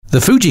The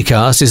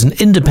Fujicast is an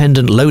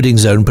independent Loading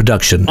Zone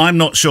production. I'm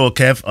not sure,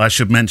 Kev, I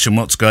should mention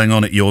what's going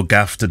on at your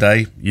gaff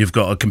today. You've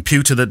got a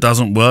computer that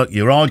doesn't work.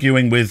 You're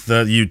arguing with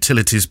the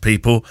utilities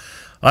people.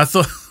 I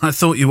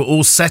thought you were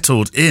all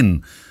settled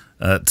in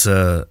at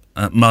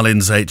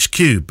Mullins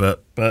HQ,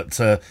 but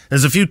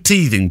there's a few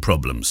teething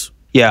problems.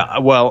 Yeah,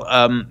 well,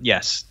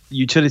 yes.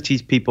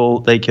 Utilities people,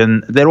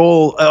 they're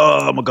all,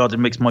 oh my God, it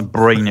makes my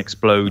brain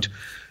explode.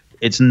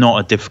 It's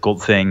not a difficult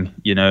thing.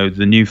 You know,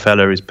 the new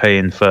fella is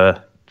paying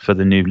for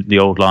the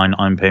old line.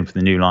 I'm paying for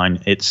the new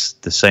line. It's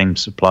the same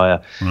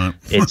supplier. Right.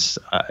 It's,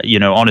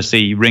 honestly,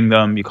 you ring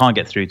them, you can't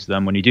get through to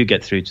them. When you do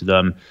get through to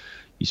them,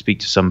 you speak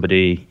to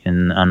somebody,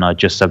 and I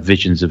just have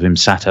visions of him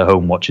sat at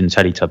home watching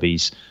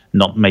Teletubbies,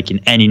 not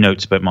making any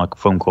notes about my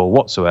phone call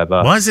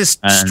whatsoever. Why is this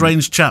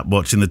strange chap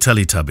watching the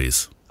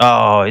Teletubbies?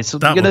 Oh,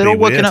 they're all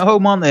working at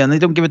home, aren't they? And they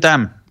don't give a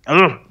damn.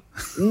 Tell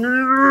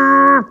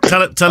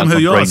him who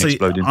you are.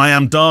 I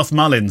am Darth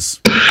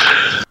Mullins.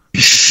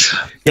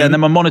 Yeah, and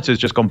then my monitor's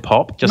just gone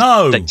pop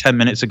like 10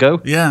 minutes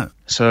ago. Yeah.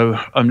 So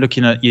I'm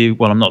looking at you.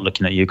 Well, I'm not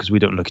looking at you because we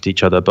don't look at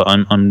each other, but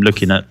I'm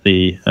looking at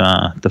the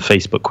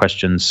Facebook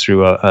questions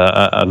through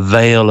a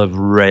veil of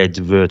red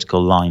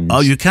vertical lines.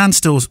 Oh, you can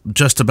still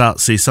just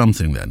about see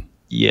something then?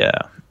 Yeah.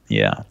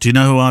 Do you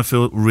know who I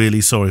feel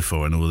really sorry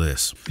for in all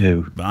this?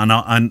 Who?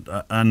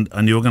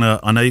 And you're gonna.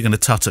 I know you're gonna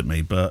tut at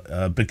me,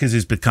 but because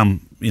he's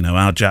become,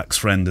 our Jack's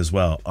friend as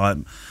well.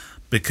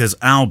 Because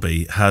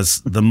Albie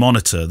has the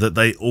monitor that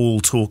they all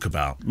talk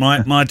about.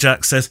 My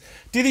Jack says,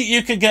 "Do you think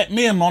you could get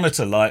me a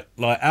monitor like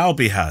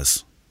Albie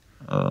has?"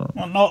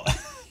 Not.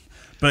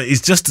 But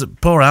he's just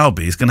poor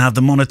Albie. He's going to have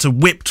the monitor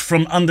whipped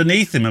from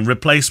underneath him and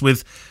replaced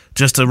with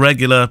just a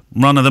regular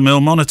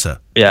run-of-the-mill monitor.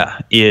 Yeah,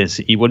 he is.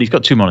 He's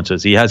got two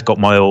monitors. He has got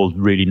my old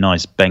really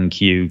nice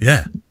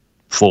BenQ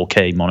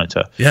 4K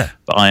monitor. Yeah.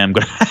 But I am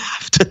going to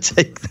have to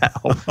take that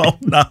off. Oh,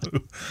 no.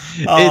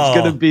 It's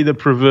going to be the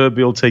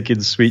proverbial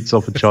taking sweets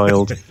off a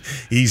child.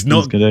 He's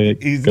not going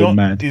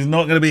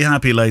to be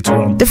happy later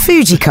on. The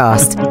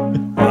Fujicast.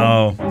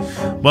 Oh.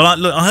 Well,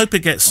 I hope it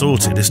gets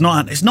sorted. It's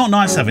not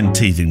nice having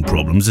teething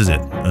problems, is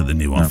it, at the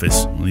new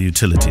office? The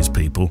utilities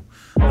people.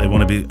 They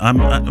want to be.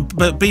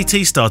 But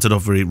BT started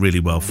off really, really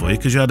well for you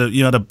because you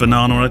had a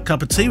banana or a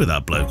cup of tea with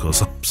that bloke or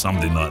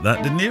something like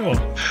that, didn't you? Or?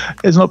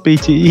 It's not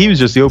BT. He was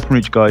just the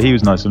OpenReach guy. He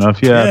was nice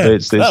enough. Yeah, but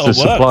it's the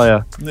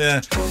supplier.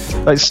 Yeah.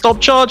 Like, stop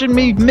charging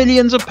me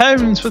millions of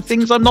pounds for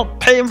things I'm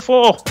not paying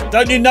for.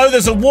 Don't you know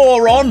there's a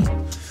war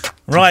on?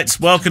 Right,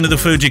 welcome to the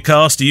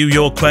Fujicast.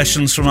 Your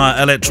questions from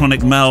our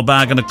electronic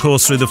mailbag and, of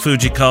course, through the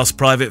Fujicast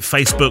private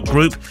Facebook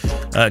group.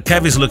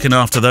 Kev is looking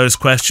after those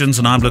questions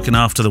and I'm looking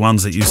after the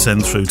ones that you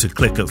send through to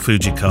click at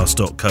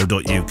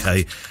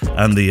fujicast.co.uk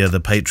and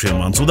the Patreon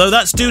ones. Although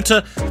that's due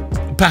to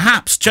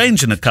perhaps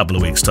change in a couple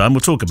of weeks' time.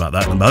 We'll talk about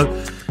that in a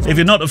moment. If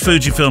you're not a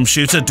Fujifilm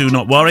shooter, do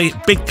not worry.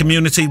 Big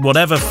community,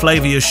 whatever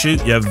flavour you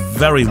shoot, you're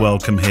very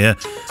welcome here.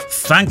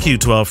 Thank you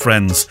to our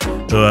friends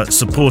who are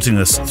supporting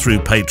us through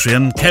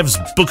Patreon. Kev's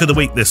book of the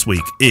week this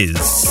week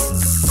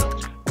is...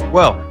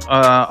 Well,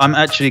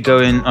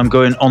 I'm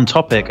going on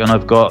topic, and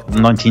I've got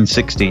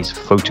 1960s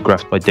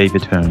photographed by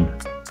David Hurn.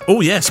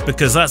 Oh, yes,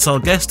 because that's our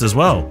guest as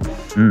well.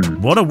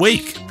 What a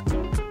week.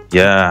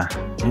 Yeah,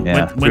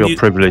 real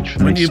privilege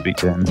for me to speak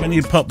to him. When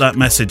you popped that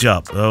message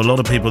up, a lot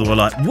of people were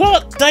like,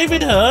 "What,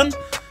 David Hurn?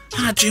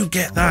 How'd you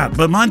get that?"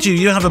 But mind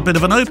you have a bit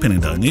of an opening,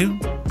 don't you?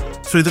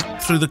 Through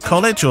the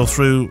college or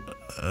through...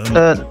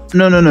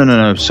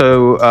 No.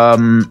 So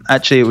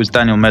actually, it was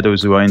Daniel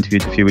Meadows who I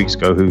interviewed a few weeks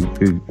ago who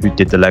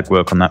did the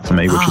legwork on that for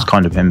me, which was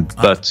kind of him.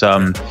 But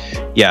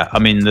I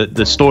mean,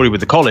 the story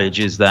with the college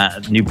is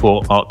that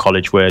Newport Art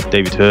College, where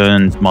David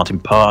Hurn, Martin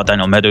Parr,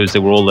 Daniel Meadows, they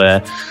were all there,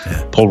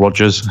 Paul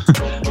Rogers,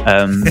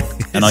 and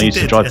I used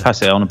to drive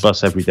past it on a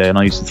bus every day, and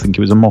I used to think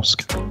it was a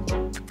mosque.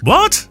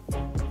 What?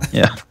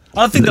 Yeah.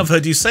 I think I've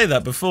heard you say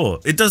that before.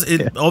 It does.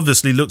 It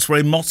obviously looks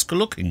very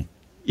mosque-looking.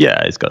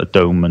 Yeah, it's got a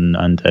dome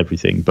and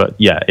everything. But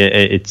yeah,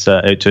 it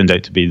turned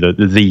out to be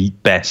the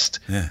best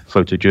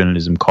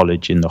photojournalism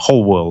college in the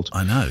whole world.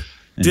 I know.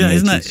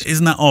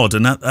 Isn't that odd?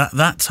 And at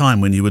that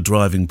time when you were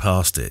driving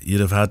past it,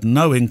 you'd have had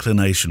no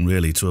inclination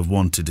really to have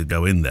wanted to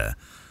go in there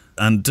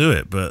and do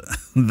it. But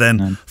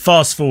then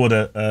fast forward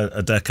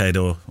a decade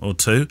or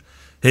two,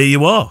 here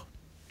you are.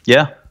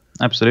 Yeah.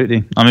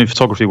 Absolutely. I mean,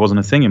 photography wasn't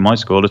a thing in my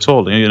school at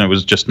all. It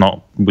was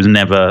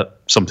never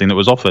something that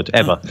was offered,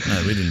 ever.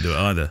 No, we didn't do it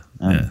either.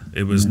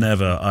 It was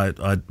never,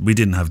 we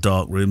didn't have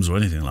dark rooms or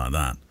anything like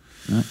that.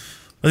 I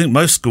think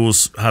most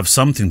schools have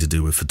something to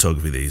do with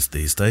photography these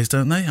days,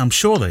 don't they? I'm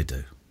sure they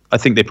do. I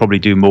think they probably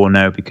do more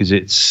now because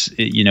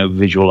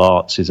visual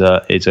arts is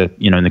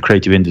in the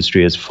creative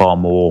industry is far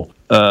more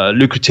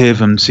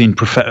lucrative and seen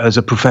as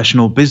a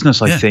professional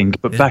business, I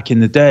think. But back in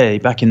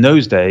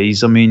those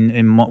days, I mean,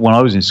 when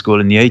I was in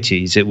school in the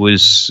 80s, it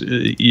was,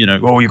 you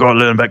got to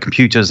learn about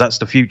computers. That's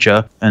the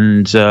future.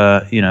 And,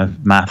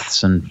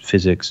 maths and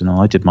physics and all.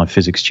 I did my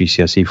physics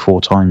GCSE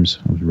 4 times.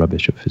 I was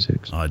rubbish at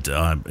physics.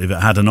 If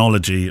it had an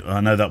ology,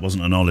 I know that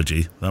wasn't an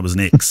ology. That was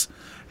an X.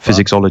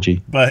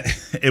 Physicsology. But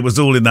it was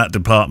all in that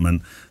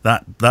department.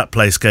 That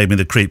place gave me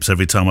the creeps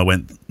every time I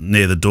went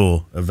near the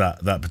door of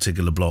that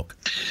particular block.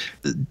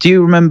 Do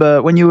you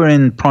remember when you were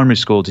in primary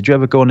school, did you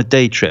ever go on a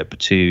day trip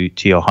to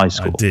your high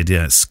school? I did,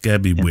 yeah. It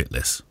scared me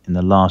witless. In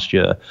the last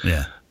year.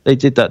 Yeah. They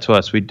did that to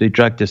us. They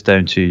dragged us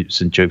down to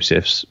St.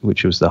 Joseph's,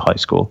 which was the high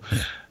school.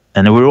 Yeah.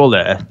 And we were all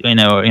there,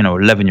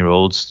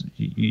 11-year-olds,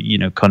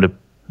 kind of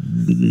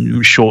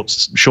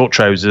short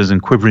trousers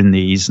and quivering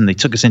knees. And they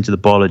took us into the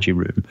biology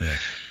room. Yeah.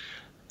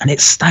 And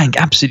it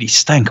absolutely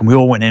stank. And we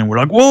all went in and we're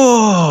like,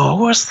 whoa,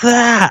 what's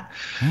that?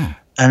 Hmm.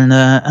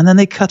 And then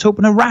they cut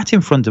open a rat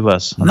in front of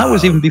us. And that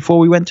was even before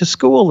we went to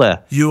school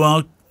there.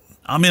 I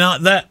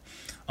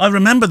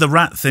remember the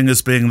rat thing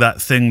as being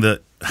that thing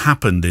that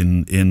happened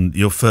in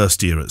your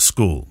first year at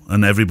school.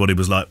 And everybody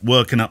was like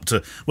working up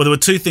to, well, there were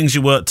two things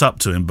you worked up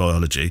to in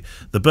biology,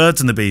 the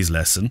birds and the bees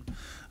lesson.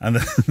 And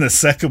the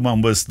second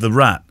one was the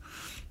rat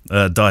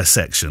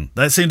dissection.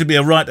 That seemed to be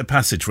a rite of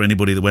passage for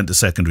anybody that went to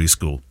secondary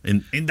school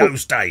in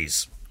those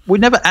days. We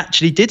never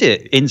actually did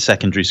it in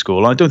secondary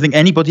school. I don't think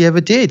anybody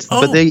ever did.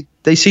 Oh. But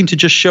they seem to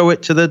just show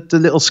it to the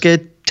little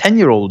scared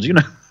 10-year-olds,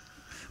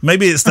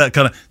 Maybe it's that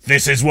kind of,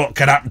 this is what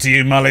can happen to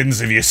you,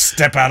 Mullins, if you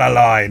step out of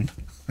line.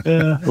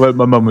 Yeah. Well,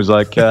 my mum was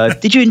like,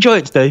 did you enjoy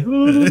it today?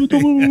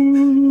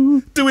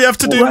 Do we have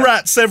to do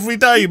rats every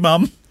day,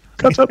 Mum?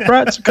 Cut up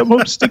rats and come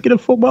home stinking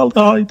of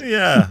formaldehyde.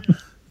 Yeah.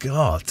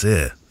 God,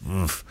 dear.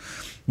 Oof.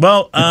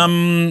 Well,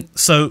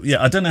 so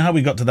yeah, I don't know how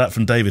we got to that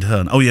from David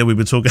Hurn. Oh yeah, we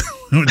were talking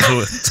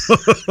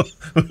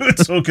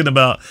talking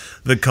about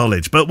the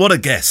college. But what a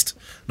guest!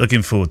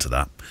 Looking forward to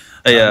that.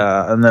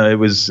 Yeah, no,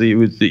 he's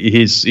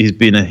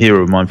been a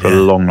hero of mine for a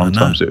long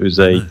time. So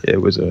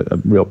it was a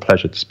real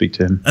pleasure to speak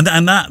to him.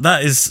 And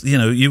that is,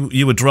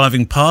 you were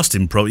driving past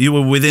him. You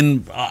were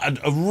within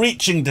a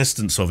reaching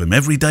distance of him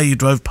every day. You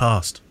drove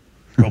past,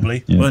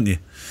 probably, weren't you?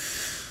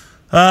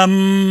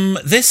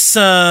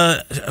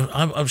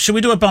 Should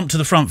we do a bump to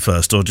the front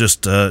first, or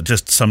just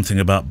something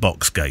about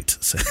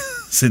Boxgate?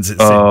 Since it's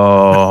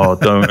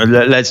don't.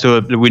 Let's do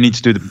it. We need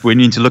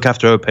to look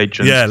after our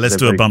patrons. Yeah, let's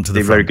do a bump to the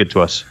front. They're very good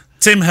to us.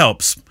 Tim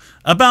helps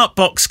about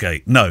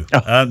Boxgate. No,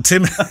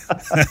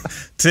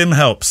 Tim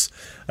helps.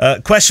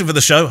 Question for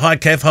the show. Hi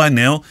Kev, hi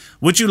Neil.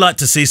 Would you like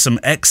to see some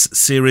X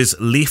series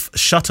leaf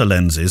shutter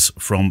lenses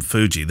from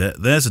Fuji?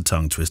 There's a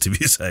tongue twist if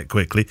you say it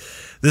quickly.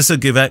 This will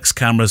give X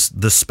cameras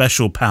the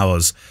special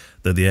powers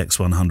that the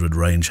X100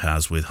 range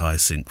has with high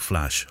sync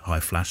flash.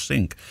 What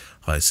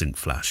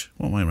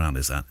way around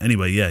is that?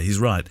 Anyway, yeah, he's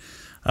right.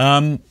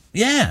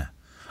 Yeah,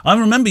 I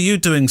remember you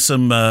doing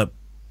some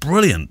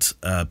brilliant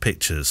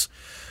pictures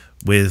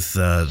with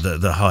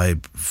the high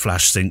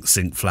flash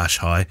sync flash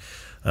high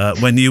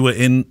when you were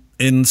in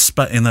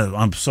Spain.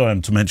 I'm sorry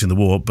to mention the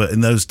war, but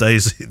in those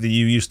days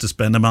you used to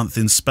spend a month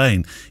in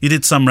Spain. You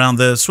did some round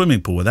the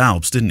swimming pool with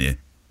Alps, didn't you?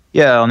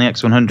 Yeah, on the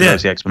X100. That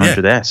was the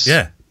X100S.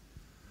 Yeah.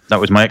 That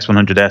was my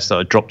X100S that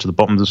I dropped to the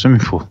bottom of the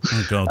swimming pool.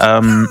 Oh, God.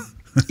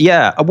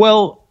 Yeah,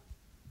 well,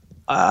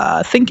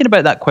 thinking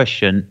about that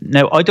question,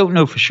 now, I don't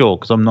know for sure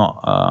because I'm not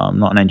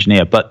an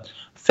engineer, but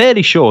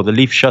fairly sure the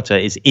leaf shutter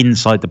is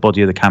inside the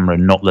body of the camera,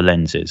 not the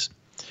lenses.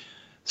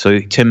 So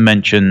Tim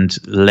mentioned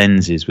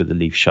lenses with the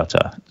leaf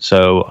shutter.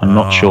 So I'm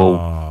not sure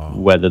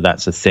whether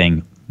that's a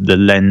thing. The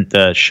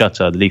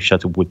leaf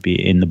shutter would be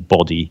in the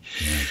body,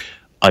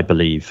 I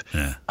believe.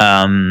 Yeah.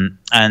 And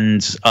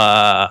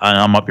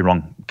I might be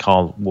wrong.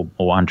 Carl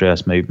or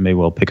Andreas may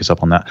well pick us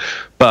up on that.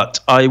 But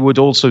I would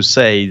also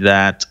say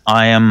that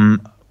I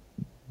am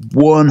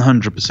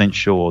 100%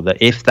 sure that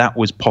if that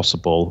was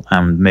possible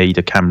and made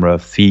a camera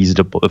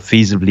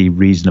feasibly,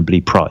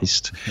 reasonably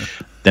priced,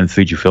 then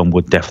Fujifilm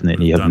would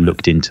definitely have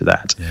looked into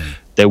that. Yeah.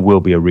 There will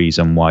be a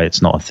reason why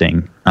it's not a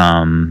thing.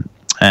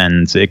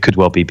 And it could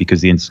well be because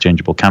the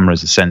interchangeable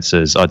cameras, the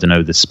sensors, I don't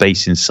know, the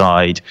space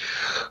inside,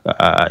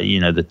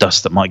 the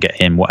dust that might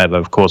get in, whatever.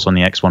 Of course, on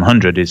the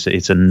X100,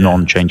 it's a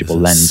non-changeable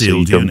lens, so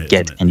you don't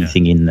get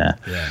anything in there.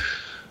 Yeah.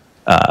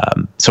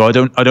 So I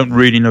don't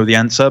really know the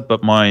answer,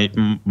 but my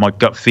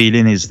gut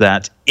feeling is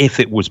that if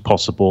it was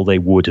possible, they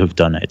would have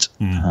done it.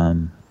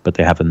 But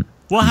they haven't.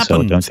 What happened?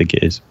 So I don't think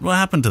it is. What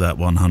happened to that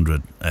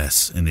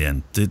 100S in the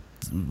end? Did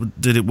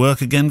it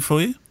work again for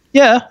you?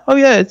 Yeah. Oh,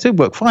 yeah. It did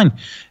work fine.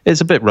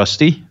 It's a bit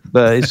rusty,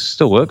 but it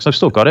still works. I've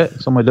still got it.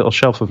 It's on my little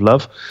shelf of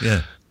love.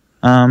 Yeah.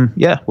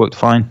 Yeah, worked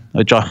fine.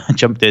 I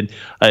jumped in.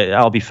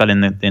 Albie fell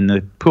in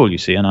the pool, you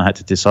see, and I had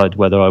to decide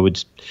whether I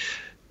would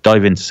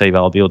dive in to save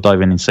Albie or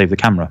dive in and save the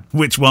camera.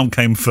 Which one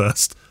came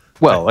first?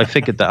 Well, I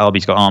figured that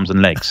Albie's got arms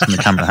and legs and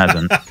the camera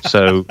hasn't.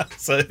 So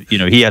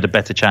he had a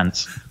better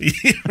chance.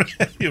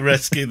 You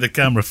rescued the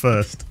camera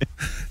first.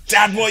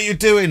 Dad, what are you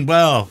doing?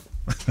 Well,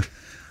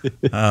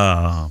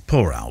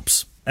 poor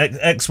Alps.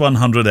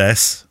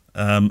 X100S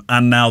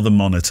and now the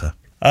monitor.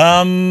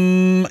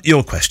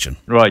 Your question.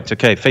 Right,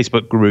 okay,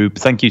 Facebook group.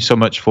 Thank you so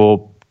much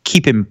for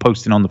keeping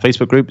posting on the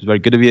Facebook group. It's very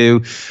good of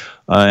you.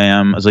 I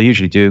am, as I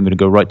usually do, I'm going to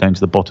go right down to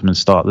the bottom and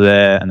start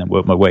there, and then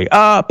work my way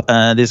up.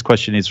 This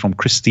question is from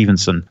Chris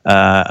Stevenson.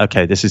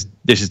 Okay, this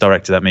is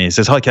directed at me. It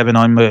says, "Hi Kevin,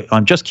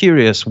 I'm just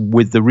curious,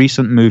 with the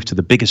recent move to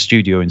the bigger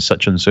studio in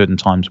such uncertain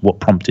times, what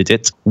prompted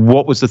it?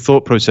 What was the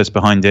thought process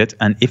behind it?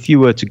 And if you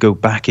were to go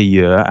back a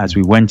year as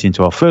we went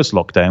into our first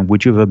lockdown,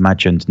 would you have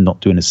imagined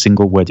not doing a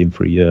single wedding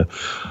for a year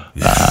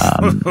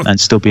and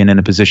still being in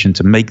a position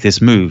to make this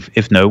move?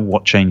 If no,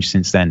 what changed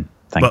since then?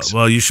 Thanks."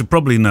 Well, you should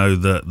probably know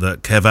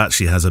that Kev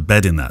actually has a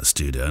bed in that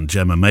studio, and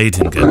Gemma made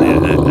him get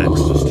the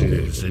extra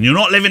studios. And you're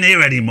not living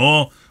here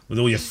anymore with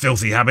all your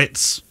filthy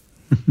habits.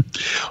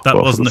 That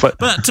wasn't.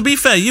 But to be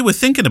fair, you were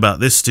thinking about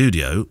this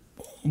studio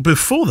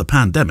before the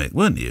pandemic,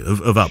 weren't you?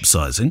 Of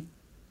upsizing.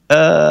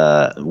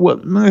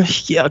 Well,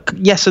 yeah,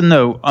 yes and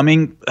no. I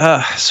mean,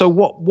 so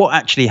what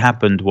actually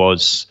happened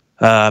was.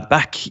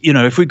 Back,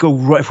 if we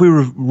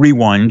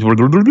rewind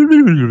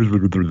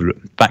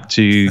back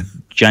to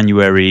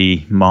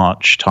January,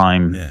 March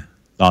time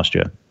last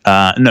year.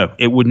 No,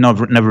 it would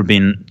never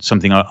been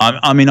something.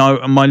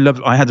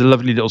 I had a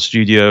lovely little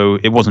studio.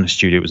 It wasn't a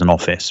studio; it was an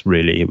office.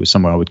 Really, it was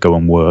somewhere I would go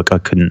and work. I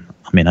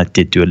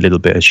did do a little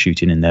bit of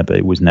shooting in there, but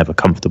it was never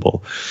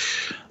comfortable.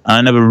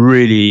 I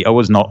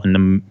was not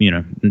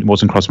it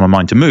wasn't crossing my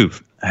mind to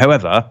move.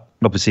 However,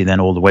 obviously, then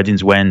all the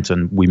weddings went,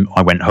 and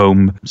I went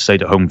home,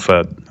 stayed at home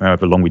for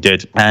however long we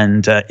did.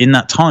 And in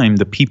that time,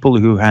 the people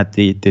who had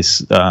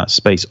this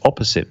space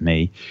opposite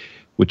me,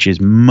 which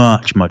is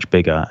much, much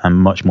bigger and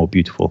much more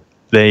beautiful,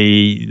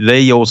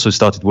 they also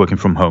started working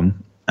from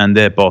home, and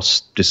their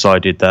boss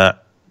decided that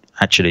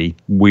actually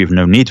we have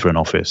no need for an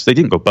office. They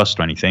didn't go bust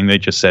or anything. They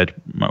just said,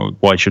 well,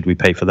 why should we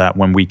pay for that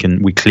when we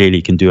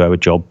clearly can do our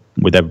job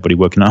with everybody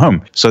working at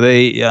home? So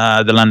I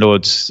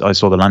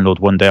saw the landlord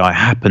one day. I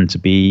happened to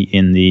be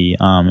in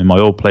my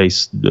old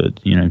place,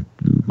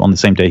 on the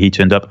same day he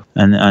turned up,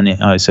 and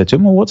I said to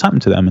him, well, what's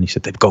happened to them? And he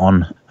said, they've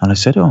gone. And I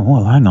said, oh,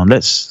 well, hang on,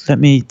 this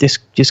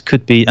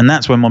could be. And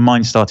that's when my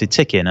mind started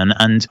ticking. And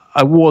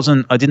I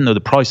didn't know the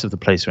price of the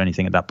place or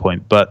anything at that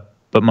point, but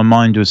my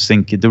mind was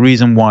thinking, the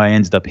reason why I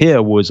ended up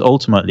here was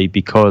ultimately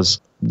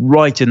because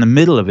right in the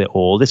middle of it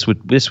all, this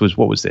was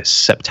what was this,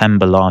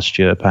 September last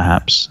year,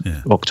 perhaps,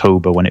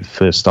 October, when I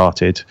first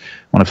started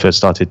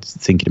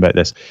thinking about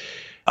this.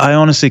 I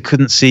honestly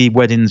couldn't see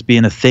weddings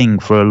being a thing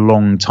for a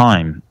long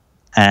time.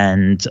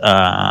 And,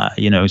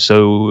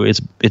 so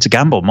it's a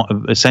gamble.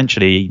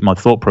 Essentially, my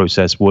thought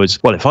process was,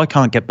 well, if I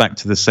can't get back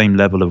to the same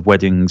level of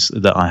weddings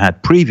that I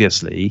had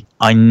previously,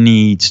 I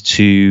need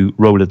to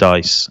roll a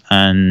dice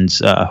and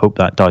hope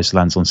that dice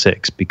lands on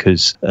 6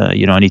 because, I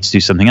need to do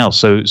something else.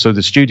 So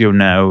the studio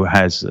now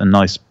has a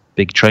nice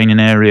big training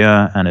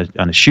area and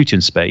a shooting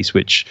space,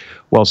 which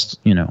whilst,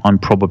 I'm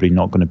probably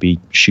not going to be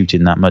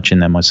shooting that much in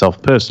there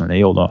myself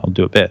personally, although I'll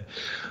do a bit.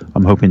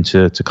 I'm hoping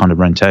to kind of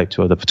rent out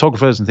to other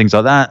photographers and things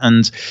like that.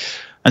 And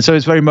so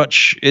it's very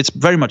much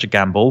a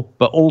gamble,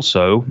 but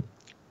also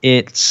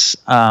it's,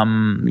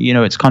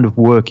 it's kind of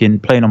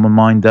playing on my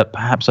mind that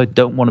perhaps I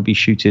don't want to be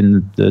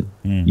shooting the,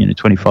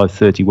 25,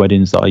 30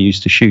 weddings that I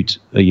used to shoot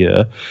a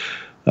year,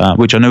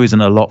 which I know isn't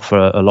a lot for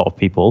a lot of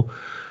people.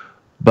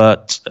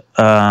 But,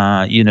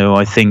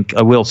 I think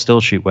I will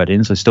still shoot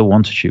weddings. I still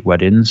want to shoot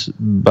weddings.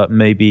 But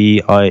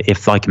maybe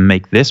if I can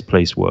make this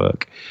place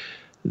work,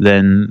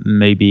 then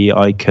maybe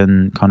I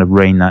can kind of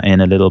rein that in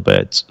a little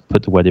bit,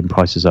 put the wedding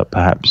prices up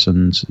perhaps,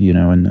 and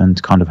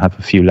kind of have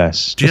a few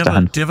less. Do you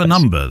have a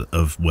number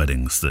of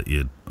weddings that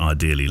you'd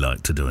ideally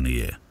like to do in a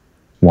year?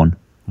 One.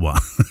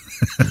 What?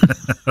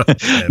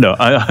 No,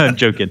 I'm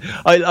joking.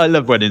 I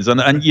love weddings. And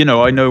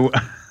I know...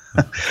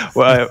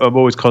 Well, I'm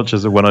always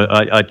conscious of when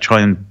I try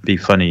and be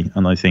funny,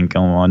 and I think,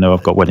 oh, I know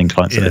I've got wedding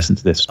clients that listen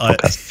to this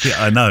podcast.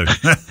 I know.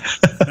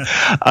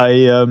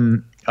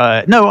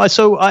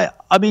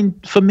 I mean,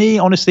 for me,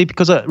 honestly,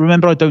 because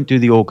remember, I don't do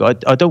the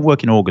August. I don't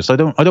work in August. I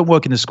don't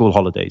work in the school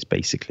holidays,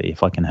 basically,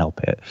 if I can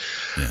help it.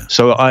 Yeah.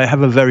 So I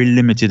have a very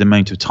limited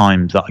amount of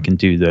time that I can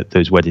do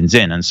those weddings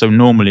in, and so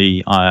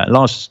normally,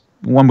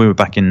 when we were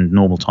back in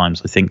normal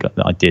times, I think that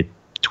I did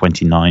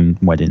 29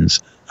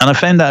 weddings. And I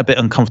found that a bit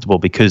uncomfortable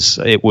because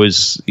it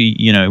was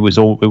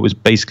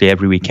basically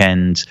every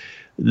weekend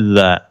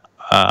that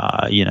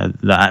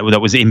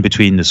was in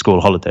between the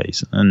school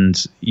holidays.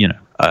 And,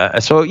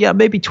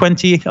 maybe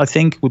 20, I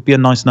think, would be a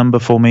nice number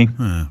for me.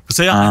 Yeah.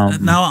 See,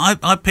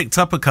 I picked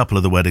up a couple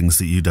of the weddings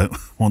that you don't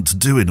want to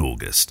do in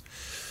August.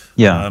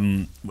 Yeah.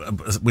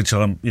 Which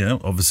I'm,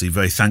 obviously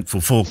very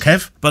thankful for,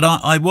 Kev. But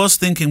I was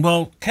thinking,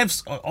 well,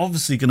 Kev's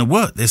obviously going to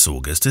work this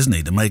August, isn't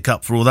he, to make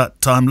up for all that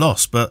time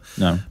lost? But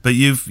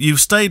you've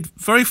stayed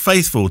very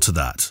faithful to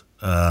that.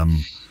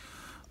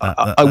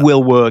 I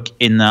will work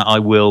in that. I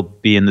will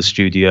be in the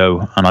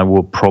studio, and I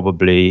will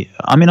probably.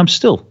 I'm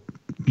still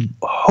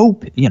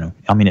hope.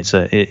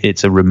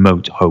 It's a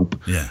remote hope.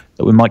 Yeah.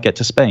 That we might get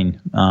to Spain.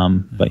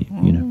 But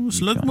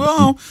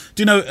well,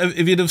 do you know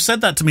if you'd have said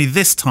that to me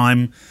this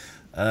time?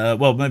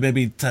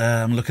 Maybe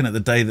I'm looking at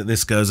the day that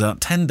this goes out.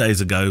 10 days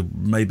ago,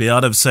 maybe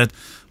I'd have said,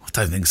 I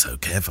don't think so,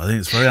 Kev. I think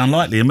it's very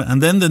unlikely. And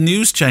then the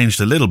news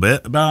changed a little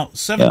bit about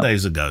 7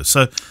 days ago.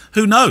 So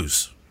who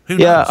knows? Who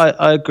knows?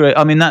 I agree.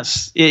 I mean, I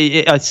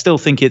still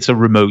think it's a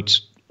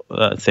remote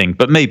thing,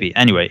 but maybe.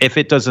 Anyway, if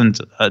it doesn't,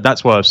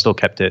 that's why I've still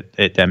kept it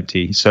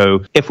empty.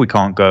 So if we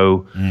can't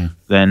go,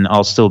 then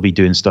I'll still be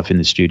doing stuff in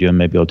the studio, and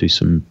maybe I'll do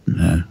some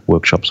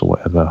workshops or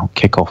whatever. I'll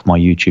kick off my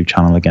YouTube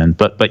channel again.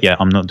 But yeah,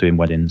 I'm not doing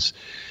weddings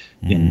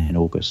in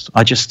August.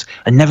 I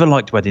never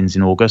liked weddings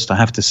in August, I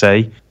have to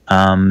say.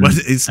 Well,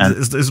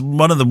 it's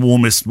one of the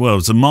warmest. Well,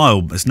 it's a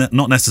mild. It's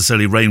not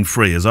necessarily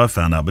rain-free, as I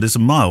found out, but it's a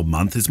mild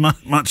month. It's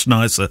much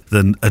nicer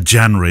than a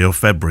January or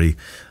February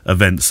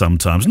event.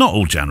 Sometimes, not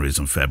all Januaries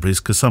and Februaries,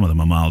 because some of them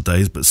are mild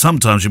days. But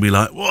sometimes you'll be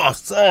like,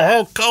 "What?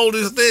 How cold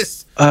is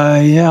this?"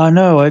 Yeah, I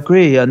know. I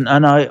agree, and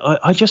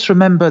I just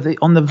remember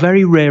on the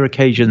very rare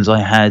occasions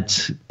I had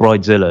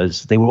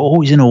bridezillas, they were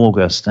always in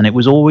August, and it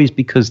was always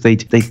because they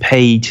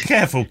paid.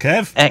 Careful,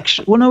 Kev.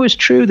 Extra. Well, no, it's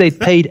true. They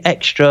paid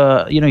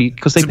extra.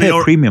 Because they pay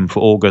a premium for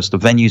August. The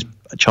venues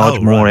charge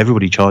more. Right.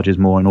 Everybody charges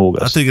more in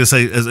August. I think you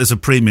say it's a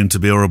premium to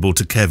be horrible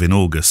to Kev in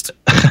August.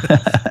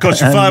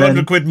 Cost you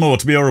 500 quid more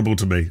to be horrible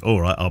to me.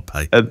 All right, I'll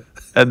pay.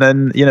 And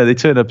then, they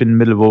turn up in the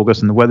middle of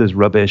August and the weather's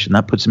rubbish, and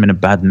that puts them in a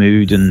bad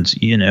mood. And,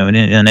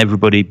 and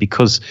everybody,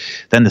 because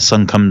then the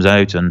sun comes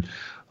out and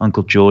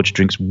Uncle George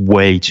drinks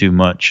way too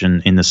much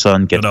and in the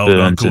sun gets burnt.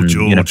 Uncle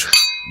George.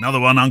 Another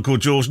one, Uncle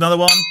George. Another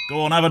one.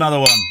 Go on, have another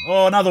one.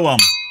 Oh, another one.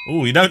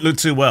 Oh, you don't look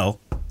too well.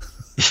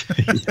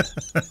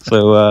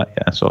 So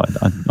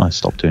I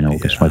stopped doing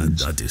August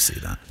weddings. I do see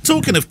that.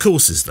 Talking of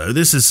courses, though,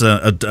 this is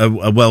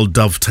a well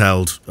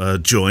dovetailed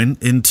join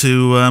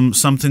into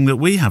something that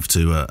we have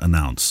to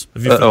announce.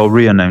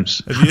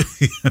 Re-announce.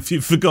 Have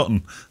you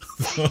forgotten?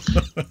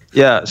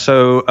 Yeah.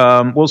 So,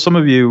 some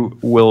of you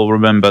will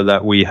remember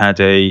that we had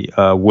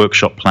a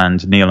workshop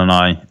planned, Neale and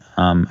I,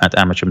 at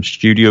Amersham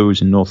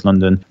Studios in North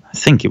London. I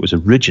think it was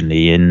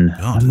originally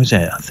when was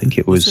it? I think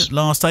it was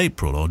last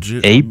April or June?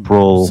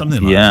 April,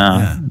 something like that.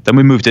 Yeah. Then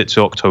we moved it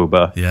to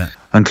October. Yeah.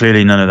 And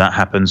clearly none of that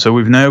happened. So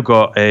we've now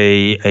got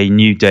a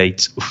new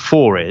date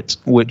for it,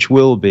 which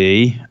will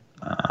be,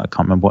 I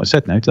can't remember what I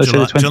said now. Did I say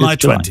the 20th? July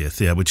 20th,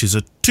 yeah, which is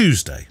a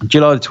Tuesday.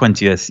 July the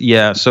 20th,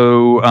 yeah.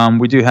 So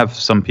we do have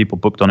some people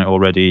booked on it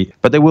already,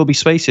 but there will be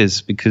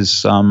spaces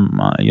because,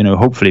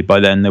 hopefully by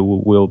then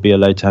we'll be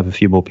allowed to have a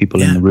few more people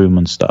in the room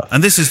and stuff.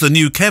 And this is the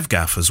new Kev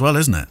Gaff as well,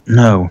 isn't it?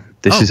 No,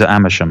 this is at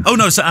Amersham. Oh,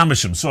 no, it's at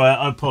Amersham. Sorry,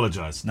 I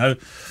apologise. No,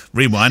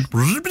 rewind.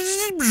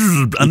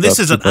 And this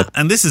is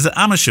at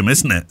Amersham,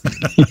 isn't it?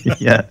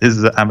 Yeah, this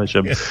is at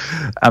Amersham.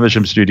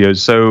 Amersham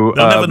Studios. So you'll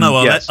never know.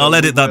 I'll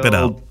edit that bit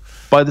out.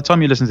 By the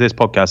time you listen to this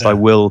podcast, I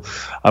will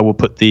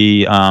put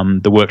the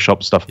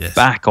workshop stuff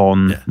back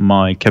on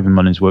my Kevin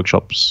Mullins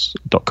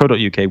Workshops.co.uk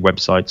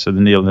website. So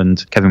the Neale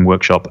and Kevin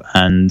workshop,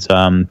 and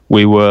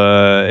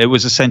it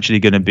was essentially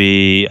going to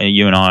be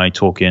you and I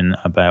talking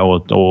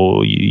about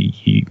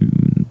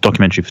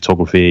documentary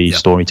photography,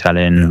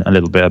 storytelling, a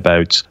little bit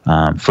about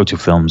photo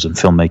films and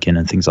filmmaking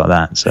and things like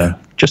that. So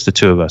just the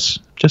two of us,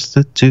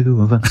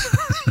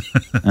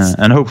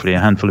 and hopefully a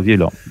handful of you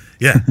lot.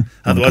 Yeah,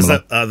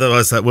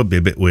 otherwise that would be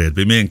a bit weird.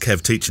 Be me and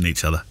Kev teaching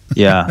each other.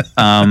 Yeah,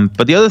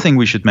 but the other thing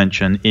we should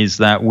mention is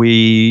that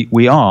we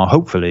are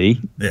hopefully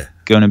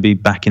going to be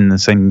back in the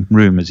same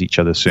room as each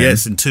other soon.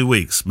 Yes, in 2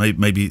 weeks,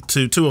 maybe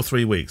two or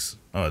 3 weeks.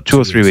 Oh, 2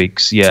 or 3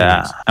 weeks,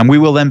 yeah. And we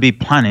will then be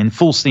planning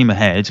full steam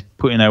ahead,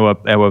 putting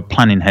our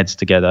planning heads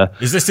together.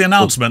 Is this the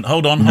announcement?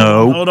 Hold on.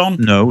 No.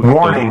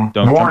 Warning.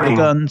 Don't jump the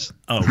guns.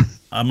 Oh,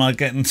 am I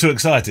getting too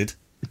excited?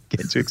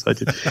 Getting too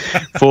excited.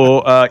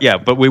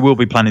 But we will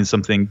be planning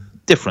something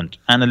different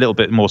and a little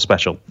bit more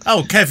special.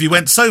 Oh, Kev, you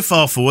went so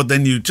far forward,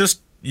 then you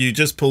just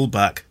pulled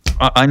back.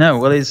 I know.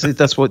 Well,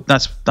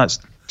 that's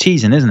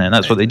teasing, isn't it?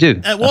 That's what they do. It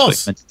was. That's what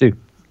it's meant to do.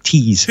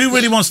 Tease. Who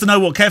really wants to know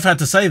what Kev had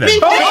to say then?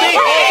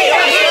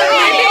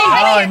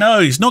 I know.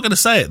 He's not going to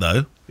say it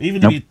though.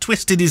 Even if he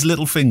twisted his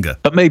little finger.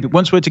 But maybe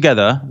once we're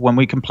together, when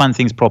we can plan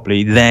things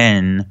properly,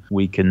 then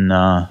we can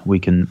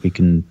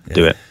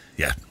do it.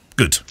 Yeah.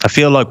 Good. I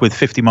feel like with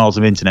 50 miles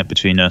of internet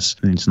between us,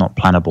 it's not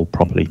plannable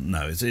properly.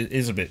 No, it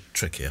is a bit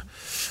trickier.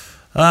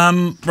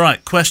 Right,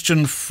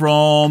 question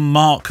from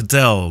Mark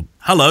Dell.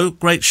 Hello,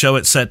 great show,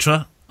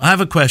 etc. I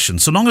have a question.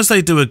 So long as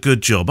they do a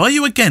good job, are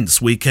you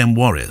against weekend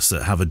warriors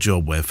that have a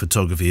job where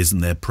photography isn't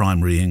their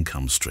primary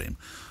income stream?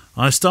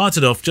 I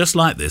started off just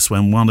like this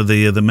when one of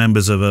the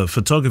members of a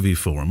photography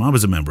forum I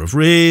was a member of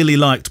really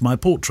liked my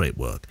portrait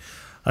work.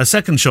 I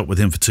second shot with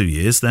him for 2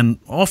 years, then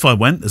off I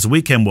went as a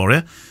weekend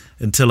warrior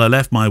until I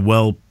left my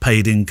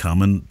well-paid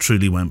income and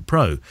truly went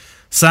pro.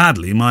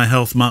 Sadly, my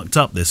health mucked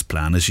up this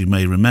plan, as you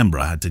may remember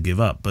I had to give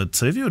up.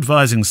 But if you're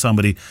advising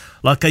somebody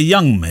like a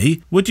young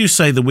me, would you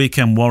say the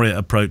weekend warrior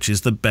approach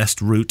is the best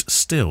route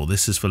still?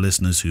 This is for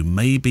listeners who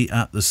may be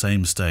at the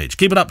same stage.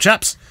 Keep it up,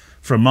 chaps.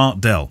 From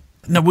Mark Dell.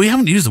 No, we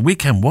haven't used the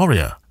weekend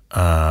warrior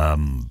I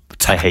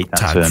hate that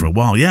tag term. for a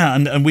while. Yeah,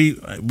 and we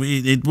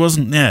it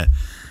wasn't,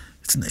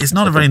 It's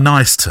not a very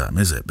nice term,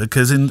 is it?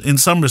 Because in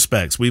some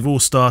respects, we've all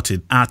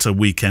started at a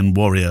weekend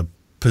warrior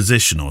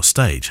position or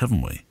stage,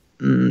 haven't we?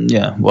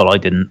 Yeah, well, I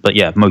didn't, but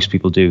yeah, most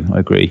people do. I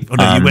agree. Oh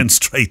no, you went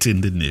straight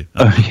in, didn't you?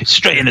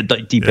 Straight in the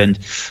deep end.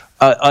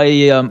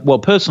 Well,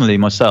 personally,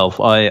 myself,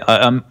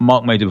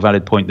 Mark made a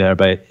valid point there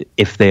about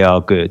if they are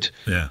good.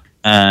 Yeah.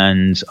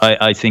 And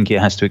I think it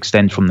has to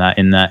extend from that,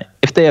 in that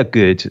if they are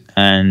good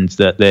and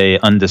that they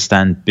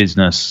understand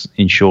business,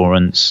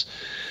 insurance,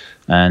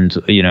 and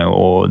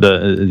or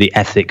the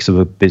ethics of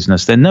a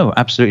business, then no,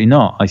 absolutely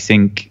not. I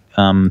think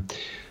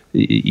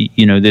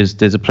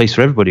there's a place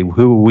for everybody.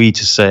 Who are we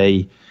to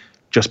say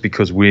just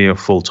because we're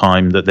full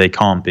time that they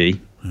can't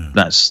be? Yeah.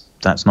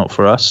 That's not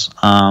for us.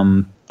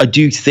 I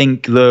do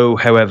think, though,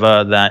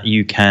 however, that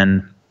you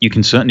can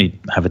certainly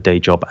have a day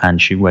job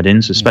and shoot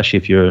weddings, especially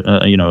if you're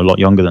a lot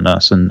younger than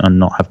us and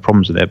not have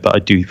problems with it. But I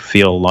do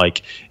feel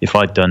like if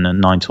I'd done a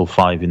 9 till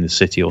 5 in the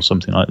city or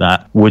something like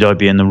that, would I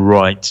be in the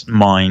right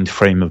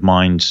frame of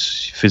mind,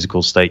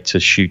 physical state to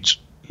shoot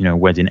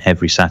wedding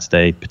every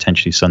Saturday,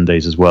 potentially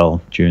Sundays as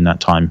well during that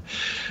time?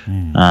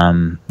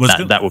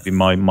 That would be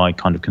my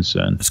kind of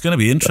concern. It's going to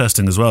be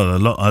interesting as well. A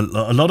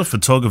lot of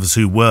photographers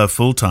who were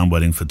full-time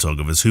wedding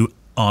photographers who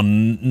are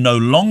no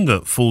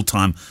longer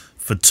full-time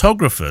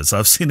photographers.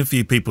 I've seen a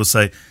few people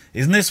say,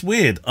 isn't this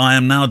weird? I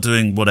am now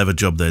doing whatever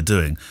job they're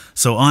doing,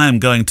 so I am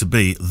going to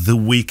be the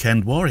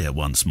weekend warrior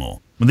once more.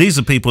 And these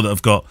are people that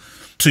have got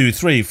 2,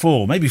 3,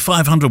 4, maybe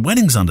 500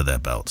 weddings under their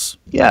belts.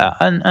 Yeah,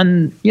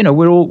 and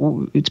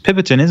it's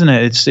pivoting, isn't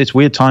it? It's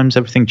weird times,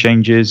 everything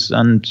changes,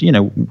 and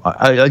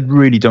I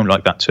really don't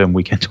like that term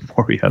weekend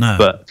warrior, no.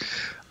 But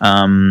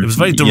it was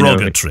very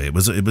derogatory. It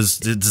was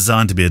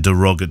designed to be a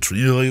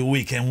derogatory.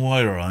 Weekend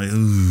warrior,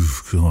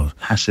 God,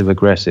 passive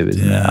aggressive,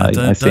 isn't it?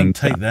 I think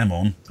don't take them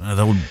on.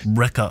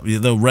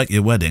 They'll wreck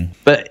your wedding.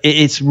 But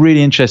it's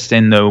really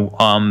interesting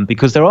though,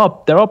 because there are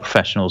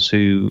professionals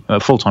who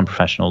full-time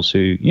professionals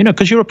who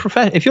because you're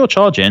if you're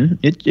charging,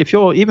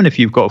 even if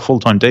you've got a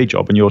full-time day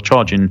job and you're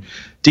charging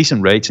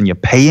decent rates and you're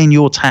paying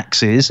your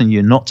taxes and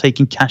you're not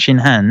taking cash in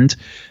hand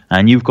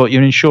and you've got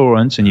your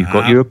insurance and you've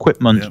got your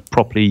equipment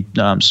properly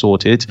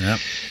sorted,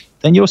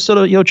 then you're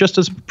just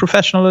as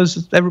professional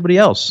as everybody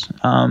else.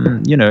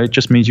 It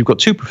just means you've got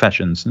two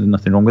professions. There's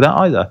nothing wrong with that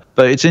either.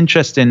 But it's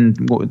interesting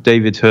what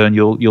David Hurn,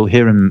 you'll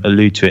hear him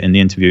allude to it in the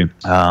interview.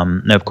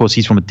 Now, of course,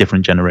 he's from a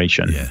different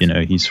generation. Yes.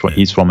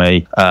 He's from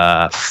a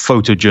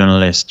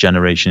photojournalist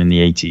generation in the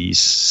 80s,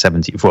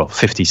 70s,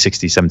 50s,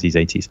 60s,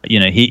 70s,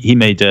 80s. He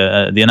made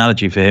the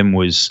analogy for him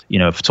was,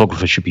 a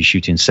photographer should be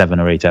shooting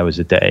 7 or 8 hours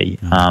a day.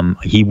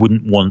 He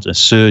wouldn't want a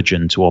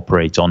surgeon to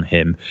operate on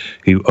him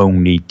who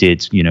only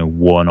did,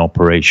 one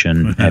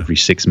operation every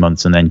 6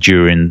 months, and then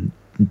during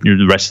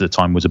the rest of the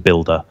time was a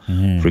builder,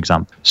 for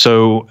example.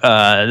 So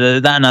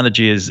that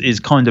analogy is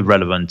kind of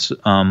relevant,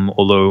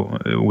 although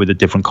with a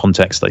different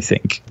context, I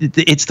think.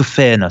 It's the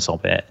fairness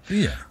of it.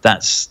 Yeah.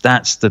 That's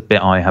the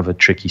bit I have a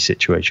tricky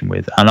situation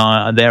with.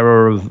 And there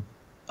are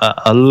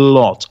a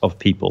lot of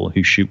people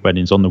who shoot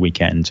weddings on the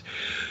weekend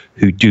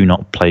who do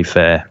not play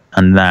fair,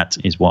 and that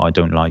is what I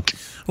don't like.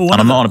 Well,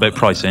 and I'm not on about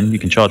pricing. You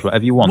can charge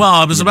whatever you want. Well,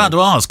 I was about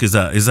to ask, is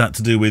that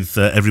to do with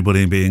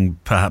everybody being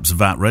perhaps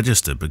VAT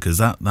registered? Because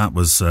that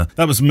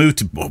was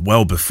mooted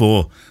well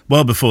before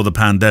the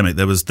pandemic.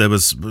 There was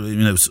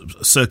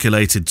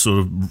circulated sort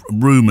of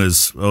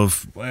rumours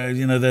of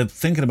they're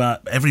thinking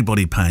about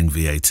everybody paying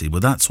VAT.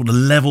 Would that sort of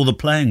level the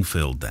playing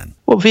field then?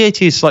 Well,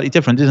 VAT is slightly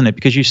different, isn't it?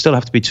 Because you still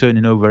have to be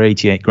turning over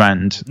 88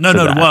 grand. No.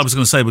 What I was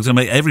going to say, we're going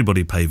to make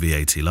everybody pay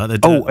VAT, like they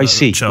do. Oh, I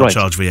see.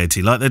 Charge VAT,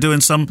 like they do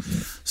in some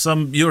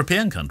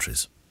European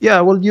countries. Yeah,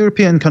 well,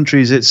 European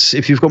countries, it's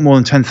if you've got more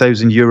than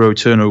 €10,000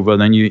 turnover,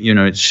 then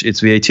it's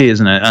VAT,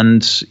 isn't it?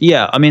 And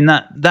yeah, I mean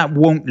that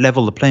won't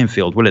level the playing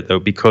field, will it? Though,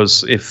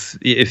 because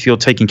if you're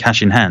taking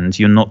cash in hand,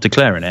 you're not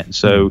declaring it.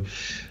 So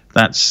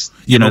that's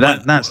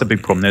that's the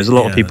big problem. There's a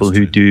lot of people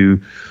who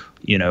do.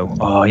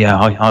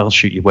 I'll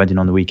shoot your wedding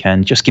on the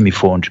weekend. Just give me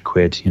 400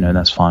 quid.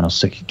 That's fine.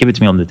 Give it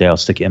to me on the day. I'll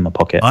stick it in my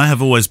pocket. I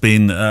have always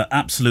been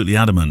absolutely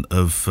adamant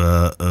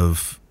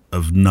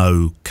of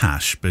no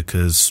cash,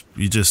 because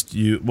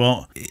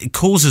it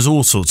causes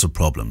all sorts of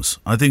problems.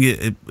 I think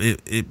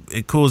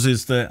it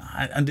causes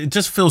and it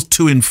just feels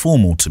too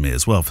informal to me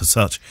as well for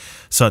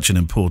such an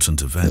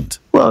important event.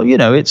 Well,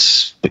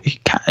 it's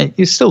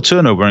still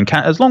turnover, and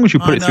as long as you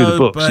put it through the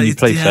books and you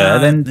play fair,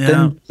 then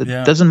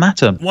it doesn't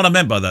matter. What I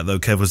meant by that, though,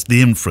 Kev, was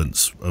the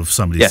inference of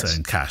somebody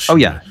saying cash. Oh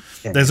yeah.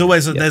 There's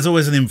always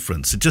an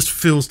inference. It just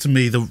feels to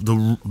me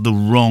the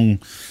wrong.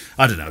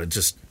 I don't know.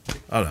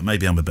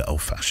 Maybe I'm a bit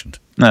old fashioned.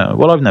 No,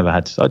 well, I've never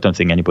had. I don't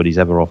think anybody's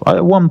ever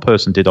offered. One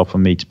person did offer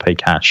me to pay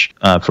cash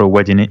for a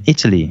wedding in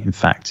Italy. In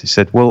fact, he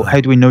said, "Well,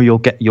 how do we know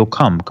you'll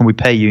come? Can we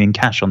pay you in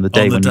cash on the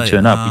day when you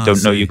turn up? We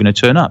don't know you're going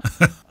to turn up."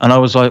 And I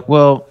was like,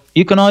 "Well,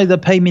 you can either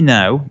pay me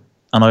now,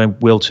 and I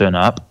will turn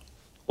up,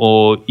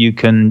 or you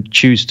can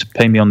choose to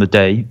pay me on the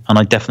day, and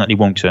I definitely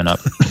won't turn up."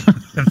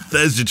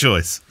 There's your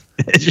choice.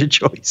 There's your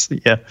choice.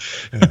 Yeah.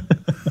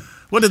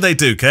 What did they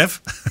do,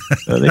 Kev?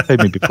 They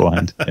paid me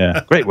beforehand.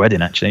 Yeah, great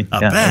wedding actually. I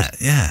bet.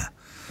 Yeah.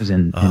 It was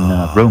in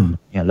Rome.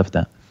 Yeah, I loved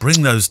that.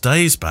 Bring those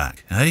days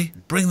back, eh?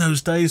 Bring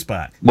those days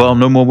back. Well,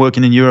 no more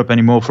working in Europe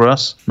anymore for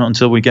us. Not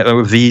until we get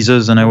our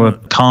visas and our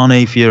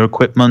carnet for your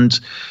equipment.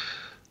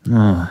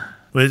 Oh,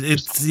 But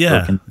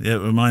it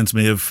reminds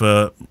me of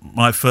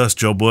my first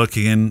job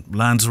working in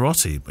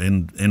Lanzarote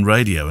in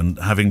radio and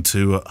having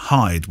to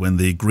hide when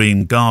the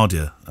Green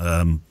Guardia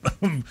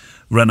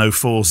Renault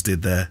 4s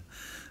did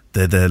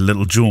their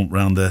little jaunt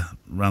round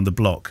the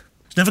block.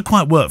 It never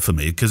quite worked for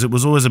me because it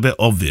was always a bit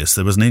obvious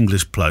there was an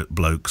English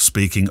bloke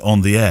speaking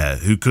on the air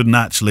who couldn't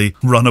actually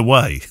run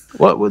away.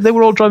 Well, they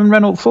were all driving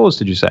Renault 4s,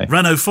 did you say?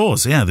 Renault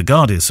 4s, yeah, the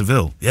Guardia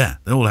Seville. Yeah,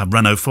 they all have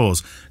Renault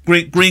 4s.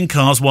 Green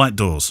cars, white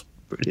doors.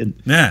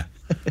 Brilliant. Yeah,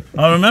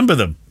 I remember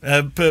them.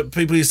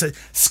 People used to say,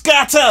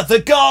 "Scatter, the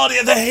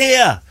Guardia, they're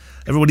here!"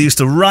 Everybody used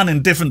to run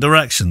in different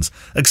directions,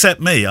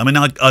 except me. I mean,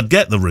 I'd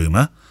get the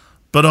rumour,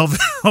 but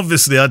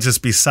obviously I'd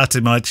just be sat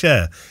in my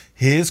chair.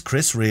 Here's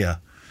Chris Rea.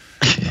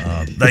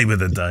 They were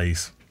the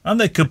days, and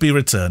they could be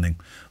returning.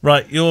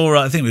 Right,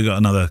 I think we've got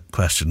another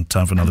question.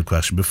 Time for another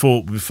question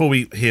before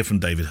we hear from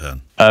David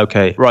Hurn.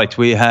 Okay, right.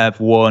 We have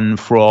one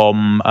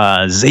from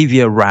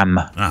Xavier Ram.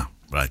 Ah,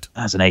 right.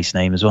 That's an ace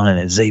name as well, isn't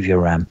it? Xavier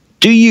Ram.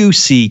 Do you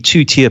see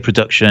two-tier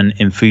production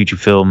in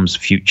Fujifilm's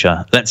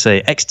future? Let's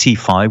say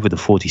XT5 with a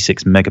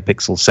 46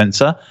 megapixel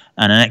sensor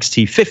and an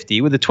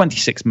XT50 with a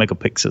 26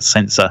 megapixel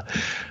sensor,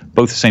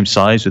 both the same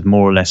size with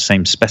more or less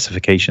same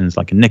specifications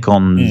like a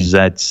Nikon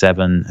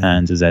Z7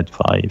 and a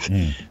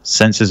Z5.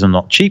 Sensors are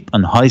not cheap,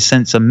 and high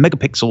sensor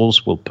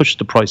megapixels will push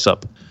the price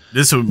up.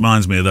 This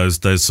reminds me of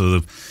those sort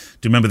of.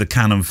 Do you remember the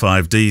Canon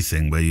 5D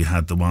thing where you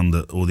had the one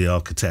that all the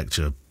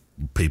architecture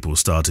people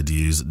started to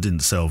use? It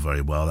didn't sell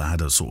very well. That had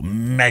a sort of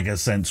mega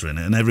sensor in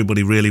it, and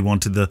everybody really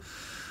wanted the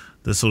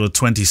sort of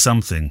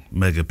 20-something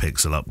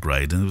megapixel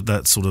upgrade, and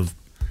that sort of.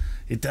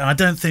 I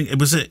don't think it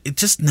was. It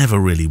just never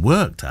really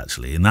worked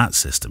actually in that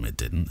system. It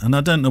didn't, and I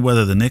don't know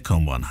whether the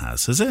Nikon one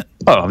has it.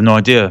 Oh, I have no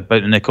idea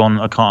about the Nikon.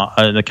 I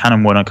can't. The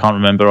Canon one I can't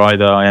remember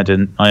either. I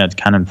had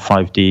Canon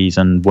 5Ds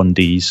and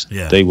 1Ds.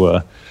 Yeah. They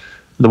were.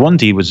 The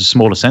 1D was a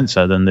smaller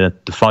sensor than the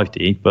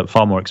 5D, but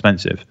far more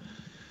expensive.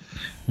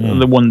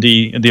 The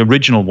 1D, the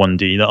original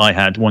 1D that I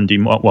had,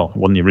 1D, well, it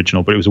wasn't the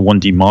original, but it was a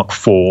 1D Mark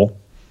IV.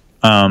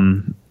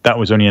 That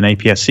was only an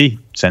APS-C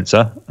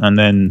sensor, and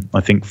then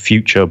I think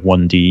future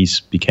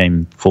 1Ds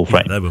became full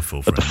frame. Yeah, they were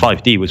full frame. But the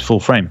 5D was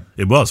full frame.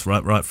 It was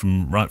right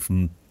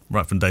from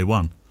day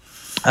one.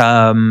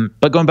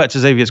 But going back to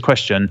Xavier's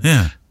question,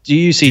 do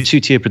you see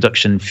two-tier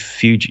production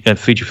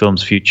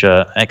Fujifilm's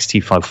future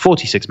XT5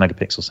 46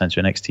 megapixel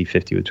sensor and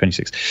XT50 with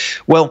 26?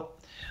 Well,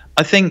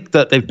 I think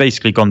that they've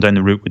basically gone down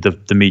the route with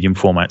the medium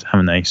format,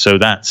 haven't they? So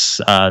that's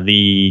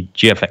the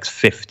GFX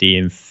 50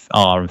 and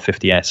R and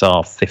 50S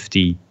are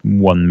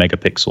 51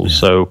 megapixels. Yeah.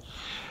 So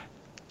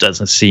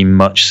doesn't seem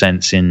much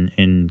sense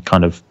in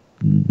kind of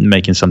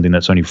making something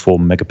that's only 4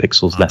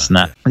 megapixels less than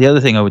that. The other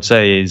thing I would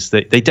say is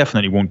that they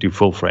definitely won't do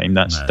full frame.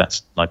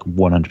 That's like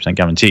 100%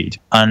 guaranteed.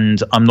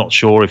 And I'm not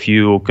sure if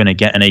you're going to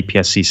get an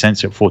APS-C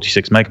sensor at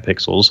 46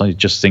 megapixels. I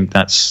just think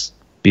that's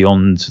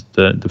beyond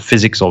the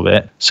physics of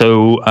it.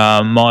 So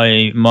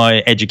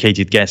my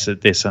educated guess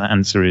at this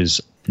answer is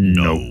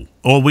no.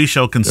 Or we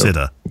shall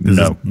consider.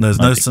 No. There's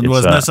no such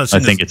thing.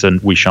 I think it's a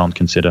we shan't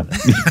consider.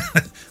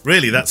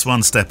 Really, that's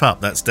one step up.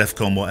 That's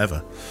DEFCON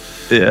whatever.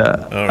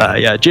 Yeah.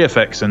 Right.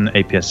 GFX and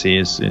APS-C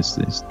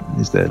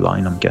is their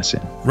line, I'm guessing.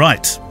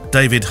 Right.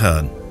 David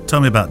Hurn. Tell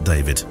me about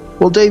David.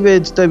 Well,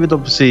 David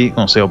obviously,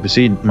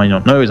 you may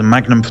not know, is a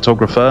Magnum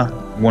photographer,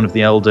 one of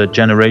the elder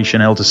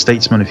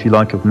statesmen, if you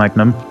like, of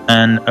Magnum,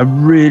 and a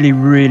really,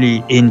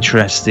 really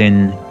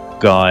interesting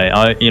guy.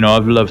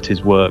 I've loved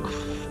his work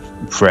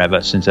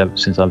forever since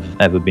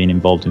I've ever been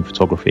involved in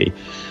photography.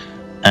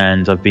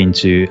 And I've been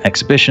to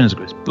exhibitions, I've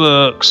got his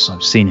books,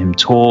 I've seen him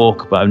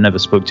talk, but I've never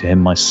spoke to him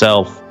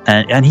myself.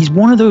 And he's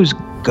one of those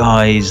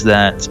guys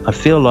that I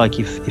feel like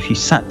if you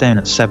sat down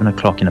at 7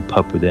 o'clock in a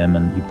pub with him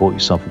and you bought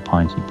yourself a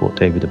pint, you bought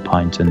David a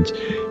pint, and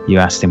you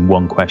asked him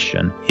one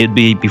question, it'd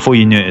be, before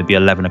you knew it, it'd be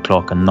 11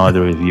 o'clock and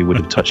neither of you would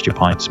have touched your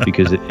pints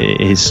because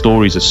his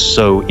stories are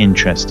so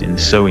interesting,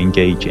 so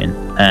engaging,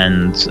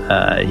 and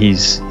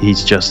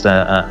he's just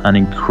an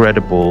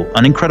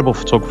incredible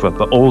photographer,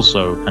 but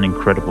also an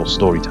incredible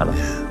storyteller.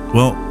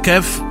 Well,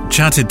 Kev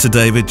chatted to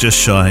David just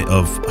shy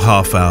of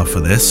half hour for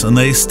this, and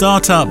they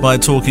start out by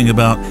talking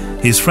about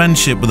his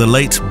friendship with the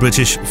late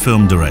British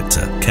film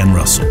director, Ken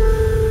Russell.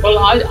 Well,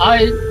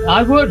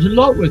 I worked a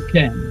lot with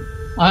Ken.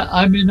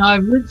 I mean, I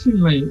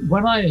originally,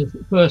 when I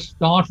first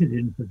started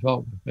in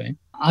photography,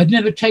 I'd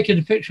never taken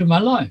a picture in my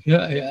life.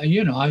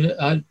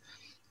 I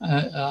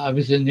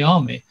was in the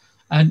army.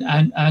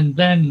 And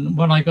then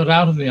when I got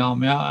out of the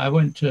army, I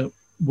went to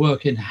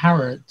work in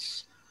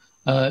Harrods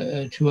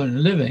to earn a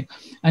living.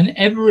 And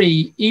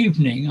every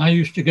evening I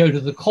used to go to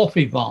the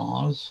coffee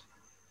bars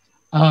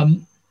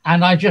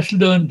and I just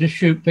learned to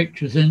shoot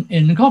pictures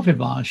in the coffee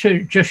bar,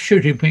 just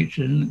shooting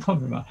pictures in the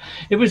coffee bar.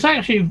 It was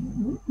actually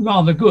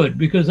rather good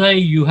because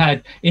you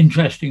had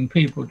interesting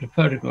people to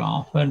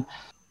photograph, and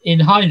in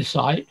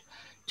hindsight,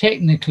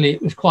 technically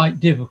it was quite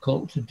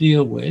difficult to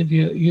deal with,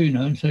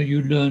 and so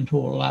you learned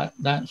all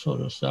that sort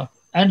of stuff.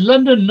 And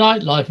London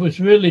nightlife was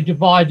really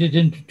divided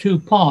into two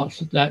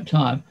parts at that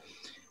time.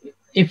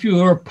 if you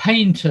were a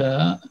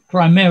painter,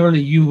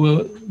 primarily you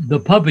were the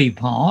pubby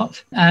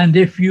part. And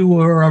if you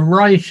were a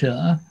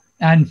writer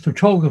and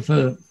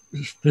photographer,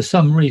 for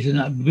some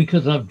reason,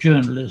 because of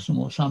journalism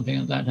or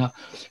something like that,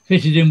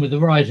 fitted in with the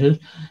writers,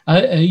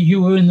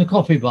 you were in the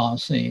coffee bar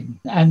scene.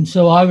 And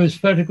so I was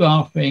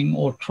photographing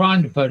or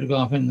trying to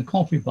photograph in the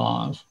coffee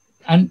bars.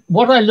 And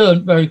what I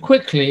learned very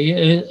quickly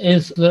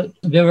is that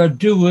there are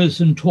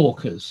doers and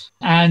talkers.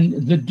 And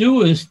the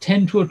doers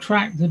tend to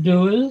attract the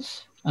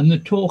doers, and the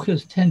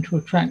talkers tend to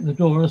attract the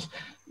talkers.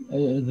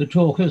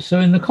 So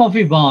in the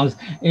coffee bars,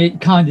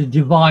 it kind of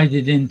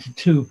divided into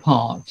two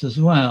parts as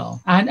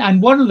well.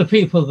 And one of the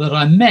people that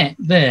I met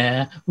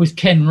there was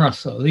Ken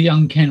Russell, the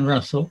young Ken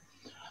Russell.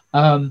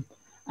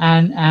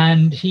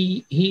 And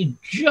he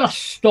just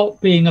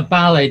stopped being a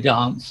ballet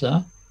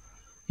dancer.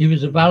 He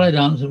was a ballet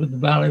dancer with the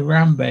ballet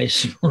Rambe,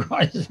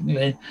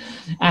 surprisingly.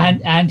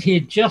 And he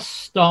had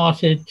just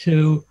started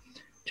to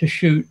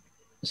shoot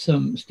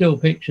some still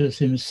pictures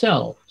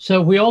himself.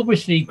 So we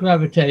obviously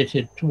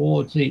gravitated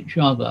towards each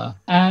other.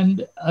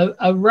 And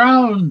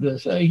around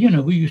us,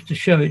 we used to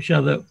show each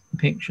other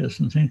pictures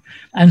and things.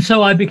 And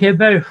so I became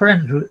very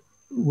friends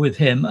with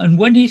him. And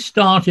when he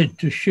started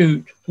to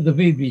shoot for the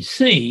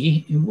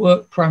BBC, he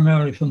worked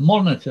primarily for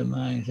Monitor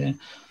magazine.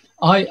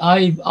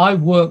 I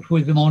worked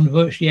with him on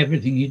virtually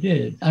everything he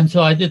did. And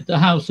so I did The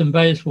House in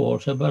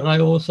Bayswater, but I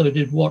also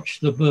did Watch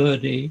the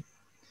Birdie.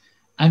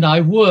 And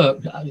I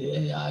worked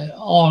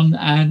on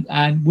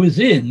and was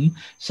in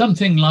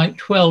something like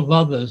 12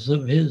 others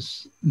of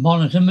his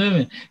Monitor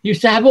movie. He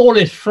used to have all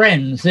his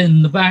friends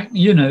in the back,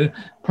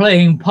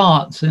 playing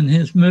parts in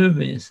his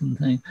movies and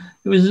things.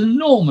 It was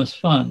enormous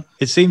fun.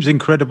 It seems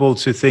incredible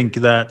to think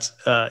that,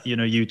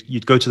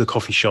 you'd go to the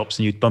coffee shops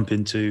and you'd bump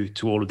into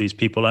all of these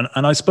people. And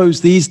I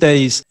suppose these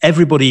days,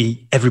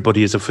 everybody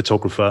is a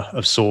photographer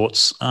of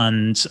sorts.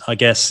 And I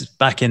guess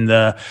back in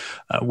the,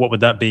 what would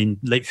that be,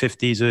 late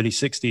 50s, early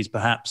 60s,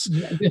 perhaps?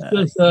 Yeah,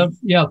 this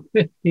was,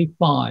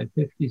 55,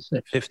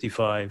 56.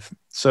 55.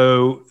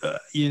 So,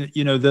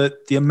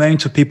 the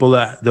amount of people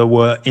that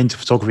were into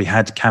photography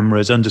had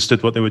cameras,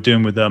 understood what they were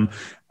doing with them.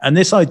 And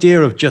this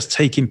idea of just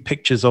taking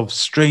pictures of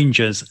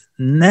strangers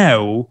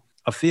now,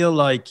 I feel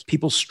like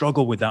people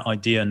struggle with that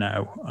idea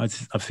now. I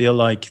feel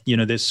like,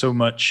 there's so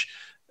much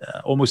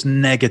almost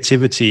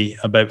negativity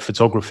about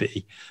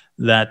photography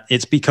that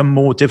it's become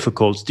more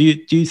difficult. Do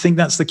you think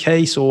that's the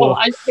case? Or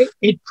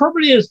it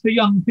probably is for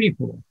young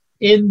people,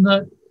 in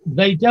that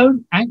they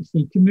don't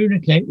actually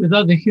communicate with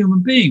other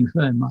human beings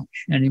very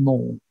much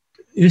anymore.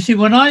 You see,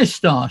 when I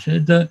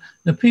started, the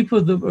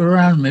people that were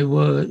around me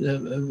were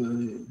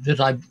that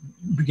I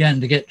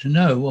began to get to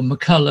know were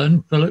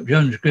McCullen, Philip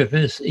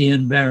Jones-Griffiths,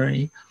 Ian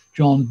Berry,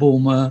 John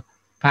Bulmer,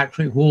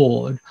 Patrick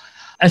Ward.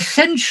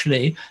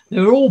 Essentially,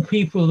 they were all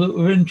people that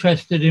were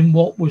interested in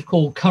what was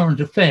called current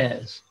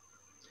affairs.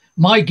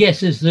 My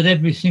guess is that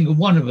every single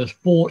one of us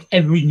bought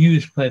every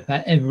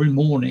newspaper every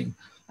morning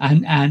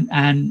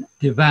and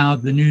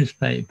devoured the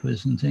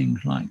newspapers and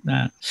things like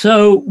that.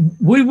 So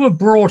we were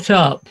brought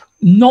up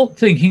not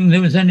thinking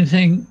there was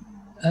anything,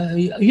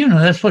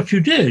 that's what you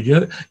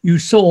did. You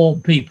saw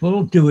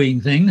people doing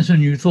things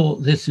and you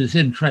thought this is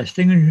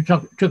interesting and you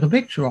took a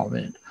picture of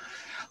it.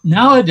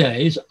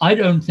 Nowadays, I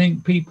don't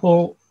think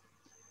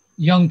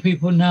young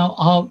people now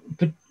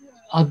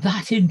are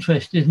that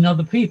interested in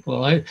other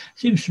people. It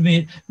seems to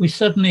me we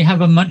suddenly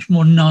have a much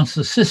more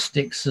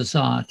narcissistic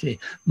society,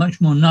 much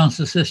more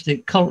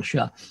narcissistic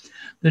culture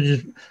that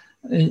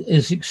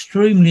is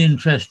extremely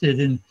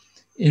interested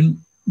in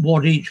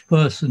what each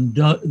person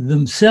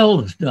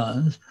themselves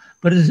does,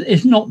 but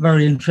is not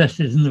very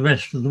interested in the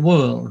rest of the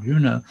world,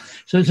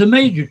 So it's a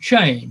major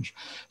change.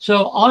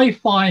 So I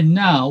find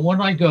now when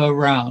I go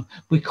around,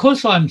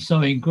 because I'm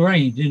so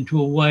ingrained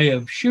into a way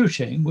of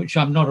shooting, which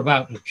I'm not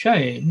about to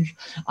change,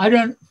 I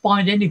don't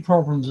find any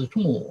problems at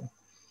all.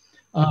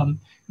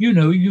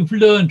 You've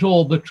learned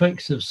all the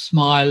tricks of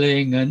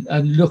smiling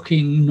and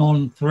looking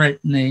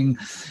non-threatening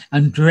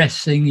and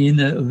dressing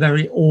in a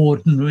very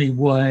ordinary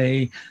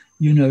way.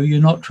 You're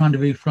not trying to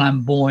be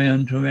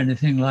flamboyant or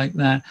anything like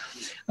that.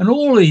 And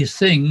all these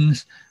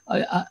things,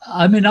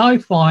 I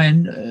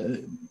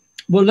find,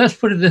 well, let's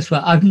put it this way.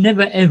 I've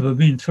never, ever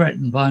been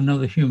threatened by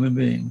another human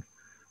being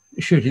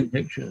shooting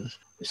pictures.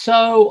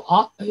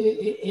 So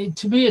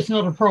to me, it's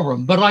not a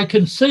problem. But I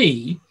can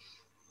see,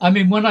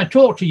 when I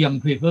talk to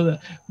young people,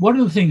 one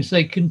of the things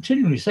they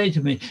continually say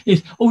to me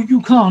is, "Oh,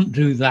 you can't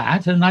do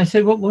that." And I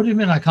say, "Well, what do you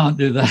mean I can't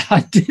do that?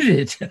 I did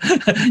it."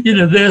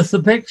 There's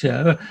the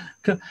picture.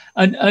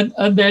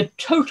 And they're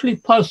totally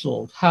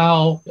puzzled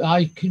how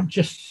I can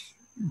just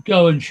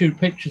go and shoot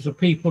pictures of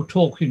people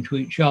talking to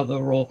each other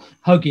or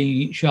hugging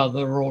each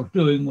other or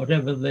doing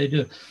whatever they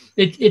do.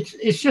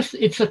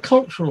 It's a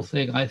cultural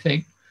thing, I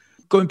think.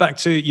 Going back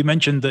to, you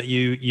mentioned that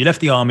you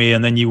left the army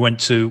and then you went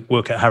to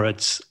work at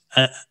Harrods.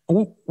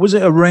 Was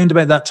it around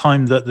about that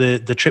time that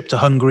the trip to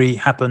Hungary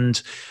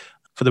happened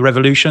for the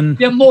revolution?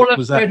 Yeah, more or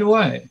less straight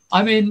away.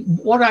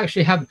 What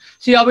actually happened?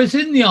 See, I was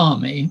in the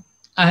army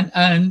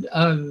and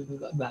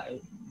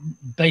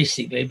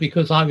basically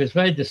because I was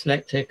very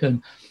dyslexic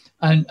and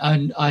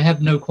and I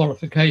have no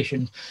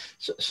qualifications.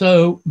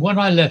 So when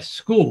I left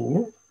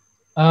school,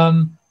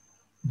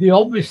 the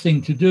obvious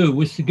thing to do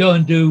was to go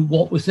and do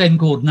what was then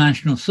called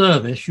national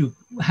service. You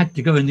had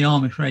to go in the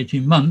army for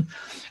 18 months.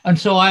 And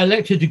so I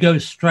elected to go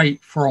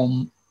straight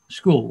from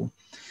school.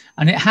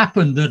 And it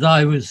happened that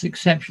I was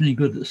exceptionally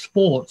good at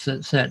sports,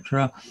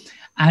 etc.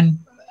 And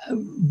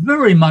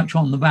very much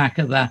on the back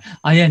of that,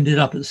 I ended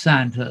up at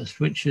Sandhurst,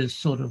 which is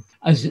sort of,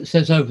 as it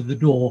says over the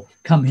door,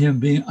 come here and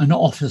be an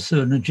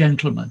officer and a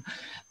gentleman.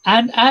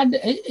 And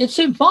it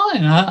seemed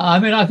fine. I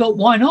mean, I thought,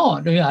 why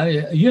not?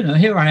 You know,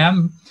 here I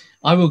am.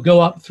 I will go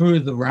up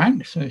through the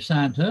ranks at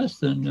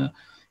Sandhurst, and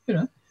you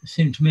know, it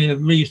seemed to me a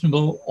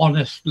reasonable,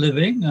 honest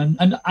living.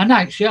 And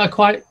actually, I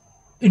quite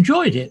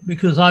enjoyed it,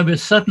 because I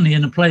was suddenly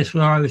in a place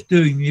where I was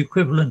doing the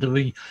equivalent of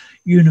a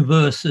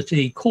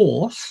university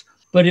course,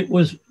 but it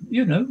was,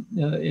 you know,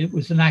 it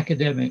was an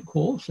academic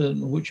course,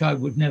 which I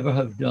would never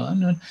have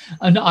done.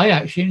 And I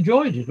actually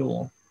enjoyed it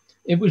all.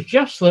 It was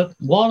just that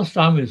whilst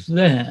I was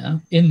there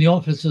in the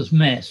officers'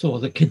 mess, or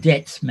the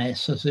cadets'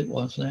 mess as it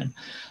was then,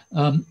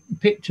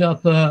 picked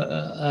up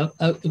a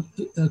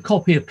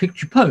copy of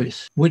Picture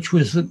Post, which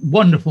was a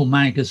wonderful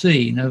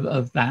magazine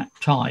of that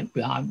type.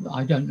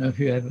 I don't know if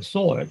you ever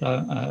saw it,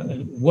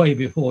 way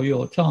before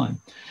your time,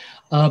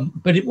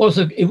 but it was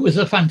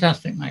a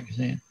fantastic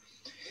magazine.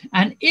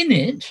 And in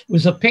it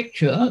was a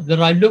picture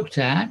that I looked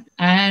at,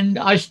 and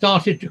I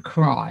started to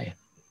cry.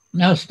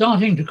 Now,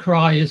 starting to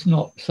cry is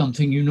not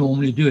something you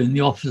normally do in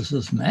the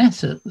officers'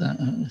 mess at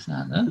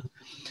Sandhurst.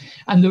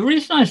 And the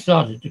reason I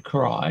started to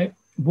cry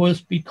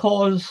was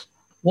because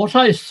what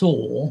I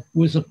saw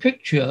was a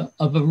picture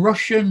of a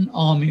Russian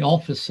army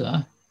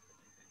officer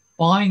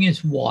buying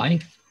his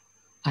wife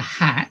a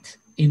hat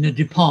in a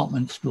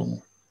department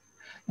store.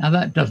 Now,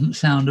 that doesn't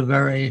sound a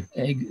very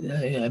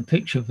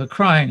picture for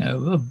crying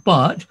over,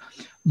 but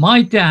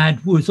my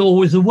dad was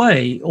always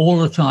away all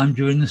the time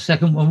during the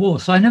Second World War,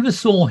 so I never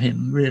saw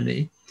him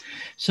really.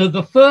 So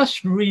the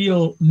first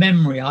real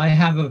memory I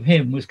have of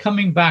him was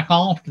coming back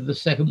after the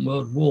Second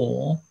World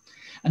War,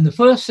 and the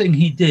first thing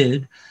he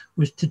did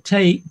was to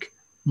take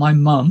my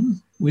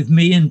mum, with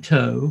me in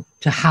tow,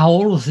 to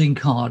Howells in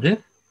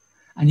Cardiff,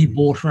 and he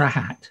bought her a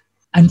hat.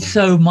 And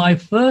so my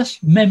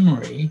first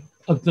memory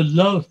of the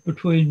love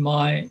between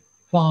my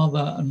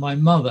father and my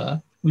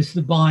mother was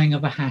the buying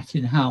of a hat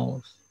in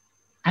Howells.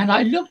 And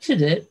I looked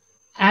at it,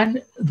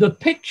 and the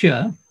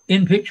picture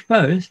in Picture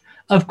Post,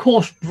 of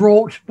course,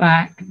 brought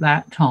back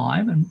that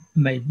time and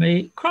made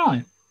me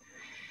cry.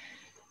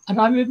 And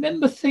I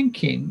remember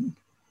thinking,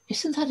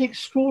 isn't that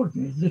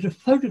extraordinary that a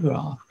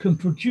photograph can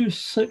produce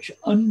such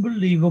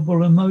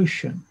unbelievable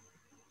emotion?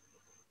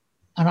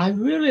 And I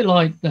really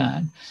liked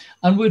that.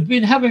 And we'd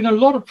been having a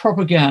lot of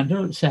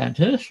propaganda at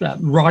Sandhurst,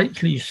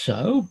 rightly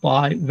so,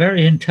 by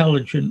very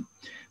intelligent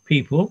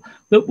people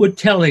that were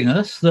telling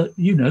us that,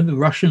 you know, the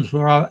Russians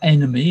were our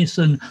enemies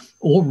and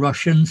all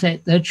Russians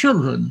ate their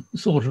children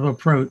sort of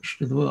approach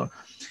to the world.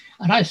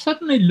 And I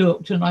suddenly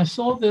looked and I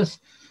saw this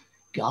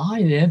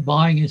guy there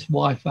buying his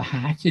wife a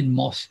hat in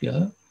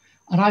Moscow.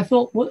 And I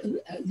thought, well,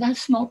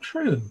 that's not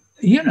true.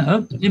 You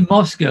know, in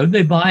Moscow,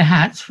 they buy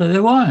hats for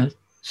their wives.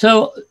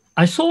 So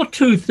I saw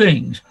two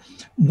things.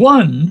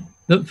 One,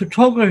 that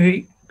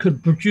photography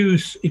could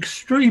produce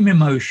extreme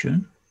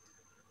emotion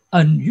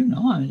and, you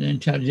know,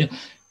 intelligence.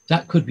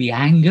 That could be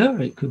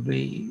anger, it could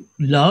be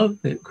love,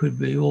 it could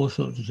be all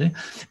sorts of things.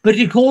 But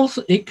it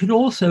could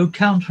also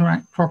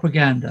counteract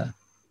propaganda.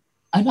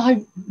 And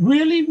I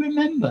really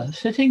remember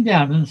sitting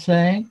down and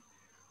saying,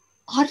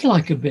 I'd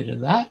like a bit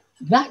of that.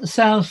 That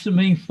sounds to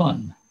me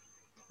fun.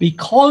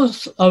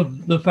 Because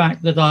of the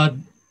fact that I'd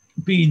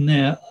been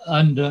there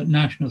under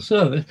national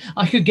service,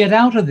 I could get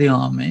out of the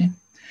army.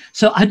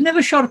 So I'd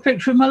never shot a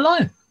picture in my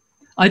life.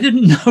 I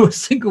didn't know a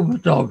single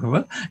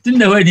photographer, didn't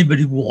know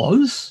anybody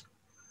was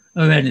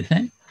or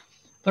anything.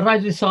 But I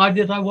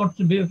decided I wanted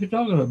to be a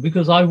photographer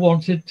because I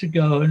wanted to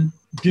go and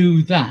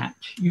do that,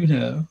 you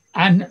know.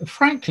 And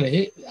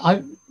frankly,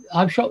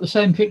 I've shot the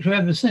same picture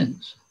ever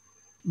since.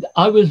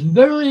 I was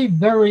very,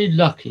 very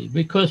lucky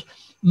because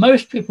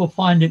most people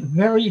find it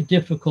very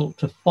difficult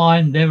to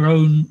find their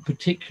own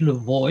particular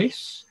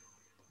voice,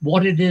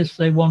 what it is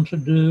they want to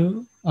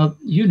do.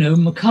 You know,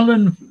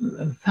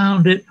 McCullum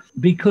found it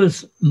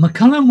because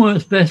McCullum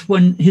works best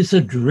when his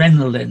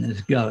adrenaline is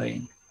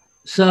going.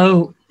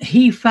 So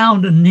he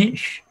found a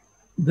niche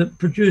that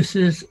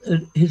produces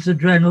his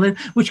adrenaline,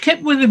 which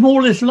kept with him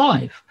all his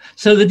life.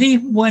 So that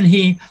even when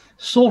he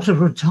sort of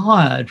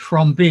retired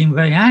from being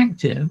very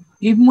active,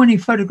 even when he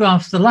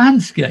photographs the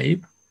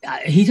landscape,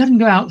 he doesn't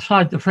go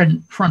outside the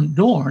front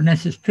door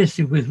unless it's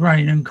pissing with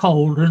rain and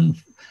cold and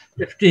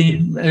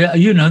 15,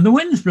 you know, the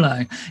wind's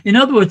blowing. In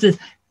other words,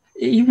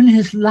 even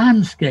his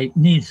landscape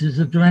needs his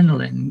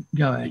adrenaline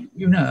going,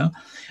 you know.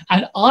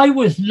 And I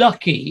was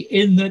lucky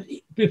in that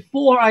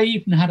before I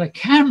even had a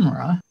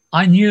camera,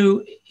 I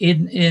knew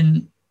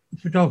in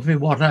photography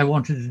what I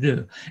wanted to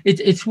do.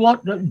 It's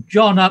what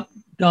John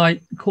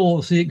Updike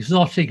calls the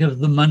exotic of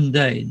the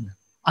mundane.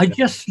 I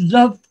just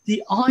loved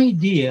the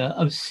idea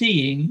of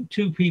seeing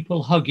two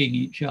people hugging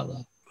each other.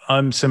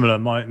 I'm similar.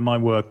 My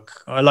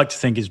work, I like to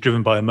think, is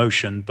driven by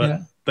emotion.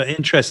 But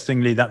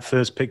interestingly, that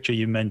first picture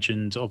you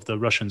mentioned of the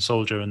Russian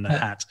soldier and the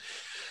hat,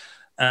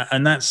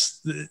 and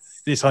that's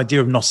this idea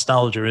of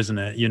nostalgia, isn't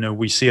it? You know,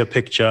 we see a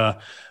picture,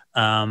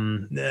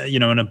 you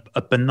know, and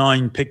a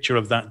benign picture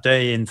of that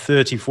day in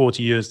 30,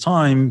 40 years'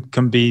 time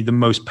can be the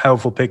most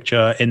powerful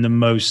picture in the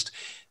most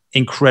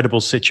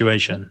incredible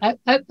situation.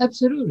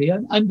 Absolutely.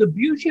 And the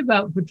beauty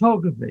about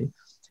photography,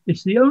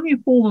 it's the only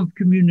form of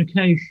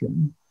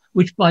communication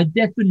which by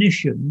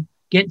definition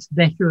gets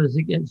better as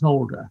it gets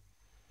older.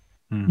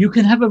 You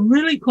can have a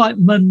really quite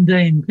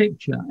mundane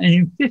picture, and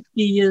in 50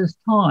 years'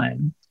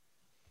 time,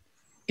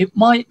 it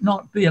might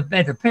not be a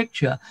better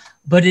picture,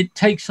 but it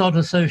takes on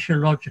a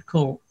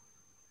sociological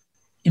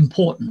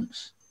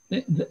importance.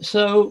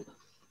 So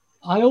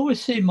I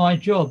always see my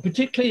job,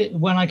 particularly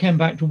when I came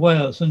back to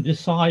Wales and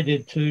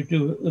decided to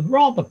do a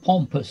rather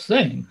pompous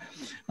thing,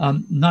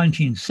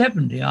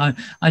 1970,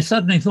 I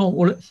suddenly thought,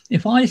 well,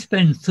 if I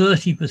spend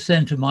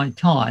 30% of my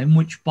time,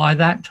 which by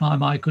that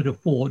time I could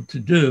afford to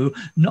do,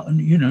 not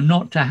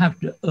to have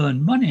to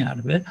earn money out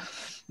of it,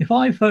 if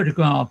I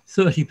photograph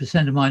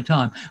 30% of my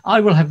time,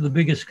 I will have the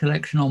biggest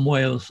collection on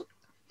Wales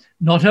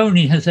not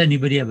only has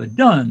anybody ever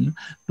done,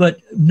 but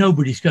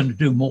nobody's going to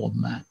do more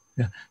than that.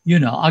 You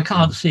know, I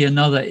can't see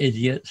another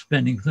idiot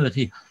spending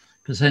 30%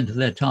 of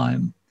their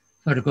time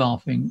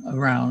photographing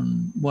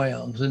around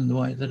Wales in the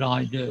way that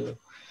I do.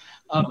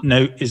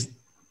 No,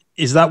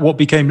 is that what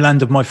became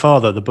Land of My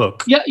Father, the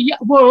book? Yeah.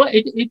 Well,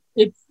 Land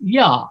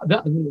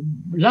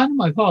of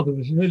My Father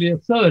was really a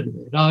third of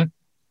it.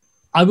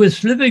 I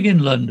was living in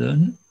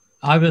London.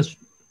 I was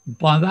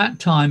by that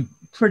time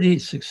pretty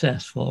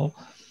successful.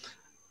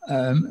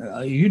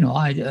 You know,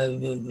 I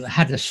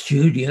had a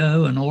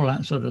studio and all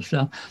that sort of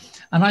stuff.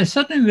 And I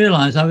suddenly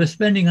realized I was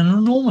spending an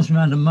enormous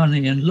amount of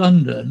money in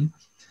London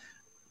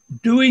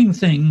doing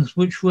things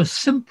which were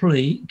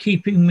simply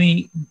keeping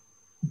me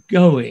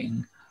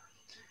going.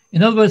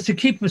 In other words, to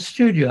keep a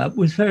studio up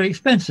was very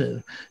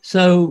expensive.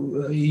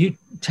 So you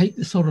take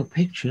the sort of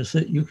pictures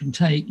that you can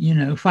take, you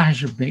know,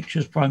 fashion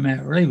pictures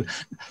primarily.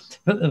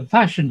 But the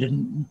fashion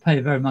didn't pay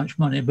very much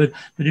money. But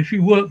if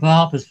you worked for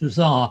Harper's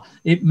Bazaar,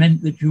 it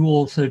meant that you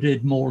also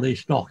did Morley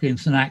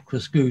Stockings and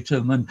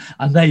Aquascutum,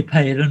 and they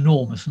paid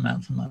enormous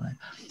amounts of money.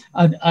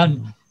 And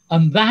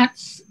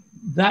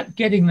that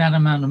getting that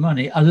amount of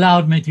money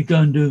allowed me to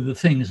go and do the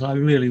things I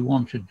really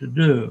wanted to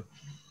do.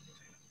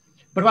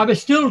 But I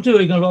was still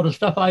doing a lot of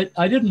stuff I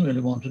didn't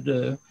really want to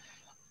do.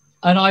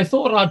 And I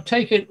thought I'd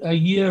take it a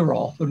year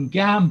off and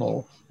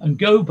gamble and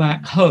go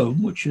back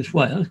home, which is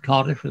Wales.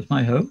 Cardiff was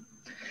my home.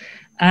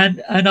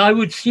 And I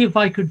would see if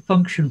I could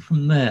function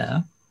from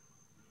there.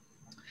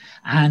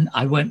 And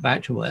I went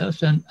back to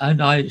Wales, and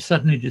I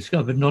suddenly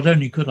discovered not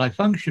only could I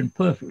function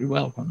perfectly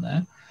well from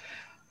there,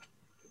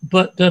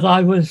 but that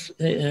I was,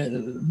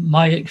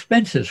 my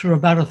expenses were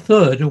about a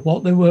third of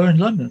what they were in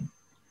London.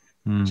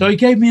 So it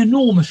gave me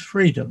enormous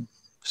freedom.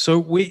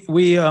 So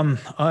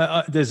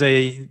there's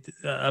a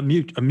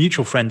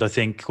mutual friend, I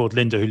think, called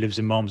Linda, who lives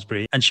in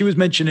Malmesbury, and she was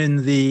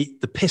mentioning the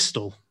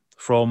pistol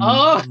from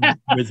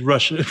with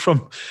Russia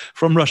from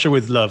Russia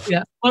with Love.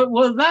 Yeah,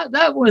 well,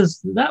 that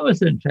was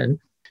interesting.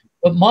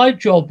 But my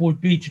job would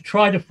be to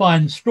try to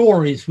find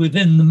stories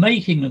within the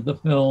making of the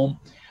film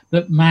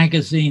that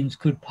magazines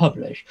could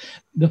publish.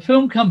 The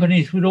film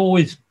companies would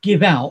always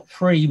give out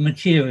free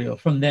material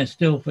from their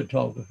still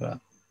photographer.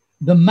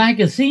 The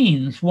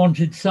magazines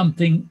wanted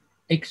something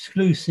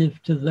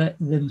exclusive to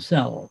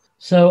themselves.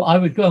 So I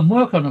would go and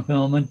work on a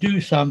film and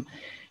do some,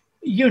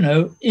 you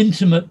know,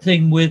 intimate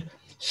thing with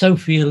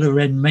Sophia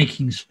Loren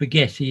making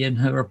spaghetti in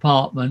her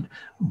apartment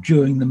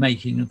during the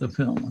making of the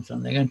film or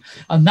something.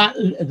 And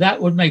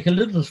that would make a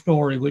little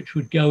story which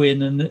would go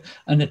in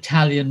an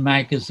Italian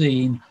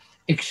magazine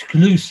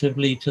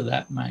exclusively to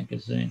that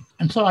magazine.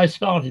 And so I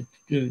started to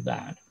do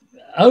that.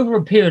 Over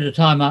a period of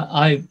time,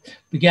 I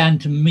began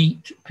to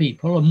meet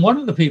people. And one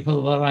of the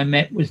people that I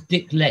met was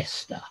Dick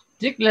Lester.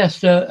 Dick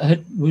Lester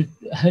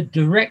had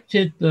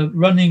directed the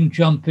running,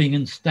 jumping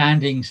and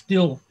standing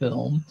still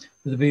film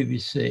for the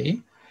BBC,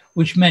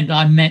 which meant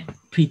I met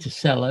Peter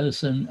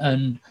Sellers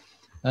and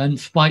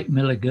Spike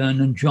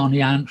Milligan and Johnny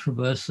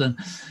Antrobus and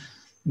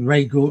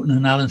Ray Gorton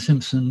and Alan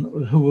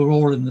Simpson, who were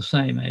all in the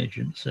same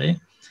agency.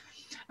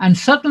 And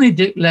suddenly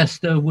Dick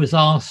Lester was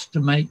asked to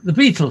make the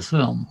Beatles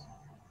film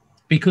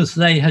because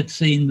they had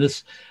seen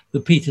the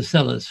Peter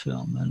Sellers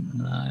film.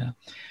 And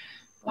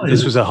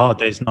this was A Hard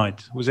Day's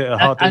Night. Was it A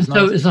Hard Day's Night?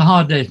 So it was A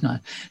Hard Day's Night.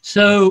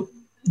 So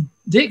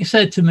Dick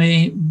said to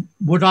me,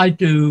 would I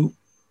do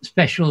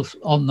specials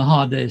on the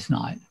Hard Day's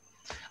Night?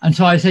 And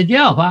so I said,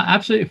 yeah,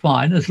 absolutely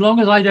fine, as long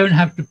as I don't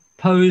have to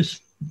pose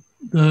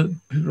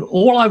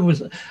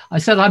I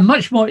said, I'm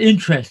much more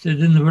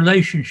interested in the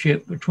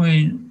relationship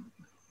between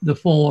the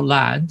four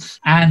lads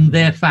and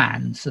their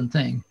fans and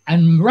things.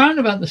 And around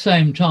about the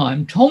same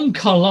time, Tom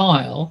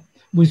Carlyle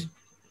was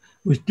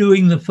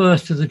doing the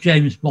first of the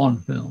James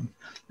Bond film.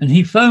 And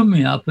he phoned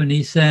me up and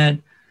he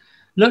said,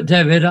 look,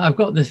 David, I've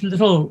got this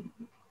little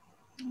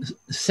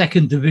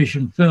second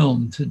division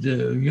film to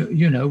do,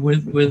 you know,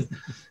 with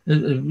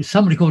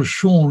somebody called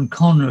Sean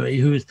Connery,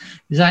 who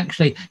is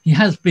actually, he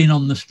has been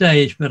on the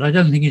stage, but I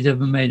don't think he's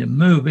ever made a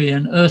movie,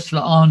 and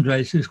Ursula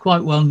Andress, who's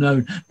quite well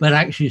known, but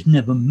actually has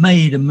never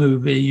made a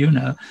movie, you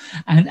know,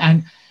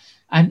 and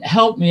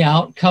help me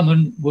out, come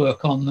and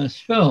work on this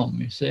film,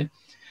 you see.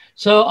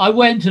 So I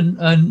went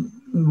and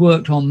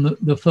worked on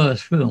the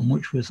first film,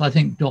 which was, I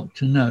think,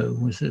 Dr. No,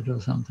 was it,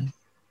 or something?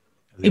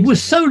 It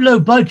was so low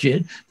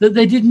budget that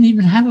they didn't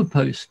even have a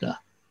poster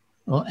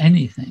or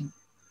anything.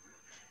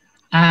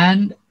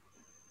 And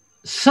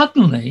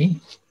suddenly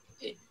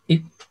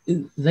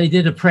they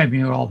did a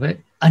premiere of it,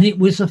 and it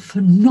was a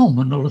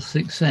phenomenal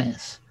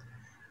success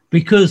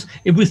because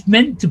it was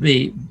meant to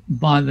be,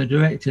 by the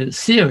director,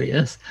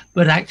 serious,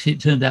 but actually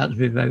it turned out to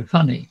be very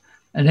funny,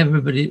 and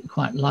everybody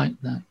quite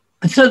liked that.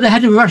 And so they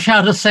had to rush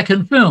out a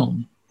second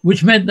film,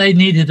 which meant they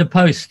needed a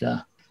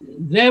poster.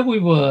 There we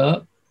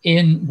were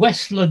in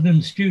West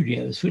London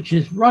Studios, which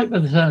is right by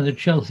the side of the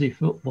Chelsea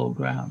football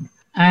ground.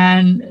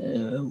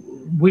 And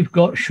we've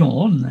got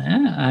Sean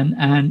there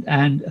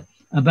and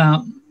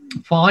about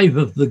 5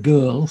 of the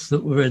girls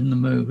that were in the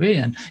movie,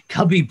 and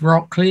Cubby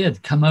Broccoli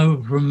had come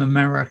over from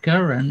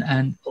America,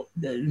 and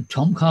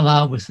Tom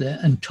Carlyle was there.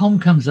 And Tom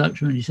comes up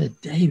to me and he said,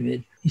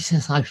 David, he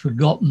says, I've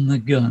forgotten the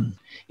gun.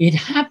 It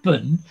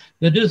happened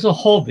that as a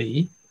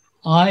hobby,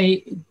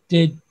 I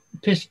did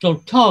pistol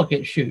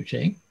target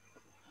shooting,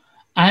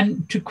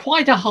 and to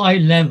quite a high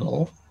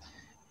level.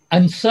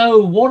 And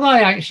so what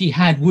I actually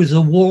had was a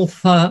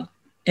Walther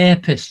air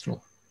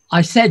pistol.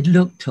 I said,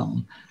 look,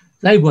 Tom,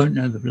 they won't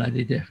know the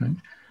bloody difference.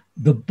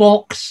 The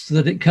box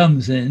that it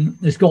comes in,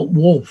 it's got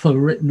Walther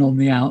written on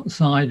the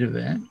outside of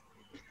it.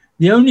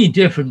 The only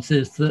difference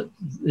is that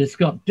it's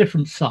got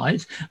different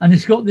sights, and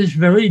it's got this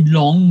very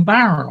long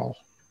barrel.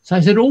 So I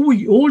said, all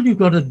you've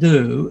got to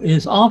do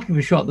is, after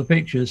we shot the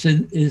pictures,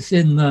 is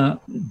in the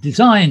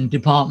design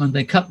department,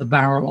 they cut the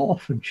barrel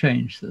off and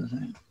change the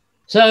thing.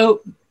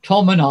 So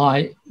Tom and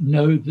I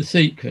know the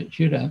secret,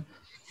 you know.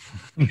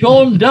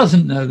 Sean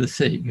doesn't know the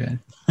secret.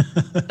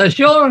 So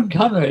Sean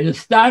Connery is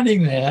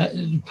standing there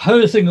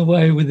posing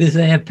away with his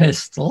air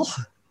pistol,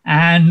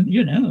 and,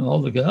 you know,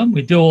 all the gun.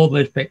 We do all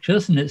those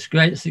pictures, and it's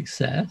great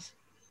success.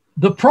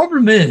 The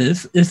problem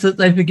is that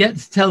they forget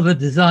to tell the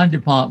design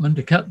department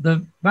to cut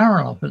the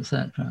barrel off,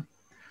 etc.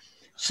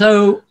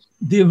 So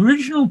the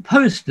original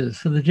posters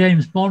for the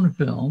James Bond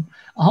film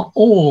are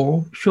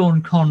all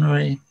Sean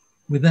Connery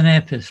with an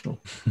air pistol.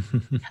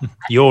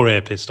 Your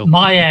air pistol.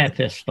 My air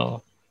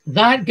pistol.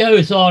 That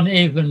goes on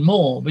even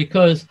more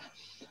because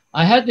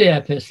I had the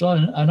air pistol,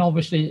 and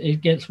obviously it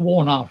gets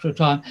worn after a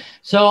time.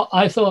 So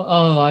I thought,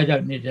 oh, I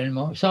don't need it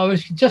anymore. So I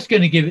was just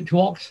going to give it to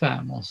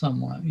Oxfam or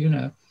somewhere, you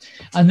know.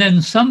 And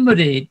then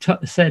somebody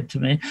said to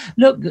me,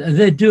 look,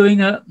 they're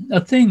doing a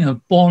thing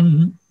of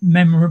Bond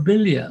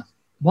memorabilia.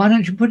 Why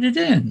don't you put it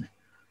in?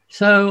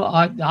 So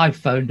I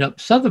phoned up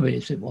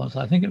Sotheby's, it was.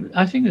 I think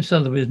it was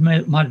Sotheby's,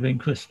 might have been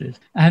Christie's,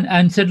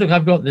 and said, look,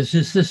 I've got this.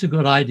 Is this a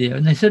good idea?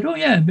 And they said, oh,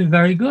 yeah, it'd be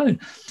very good.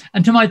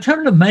 And to my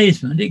total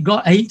amazement, it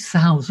got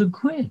 8,000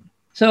 quid.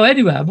 So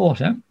anyway, I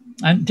bought it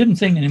and didn't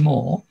think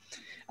anymore.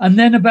 And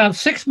then about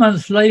 6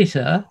 months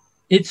later,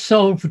 it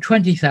sold for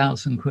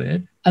 20,000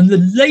 quid. And the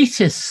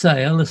latest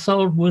sale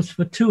sold was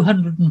for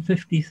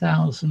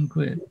 250,000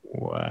 quid.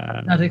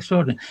 Wow. That's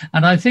extraordinary.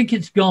 And I think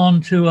it's gone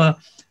to a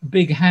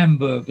big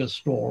hamburger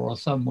store or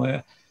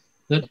somewhere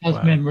that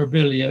has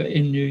memorabilia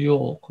in New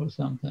York or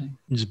something.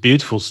 It's a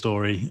beautiful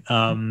story.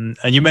 And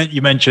you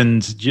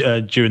mentioned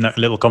during that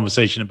little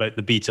conversation about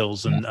the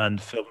Beatles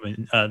and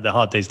filming The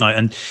Hard Day's Night.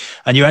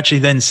 And you actually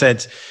then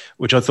said,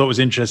 which I thought was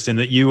interesting,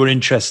 that you were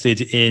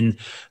interested in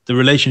the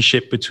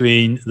relationship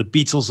between the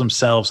Beatles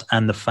themselves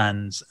and the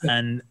fans. Yeah.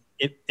 And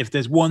if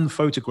there's one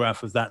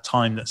photograph of that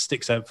time that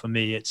sticks out for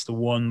me, it's the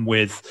one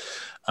with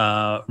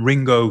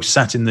Ringo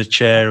sat in the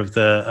chair of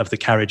the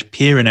carriage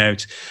peering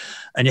out.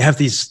 And you have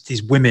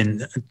these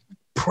women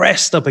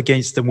pressed up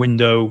against the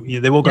window.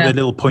 They've all got their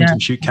little point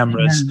and shoot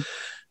cameras. Yeah.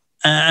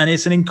 And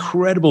it's an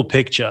incredible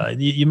picture.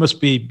 You must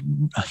be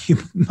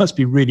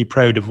really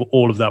proud of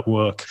all of that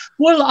work.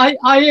 Well,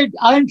 I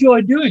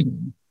enjoy doing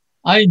it.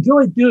 I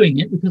enjoyed doing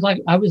it because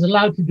I was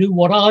allowed to do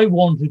what I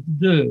wanted to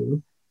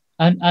do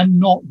and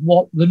not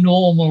what the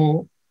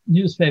normal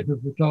newspaper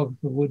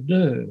photographer would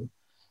do.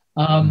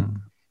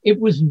 It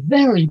was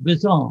very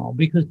bizarre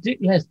because Dick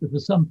Lester, for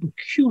some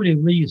peculiar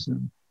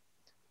reason,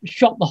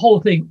 shot the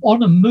whole thing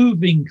on a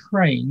moving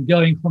train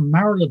going from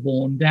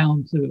Marylebone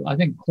down to, I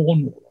think,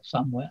 Cornwall or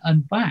somewhere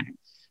and back.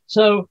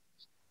 So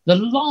the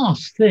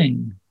last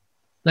thing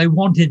they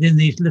wanted in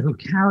these little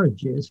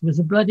carriages was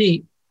a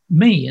bloody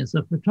me as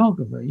a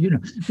photographer, you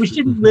know, which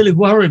didn't really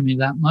worry me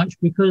that much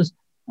because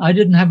I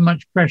didn't have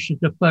much pressure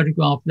to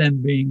photograph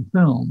them being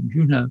filmed,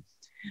 you know.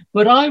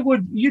 But I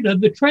would, you know,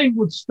 the train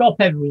would stop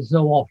every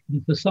so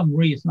often for some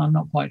reason, I'm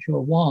not quite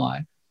sure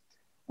why.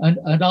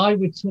 And I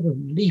would sort of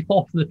leap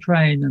off the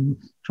train and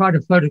try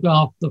to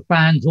photograph the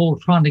fans all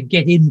trying to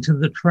get into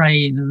the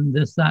train and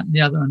this, that, and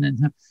the other.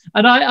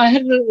 And I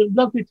had a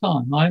lovely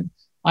time.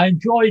 I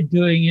enjoyed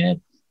doing it.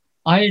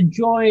 I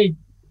enjoyed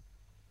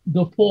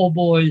the Four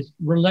Boys'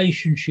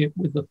 relationship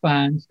with the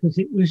fans because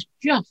it was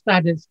just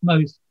at its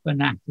most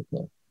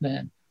fanatical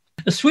then.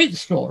 A sweet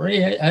story,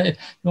 if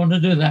you want to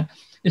do that,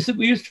 is that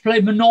we used to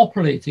play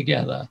Monopoly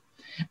together.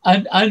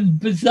 And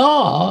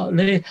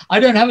bizarrely, I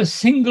don't have a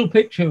single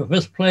picture of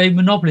us playing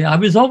Monopoly. I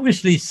was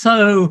obviously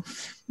so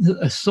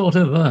sort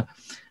of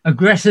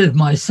aggressive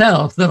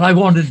myself that I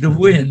wanted to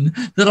win,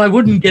 that I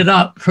wouldn't get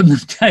up from the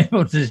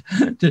table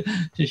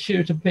to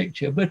shoot a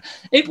picture. But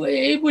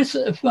it was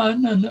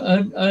fun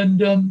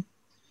and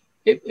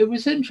it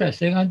was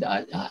interesting.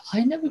 I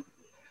never.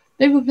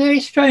 They were very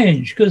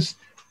strange because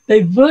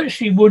they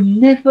virtually were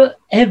never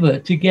ever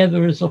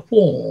together as a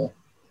four.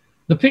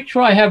 The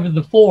picture I have of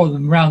the four of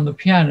them around the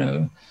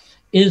piano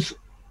is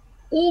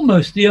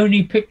almost the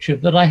only picture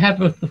that I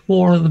have of the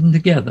four of them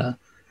together.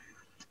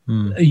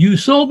 You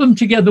saw them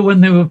together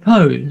when they were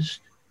posed,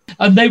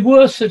 and they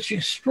were such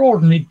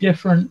extraordinarily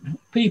different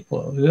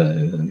people.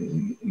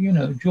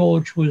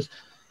 George was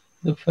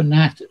the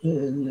fanatic,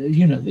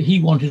 he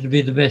wanted to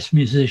be the best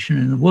musician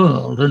in the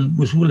world and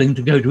was willing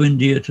to go to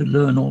India to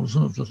learn all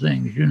sorts of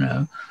things,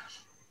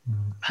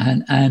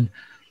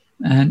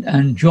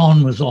 and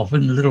John was off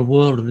in a little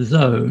world of his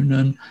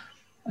own,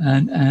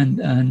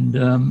 and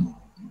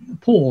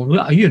Paul,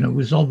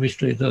 was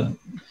obviously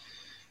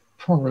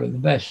probably the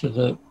best of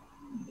the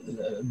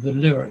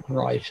lyric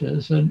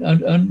writers,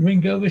 and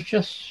Ringo was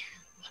just,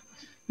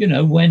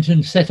 went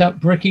and set up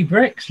Bricky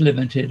Bricks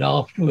Limited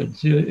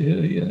afterwards.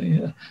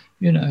 He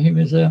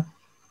was a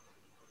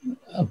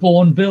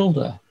born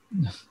builder,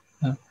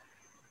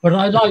 but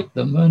I liked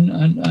them,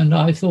 and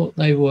I thought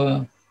they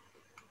were.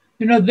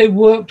 They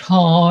worked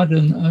hard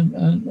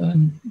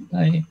and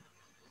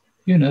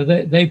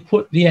they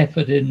put the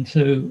effort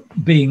into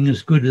being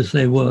as good as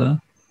they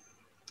were.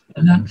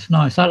 And that's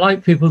nice. I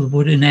like people that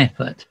put in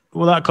effort.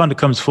 Well, that kind of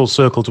comes full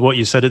circle to what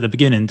you said at the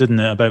beginning, didn't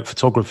it, about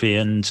photography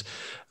and,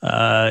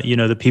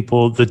 the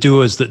people, the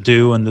doers that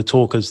do and the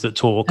talkers that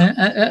talk.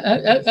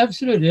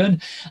 Absolutely.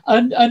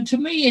 And to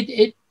me,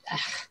 it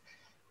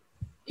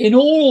in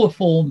all the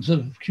forms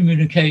of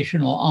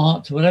communication or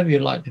art, whatever you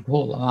like to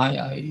call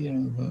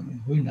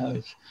them, who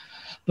knows?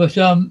 But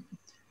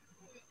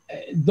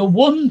the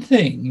one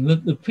thing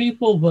that the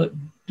people that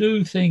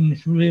do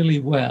things really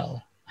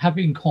well have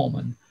in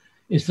common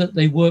is that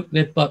they work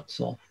their butts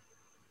off.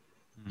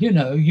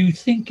 You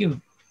think of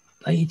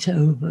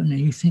Beethoven,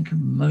 you think of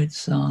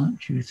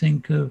Mozart, you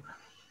think of,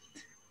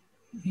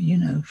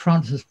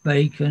 Francis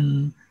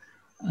Bacon.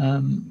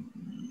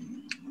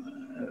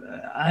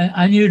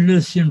 I knew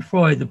Lucian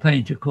Freud, the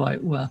painter,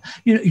 quite well.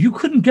 You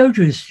couldn't go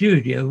to his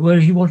studio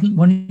when he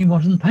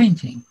wasn't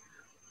painting.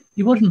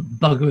 He wasn't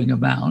buggering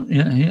about.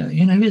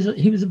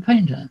 He was a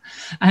painter,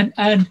 and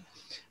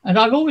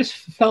I've always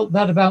felt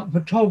that about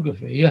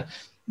photography.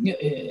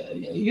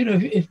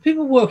 If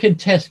people work in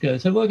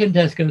Tesco's,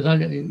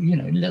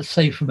 let's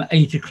say from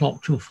 8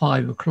 o'clock till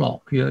 5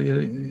 o'clock.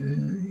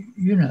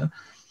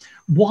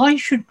 Why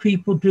should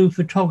people do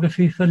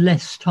photography for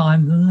less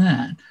time than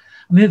that?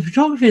 I mean,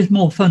 photography is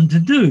more fun to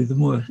do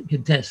than work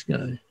in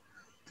Tesco.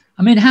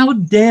 I mean, how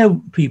dare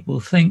people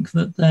think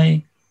that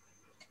they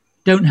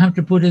don't have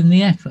to put in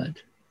the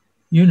effort,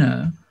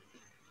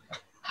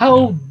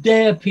 How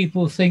dare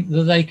people think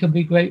that they can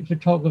be great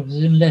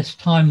photographers in less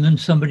time than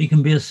somebody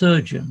can be a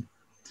surgeon?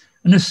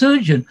 And a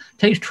surgeon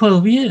takes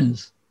 12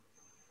 years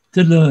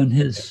to learn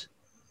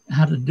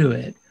how to do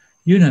it,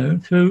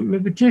 through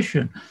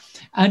repetition.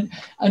 And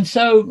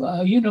so,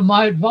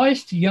 my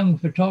advice to young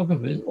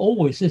photographers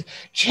always is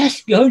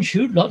just go and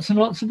shoot lots and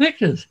lots of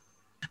pictures,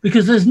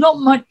 because there's not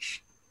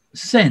much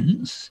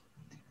sense,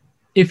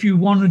 if you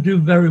want to do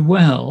very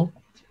well,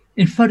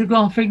 in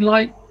photographing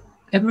like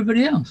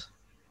everybody else.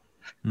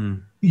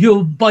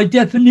 You're, by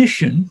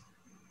definition,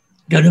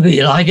 going to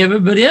be like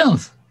everybody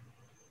else,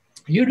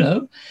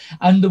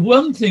 And the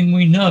one thing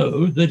we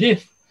know, that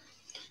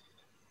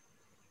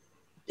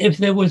if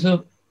there was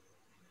a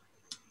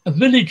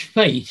village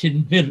fete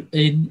and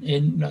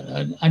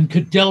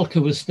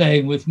Kudelka was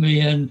staying with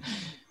me, and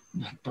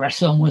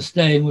Bresson was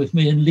staying with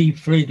me, and Lee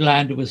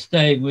Friedlander was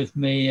staying with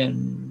me,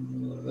 and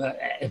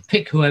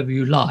pick whoever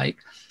you like.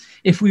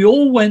 If we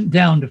all went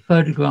down to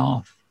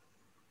photograph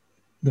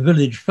the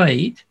village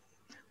fete,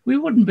 we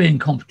wouldn't be in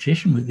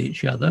competition with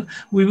each other.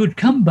 We would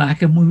come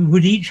back and we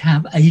would each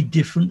have a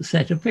different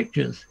set of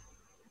pictures.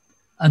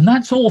 And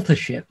that's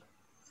authorship.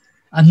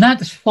 And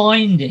that's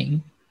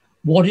finding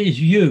what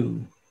is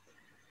you.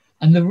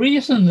 And the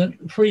reason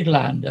that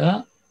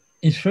Friedlander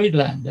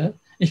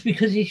is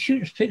because he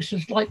shoots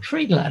pictures like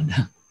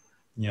Friedlander.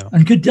 Yeah.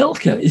 And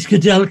Kudelka is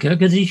Kudelka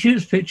because he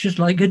shoots pictures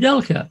like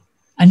Kudelka.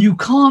 And you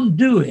can't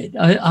do it.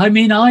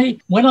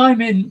 When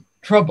I'm in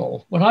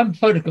trouble, when I'm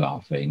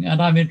photographing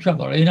and I'm in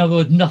trouble, in other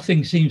words,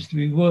 nothing seems to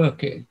be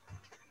working,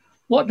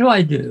 what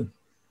do?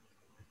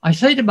 I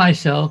say to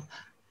myself,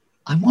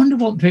 I wonder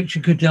what picture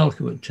Kudelka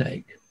would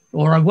take.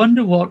 Or I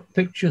wonder what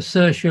picture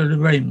Sergio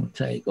Lorraine would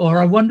take. Or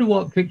I wonder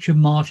what picture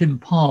Martin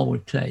Parr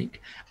would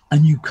take.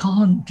 And you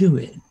can't do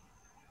it.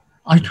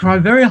 I try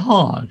very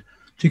hard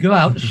to go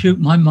out to shoot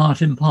my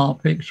Martin Parr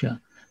picture.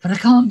 But I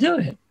can't do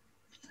it.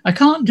 I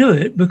can't do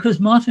it because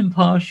Martin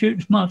Parr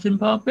shoots Martin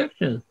Parr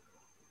pictures.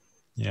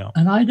 Yeah.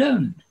 And I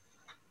don't.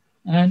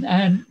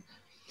 And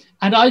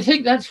I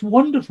think that's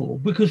wonderful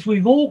because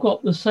we've all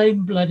got the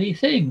same bloody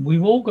thing.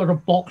 We've all got a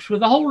box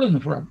with a hole in the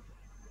front.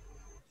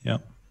 Yeah.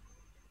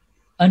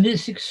 And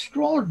it's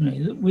extraordinary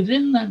that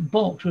within that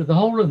box with a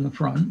hole in the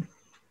front,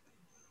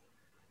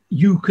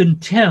 you can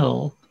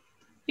tell,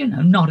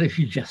 not if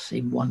you just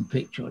see one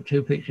picture or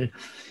two pictures,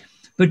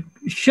 but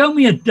show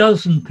me a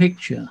dozen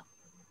picture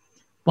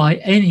by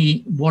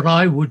any, what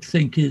I would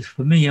think is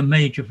for me, a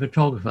major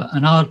photographer,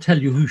 and I'll tell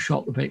you who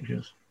shot the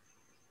pictures.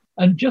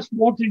 And just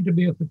wanting to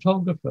be a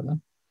photographer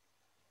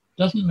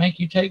doesn't make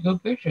you take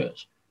good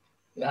pictures.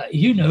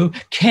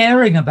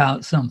 Caring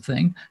about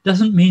something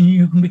doesn't mean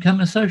you can become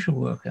a social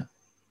worker.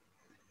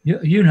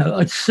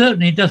 It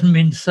certainly doesn't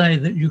mean to say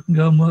that you can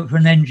go and work for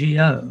an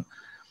NGO,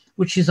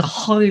 which is a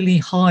highly,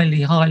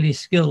 highly, highly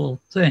skilled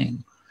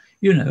thing.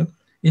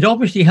 It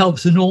obviously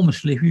helps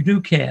enormously if you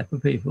do care for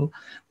people,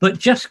 but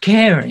just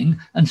caring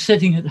and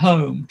sitting at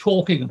home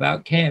talking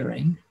about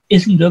caring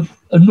isn't of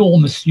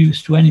enormous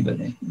use to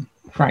anybody,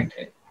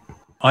 frankly.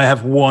 I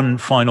have one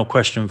final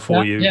question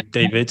for you,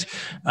 David,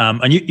 yeah.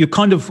 And you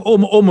kind of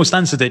almost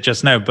answered it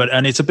just now,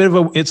 and it's a bit of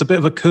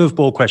a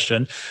curveball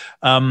question.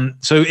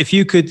 So if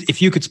you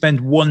could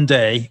spend one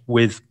day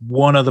with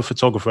one other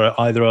photographer,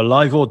 either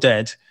alive or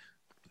dead,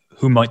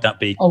 who might that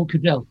be? Oh,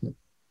 Kudelka.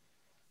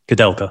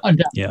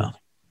 Yeah.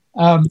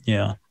 I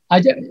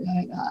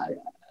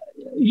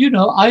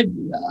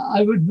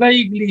would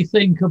vaguely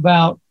think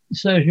about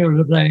Sergio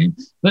Lebrun,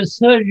 but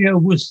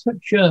Sergio was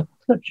such a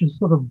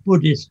sort of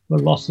Buddhist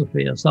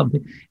philosophy or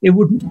something.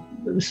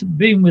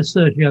 Being with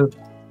Sergio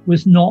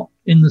was not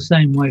in the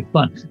same way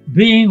fun.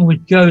 Being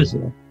with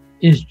Joseph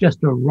is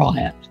just a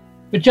riot.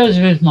 But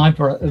Joseph is my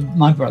brother.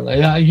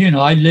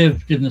 I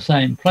lived in the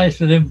same place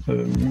with him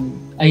for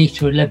 8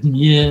 to 11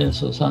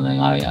 years or something.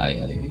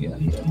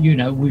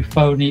 We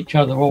phone each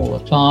other all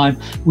the time.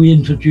 We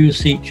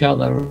introduce each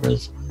other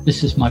as,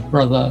 this is my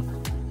brother,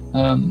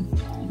 and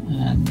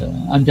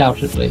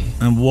undoubtedly.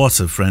 And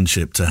what a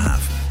friendship to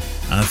have.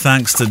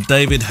 Thanks to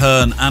David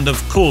Hurn, and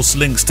of course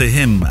links to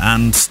him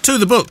and to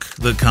the book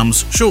that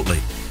comes shortly,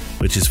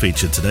 which is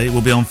featured today. It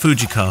will be on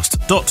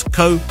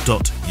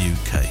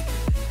fujicast.co.uk.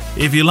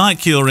 If you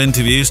like your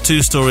interviews,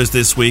 2 stories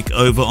this week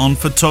over on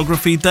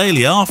Photography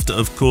Daily, after,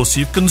 of course,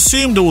 you've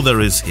consumed all there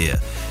is here.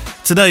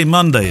 Today,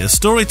 Monday, a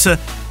story to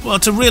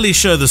really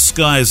show the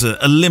sky's a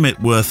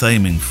limit worth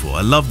aiming for.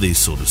 I love these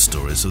sort of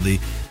stories of the,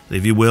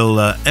 if you will,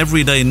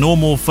 everyday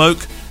normal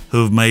folk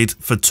who have made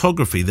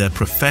photography their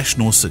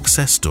professional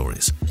success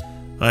stories.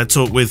 I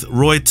talked with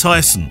Roy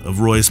Tyson of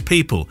Roy's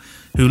People,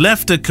 who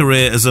left a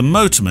career as a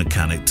motor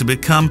mechanic to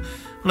become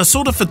a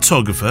sort of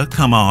photographer,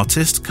 come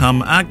artist,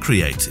 come ad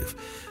creative.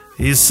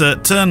 He's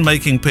turned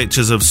making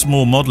pictures of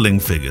small modelling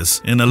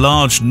figures in a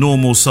large,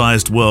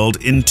 normal-sized world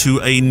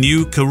into a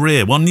new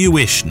career, one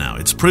newish now.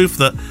 It's proof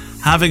that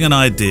having an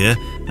idea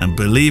and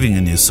believing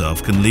in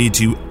yourself can lead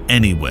you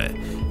anywhere.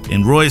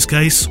 In Roy's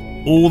case,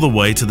 all the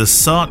way to the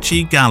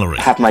Saatchi Gallery.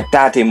 I had my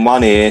dad in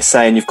one ear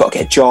saying, you've got to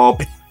get a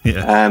job.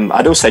 Yeah.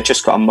 I'd also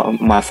just got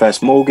my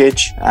first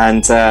mortgage,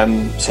 and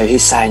so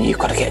he's saying, you've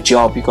got to get a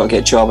job,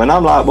 and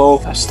I'm like,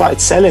 well, I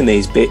started selling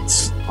these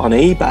bits on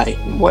eBay.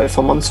 What if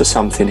I'm onto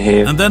something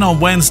here? And then on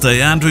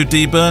Wednesday, Andrew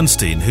D.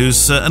 Bernstein,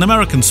 who's an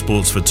American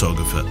sports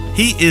photographer.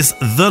 He is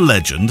the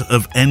legend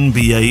of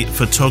NBA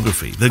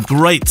photography. The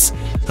greats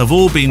have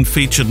all been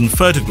featured and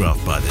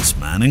photographed by this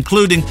man,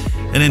 including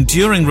an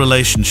enduring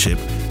relationship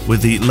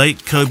with the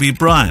late Kobe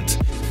Bryant,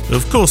 who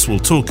of course we'll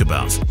talk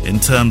about in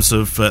terms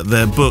of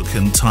their book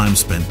and time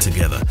spent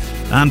together.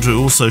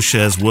 Andrew also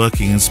shares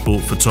working in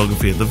sport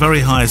photography at the very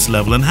highest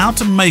level and how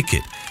to make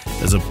it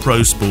as a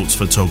pro sports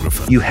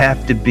photographer. You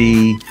have to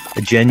be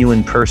a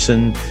genuine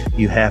person.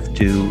 You have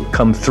to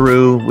come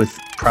through with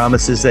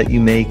promises that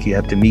you make. You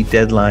have to meet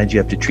deadlines. You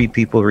have to treat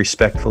people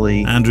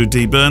respectfully. Andrew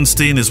D.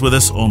 Bernstein is with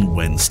us on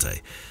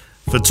Wednesday.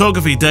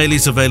 Photography Daily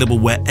is available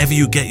wherever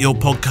you get your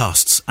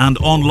podcasts and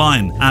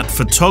online at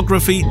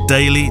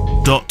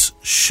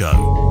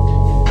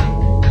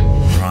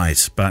photographydaily.show.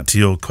 Right, back to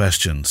your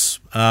questions.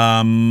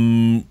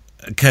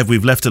 Kev,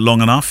 we've left it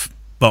long enough.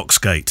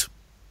 Boxgate.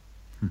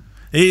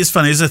 It is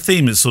funny. It's a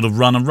theme. It's sort of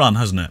run and run,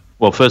 hasn't it?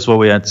 Well, first of all,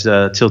 we had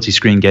Tilty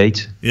Screen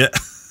Gate. Yeah,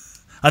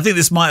 I think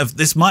this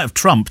might have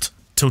trumped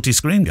Tilty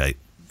Screen Gate.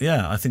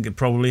 Yeah, I think it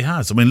probably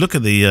has. I mean, look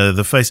at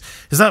the face.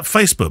 Is that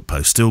Facebook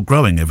post still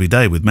growing every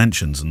day with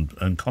mentions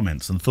and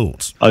comments and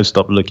thoughts? I've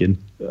stopped looking.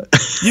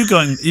 You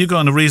got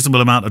in a reasonable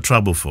amount of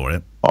trouble for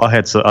it. I've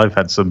had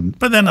some.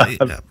 But then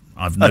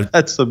I've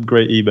had some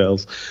great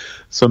emails.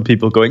 Some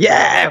people going,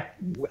 yeah,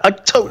 I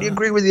totally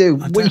agree with you.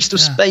 Waste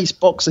of space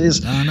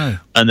boxes. I know.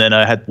 And then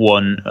I had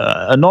one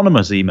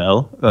anonymous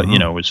email.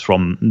 It was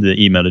from the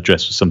email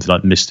address was something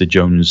like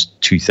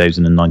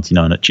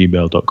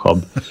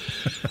mrjones2099@gmail.com.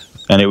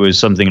 And it was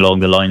something along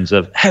the lines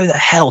of, how the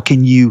hell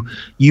can you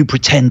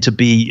pretend to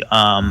be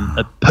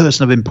a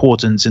person of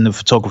importance in the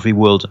photography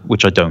world,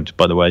 which I don't,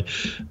 by the way,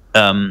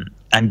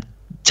 and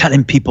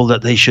telling people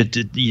that they should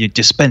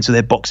dispense with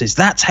their boxes.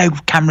 That's how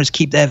cameras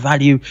keep their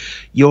value.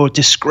 You're a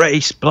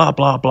disgrace, blah,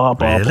 blah, blah,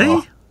 blah, Really?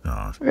 blah.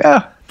 Oh,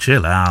 Yeah.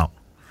 chill out.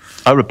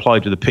 I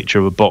replied with a picture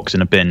of a box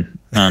in a bin,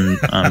 and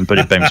but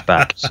it bounced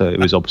back. So it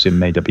was obviously a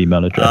made-up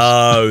email address.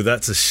 Oh,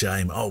 that's a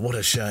shame. Oh, what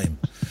a shame.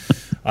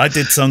 I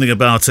did something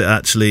about it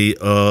actually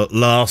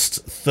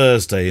last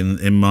Thursday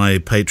in my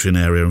Patreon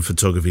area in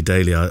Photography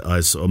Daily. I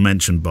sort of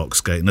mentioned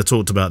Boxgate, and I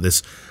talked about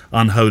this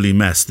unholy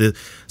mess, this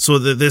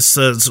sort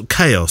of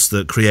chaos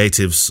that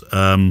creatives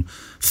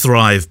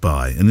thrive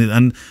by,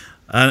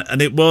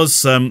 and it was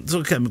sort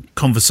of a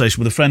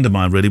conversation with a friend of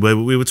mine really, where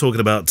we were talking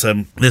about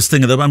this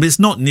thing. I mean, it's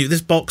not new.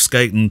 This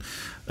Boxgate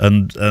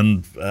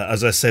and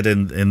as I said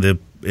in the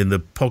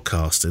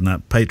podcast, in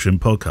that Patreon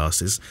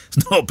podcast, it's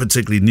not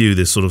particularly new,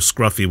 this sort of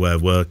scruffy way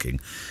of working.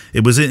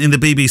 It was in the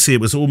BBC,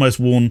 it was almost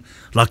worn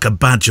like a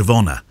badge of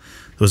honour.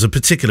 There was a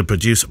particular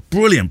producer,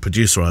 brilliant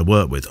producer I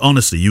worked with.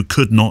 Honestly, you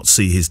could not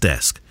see his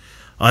desk.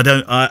 I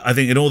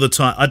think in all the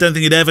time, I don't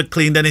think he'd ever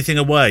cleaned anything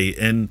away,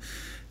 and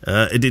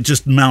it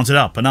just mounted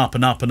up and up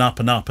and up and up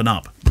and up and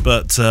up.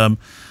 But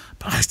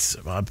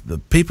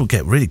people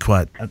get really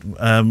quite,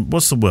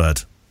 what's the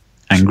word?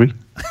 Angry?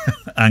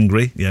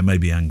 Angry, yeah,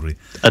 maybe angry.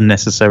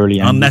 Unnecessarily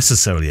angry.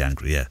 Unnecessarily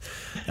angry, yeah.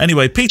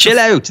 Anyway, Peter... Chill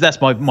out. That's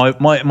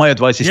my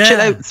advice is chill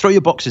out, throw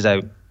your boxes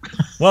out.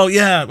 Well,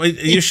 yeah,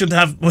 you should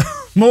have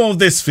more of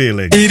this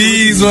feeling. It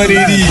is what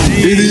it is.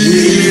 It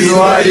is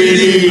what it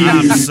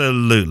is.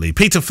 Absolutely.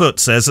 Peter Foote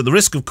says, at the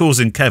risk of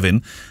causing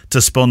Kevin to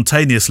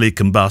spontaneously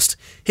combust,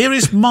 here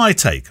is my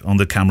take on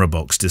the camera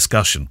box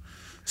discussion.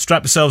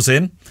 Strap yourselves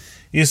in.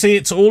 You see,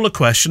 it's all a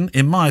question,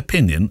 in my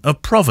opinion,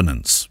 of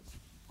provenance.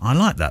 I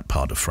like that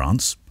part of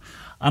France.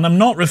 And I'm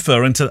not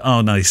referring to...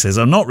 Oh, no, he says,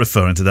 I'm not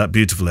referring to that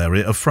beautiful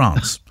area of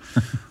France.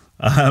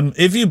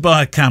 If you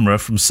buy a camera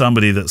from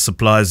somebody that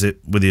supplies it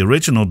with the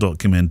original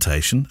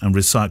documentation and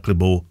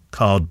recyclable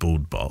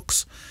cardboard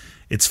box,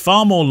 it's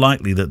far more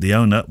likely that the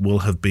owner will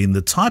have been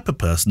the type of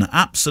person that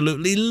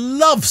absolutely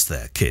loves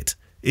their kit,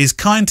 is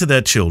kind to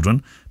their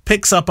children,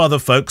 picks up other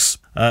folks'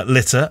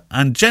 litter,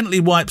 and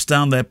gently wipes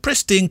down their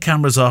pristine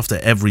cameras after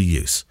every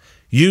use,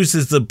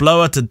 uses the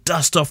blower to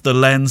dust off the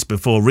lens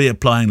before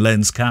reapplying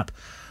lens cap,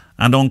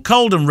 and on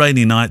cold and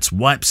rainy nights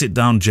wipes it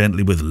down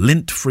gently with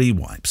lint-free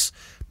wipes,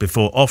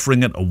 before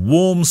offering it a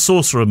warm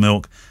saucer of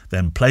milk,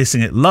 then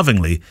placing it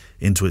lovingly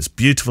into its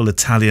beautiful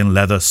Italian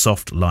leather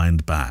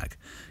soft-lined bag.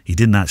 He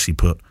didn't actually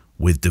put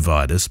with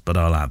dividers, but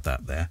I'll add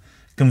that there.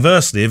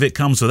 Conversely, if it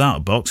comes without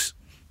a box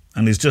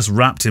and is just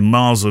wrapped in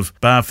miles of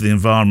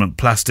bad-for-the-environment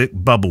plastic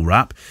bubble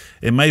wrap,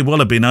 it may well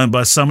have been owned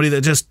by somebody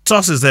that just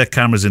tosses their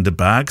cameras into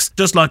bags,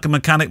 just like a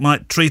mechanic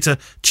might treat a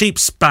cheap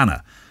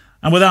spanner,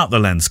 and without the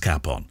lens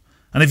cap on.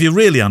 And if you're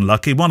really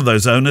unlucky, one of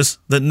those owners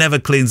that never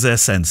cleans their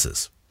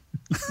sensors.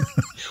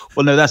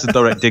 Well, no, that's a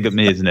direct dig at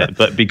me, isn't it?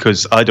 But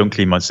because I don't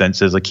clean my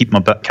sensors, I keep my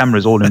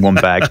cameras all in one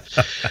bag.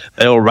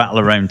 They all rattle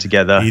around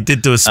together. He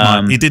did do a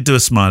smile. He did do a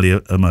smiley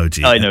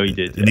emoji. I know he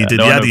did. And he did.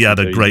 He had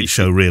a great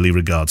show. Really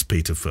regards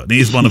Peter Foote. And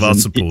he's one of our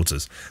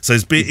supporters. So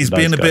he's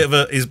being a bit of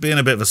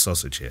a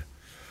sausage here.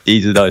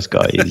 He's a nice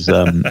guy. He's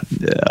but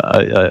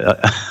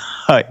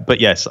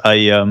yes,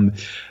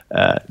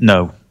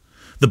 no.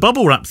 The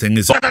bubble wrap thing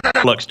is...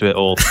 flux to it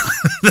all.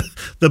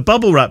 The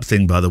bubble wrap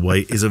thing, by the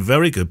way, is a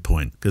very good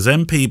point, because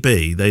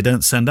MPB, they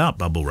don't send out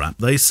bubble wrap.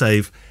 They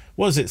save,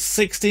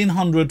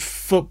 1,600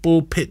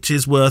 football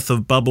pitches worth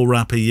of bubble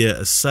wrap a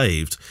year are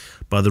saved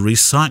by the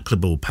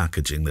recyclable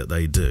packaging that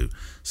they do.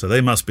 So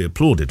they must be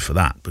applauded for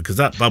that, because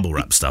that bubble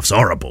wrap stuff's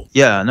horrible.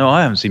 Yeah, no,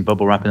 I haven't seen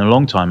bubble wrap in a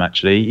long time,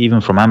 actually,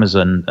 even from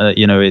Amazon.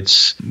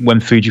 It's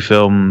when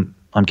Fujifilm...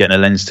 I'm getting a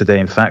lens today,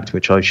 in fact,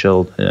 which I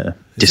shall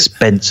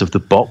dispense of the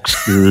box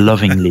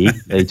lovingly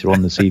later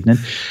on this evening.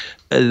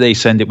 They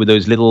send it with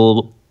those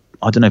little,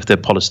 I don't know if they're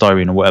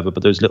polystyrene or whatever,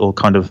 but those little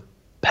kind of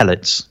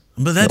pellets.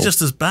 But they're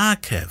just as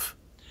bad, Kev.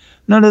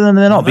 No, they're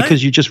not,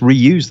 because you just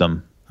reuse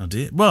them. Oh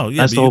dear. Well,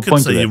 yeah, that's but the you whole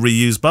could say point you of it.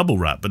 reuse bubble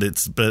wrap, but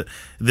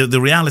the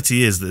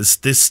reality is that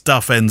this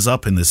stuff ends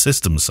up in the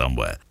system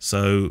somewhere.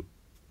 So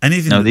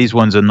anything. No, these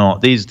ones are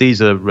not.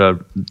 These are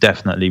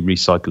definitely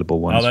recyclable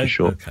ones for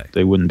sure. Okay.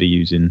 They wouldn't be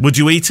using. Would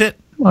you eat it?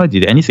 Well, I'd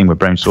eat anything with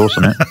brown sauce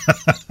on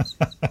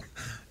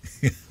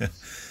it.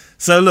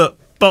 So look,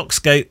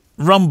 Boxgate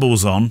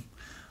rumbles on,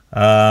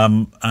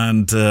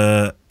 and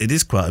it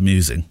is quite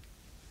amusing,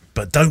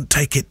 but don't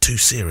take it too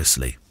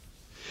seriously.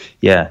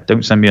 Yeah,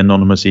 don't send me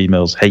anonymous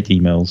emails. Hate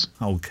emails.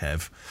 Oh,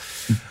 Kev.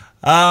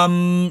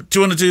 Do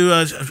you want to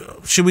do?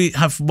 Should we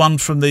have one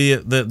from the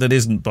that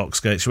isn't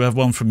Boxgate? Should we have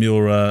one from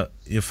your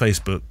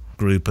Facebook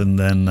group, and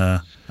then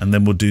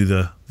we'll do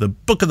the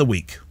book of the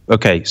week.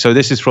 Okay, so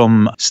this is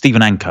from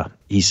Stephen Anker.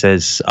 He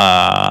says,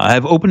 I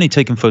have openly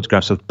taken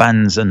photographs of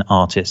bands and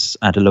artists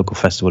at a local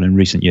festival in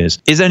recent years.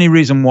 Is there any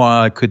reason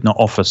why I could not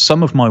offer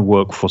some of my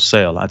work for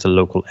sale at a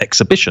local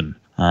exhibition?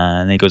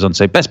 And he goes on to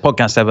say, best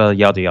podcast ever,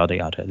 yada, yada,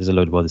 yada. There's a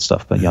load of other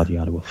stuff, but yada,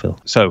 yada will fill.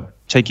 So,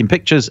 taking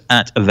pictures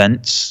at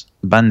events,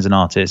 bands and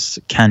artists,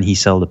 can he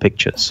sell the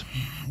pictures?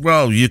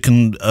 Well, you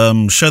can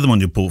show them on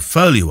your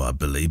portfolio, I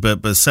believe,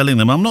 but selling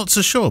them, I'm not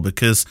so sure,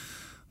 because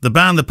the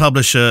band, the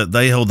publisher,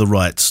 they hold the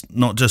rights,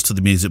 not just to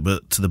the music,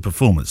 but to the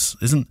performance.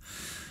 Is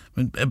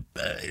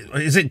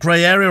it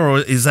grey area, or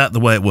is that the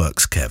way it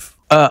works, Kev?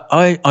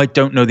 I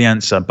don't know the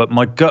answer, but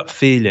my gut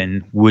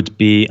feeling would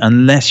be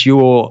unless you've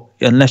got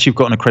an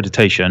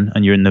accreditation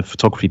and you're in the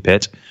photography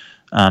pit,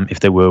 if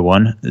there were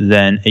one,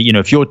 then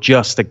if you're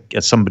just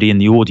somebody in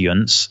the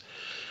audience,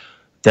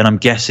 then I'm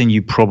guessing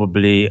you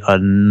probably are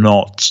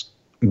not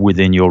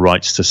within your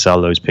rights to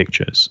sell those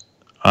pictures.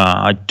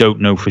 I don't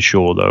know for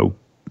sure though,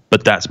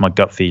 but that's my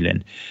gut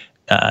feeling.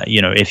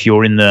 If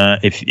you're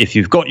if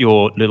you've got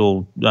your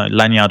little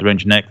lanyard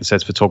around your neck that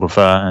says photographer,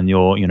 and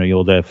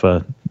you're there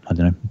for, I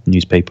don't know,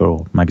 newspaper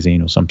or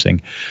magazine or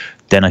something,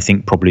 then I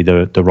think probably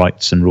the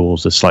rights and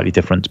rules are slightly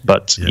different.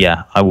 But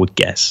yeah, I would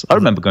guess. I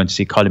remember going to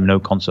see a Kylie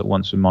Minogue concert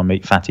once with my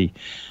mate Fatty,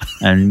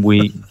 and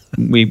we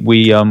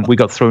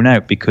got thrown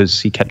out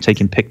because he kept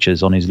taking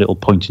pictures on his little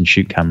point and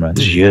shoot camera.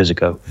 This was years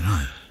ago.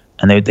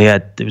 And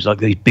there was like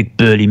these big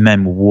burly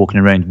men were walking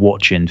around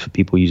watching for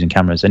people using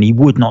cameras, and he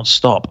would not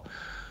stop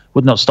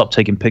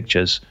taking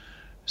pictures.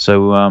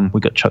 So we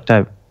got chucked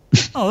out.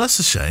 Oh, that's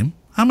a shame.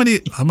 How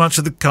much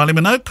of the Kylie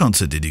Minogue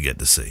concert did you get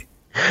to see?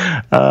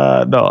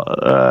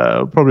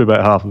 Probably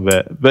about half of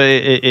it. But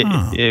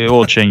it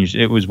all changed.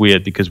 It was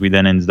weird because we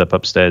then ended up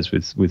upstairs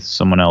with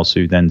someone else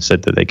who then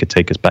said that they could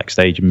take us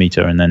backstage and meet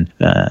her, and then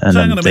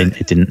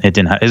it didn't.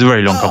 It was a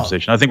very long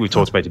conversation. I think we've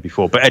talked about it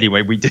before. But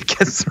anyway, we did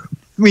get through.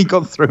 We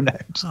got thrown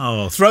out.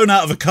 Oh, thrown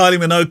out of a Kylie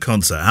Minogue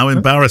concert. How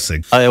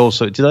embarrassing.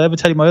 Did I ever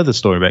tell you my other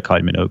story about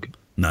Kylie Minogue?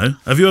 No.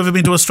 Have you ever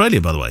been to Australia,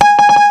 by the way?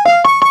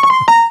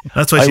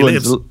 That's where she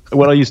lives.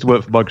 When I used to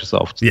work for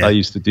Microsoft, I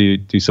used to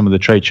do some of the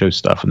trade show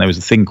stuff, and there was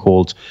a thing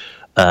called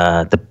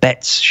the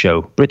BETS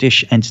show,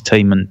 British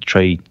Entertainment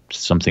Trade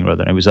something or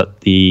other. And it was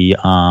at the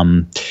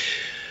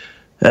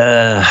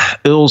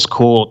Earl's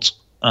Court.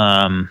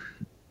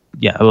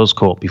 Earl's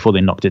Court before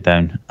they knocked it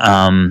down.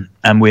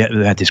 And we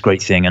had this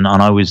great thing, and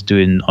I was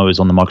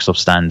on the Microsoft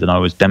stand, and I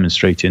was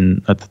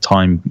demonstrating at the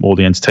time all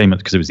the entertainment,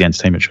 because it was the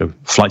entertainment show,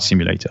 Flight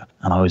Simulator.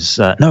 And I was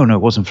no,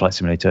 it wasn't Flight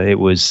Simulator. It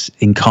was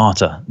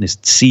Encarta, this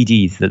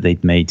CD that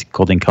they'd made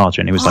called Encarta,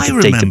 and it was like a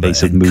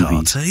database of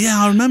movies.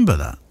 Yeah, I remember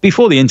that.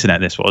 Before the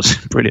internet, this was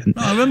brilliant.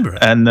 I remember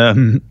it.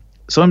 And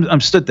so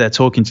I'm stood there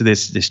talking to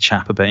this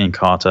chap about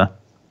Encarta,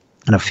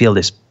 and I feel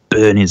this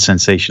burning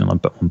sensation on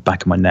the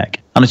back of my neck.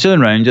 And I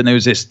turned around, and there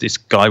was this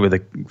guy with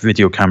a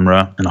video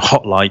camera and a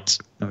hot light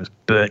that was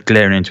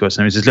glaring into us, and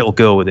there was this little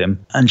girl with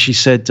him. And she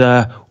said,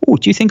 "Oh,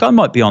 do you think I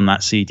might be on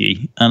that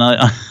CD?" And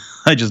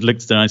I just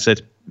looked at her and I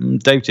said,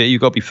 "David, you've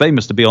got to be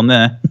famous to be on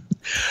there."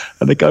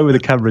 And the guy with the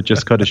camera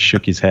just kind of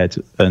shook his head,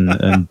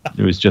 and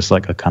it was just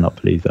like, I cannot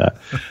believe that.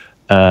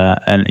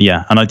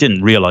 And I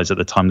didn't realize at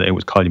the time that it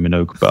was Kylie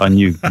Minogue, but I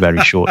knew very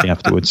shortly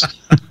afterwards.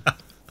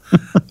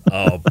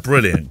 Oh,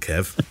 brilliant,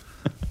 Kev.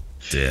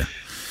 Dear.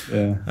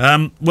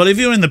 Yeah. Well, if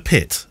you're in the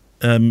pit,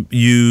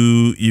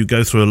 you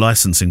go through a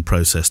licensing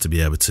process to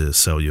be able to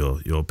sell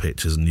your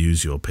pictures and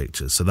use your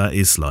pictures. So that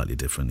is slightly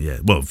different. Yeah.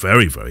 Well,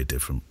 very, very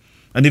different.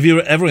 And if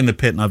you're ever in the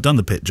pit, and I've done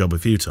the pit job a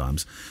few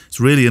times, it's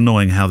really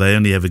annoying how they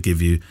only ever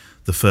give you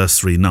the first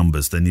three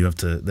numbers. Then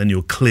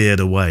you're cleared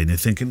away, and you're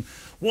thinking,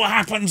 what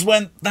happens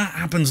when that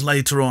happens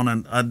later on?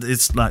 And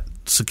it's like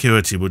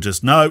security will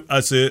just, no,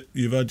 that's it.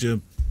 You've had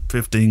your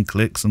 15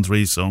 clicks and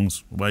 3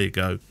 songs. Away you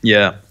go.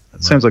 Yeah.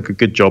 Sounds like a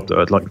good job,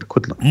 though. I'd like to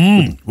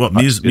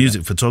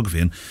music photography,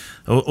 and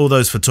all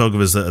those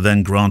photographers that are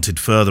then granted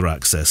further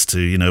access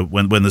to,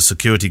 when the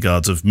security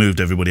guards have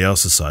moved everybody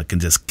else aside, can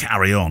just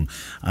carry on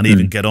and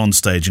even get on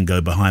stage and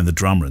go behind the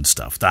drummer and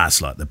stuff.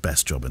 That's like the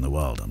best job in the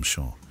world, I'm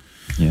sure.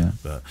 Yeah.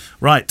 But,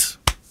 right,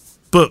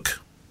 book.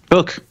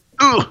 Book.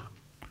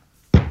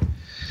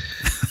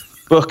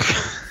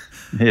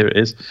 Here it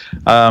is.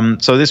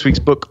 So this week's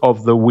book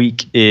of the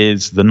week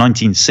is The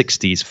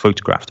 1960s,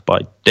 photographed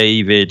by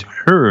David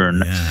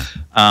Hurn. Yeah.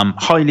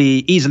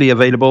 Highly easily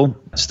available,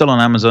 still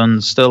on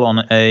Amazon, still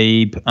on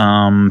Abe,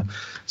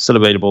 still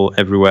available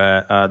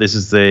everywhere. This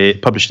is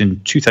published in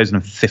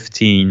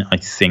 2015, I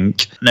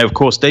think. Now, of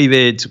course,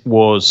 David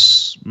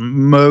was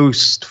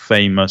most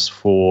famous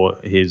for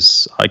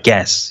his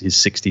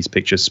 60s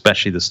pictures,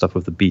 especially the stuff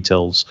of the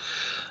Beatles.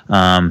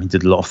 He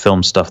did a lot of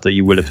film stuff that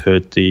you will have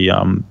heard the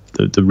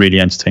really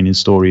entertaining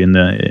story in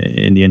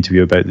the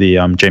interview about the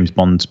James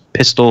Bond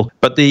pistol.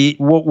 But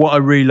what I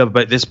really love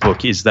about this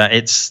book is that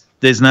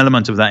there's an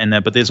element of that in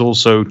there, but there's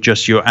also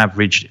just your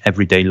average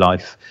everyday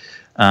life.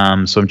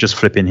 So I'm just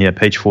flipping here,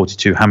 page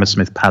 42,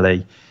 Hammersmith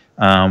Palais.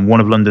 One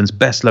of London's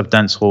best-loved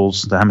dance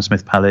halls, the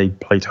Hammersmith Palais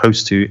played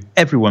host to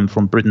everyone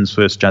from Britain's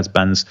first jazz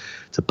bands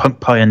to punk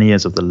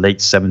pioneers of the late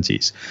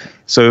 70s.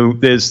 So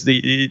there's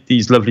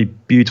these lovely,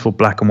 beautiful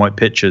black and white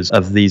pictures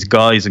of these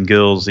guys and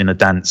girls in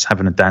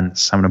having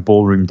a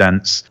ballroom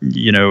dance,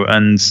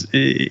 and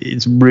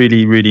it's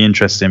really, really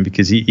interesting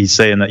because he's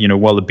saying that,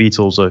 while the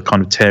Beatles are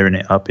kind of tearing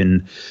it up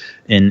in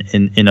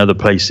other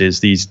places,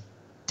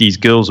 these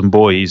girls and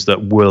boys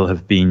that will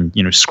have been,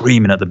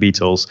 screaming at the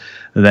Beatles,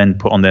 then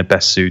put on their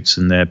best suits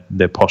and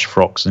their posh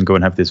frocks and go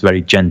and have this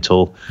very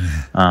gentle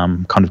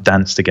kind of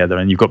dance together.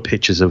 And you've got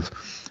pictures of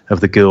of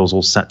the girls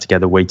all sat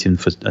together waiting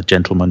for a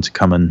gentleman to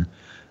come and,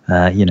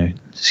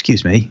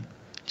 excuse me,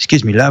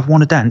 love,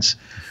 want to dance?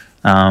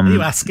 Are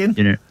you asking?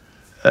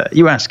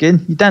 You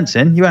asking? You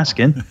dancing? You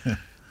asking?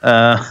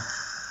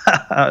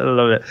 I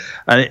love it.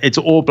 And it's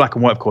all black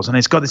and white, of course, and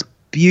it's got this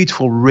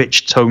beautiful,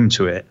 rich tone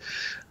to it.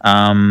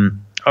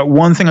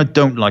 One thing I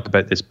don't like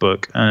about this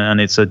book,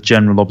 and it's a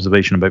general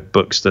observation about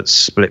books that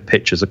split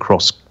pictures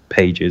across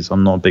pages,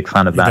 I'm not a big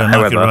fan of that.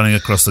 However, like it running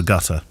across the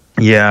gutter.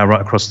 Yeah, right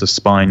across the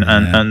spine.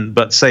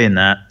 But saying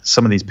that,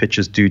 some of these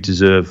pictures do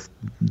deserve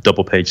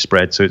double page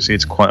spread, so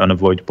it's quite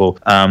unavoidable.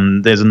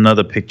 There's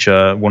another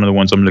picture. One of the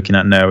ones I'm looking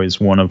at now is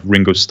one of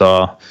Ringo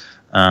Starr.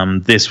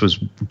 This was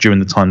during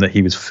the time that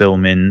he was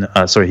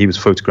he was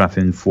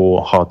photographing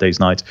for Hard Day's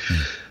Night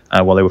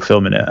while they were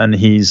filming it. And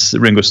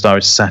Ringo Starr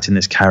is sat in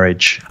this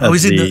carriage. Oh,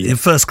 he's in the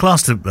first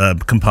class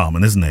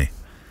compartment, isn't he?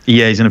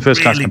 Yeah, he's in a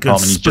first class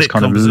compartment. He's just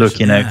kind of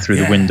looking out through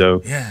the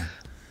window. Yeah.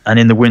 And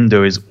in the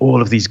window is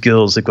all of these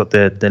girls. They've got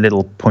their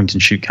little point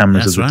and shoot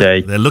cameras of the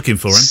day. They're looking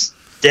for him.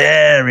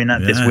 Staring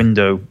at this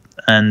window.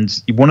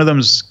 And one of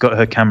them's got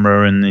her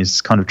camera and is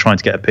kind of trying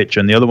to get a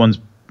picture. And the other one's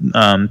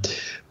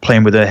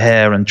playing with her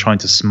hair and trying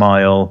to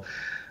smile.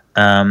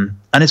 And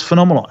it's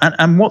phenomenal.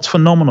 And what's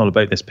phenomenal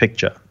about this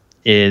picture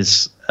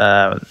is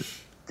the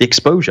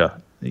exposure.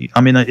 I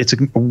mean, it's a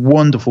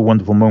wonderful,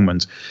 wonderful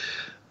moment.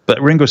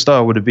 But Ringo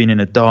Starr would have been in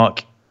a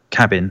dark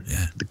cabin.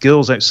 Yeah. The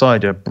girls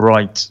outside are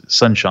bright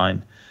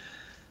sunshine.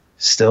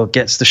 Still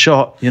gets the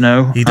shot, He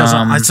doesn't.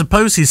 I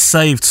suppose he's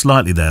saved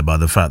slightly there by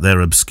the fact they're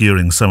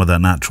obscuring some of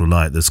that natural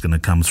light that's going to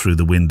come through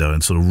the window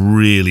and sort of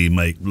really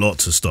make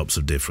lots of stops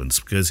of difference,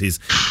 because his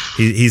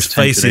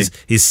face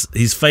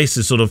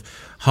is sort of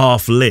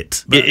half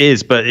lit. It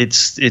is, but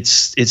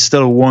it's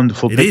still a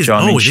wonderful picture.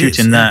 I mean,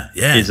 shooting that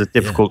is a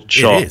difficult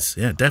shot. It is,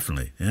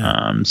 definitely.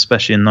 Yeah.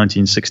 Especially in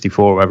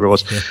 1964, whatever it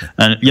was.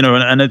 Yeah.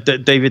 And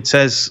David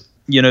says,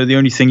 the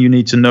only thing you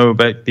need to know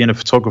about being a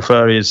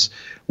photographer is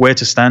where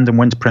to stand and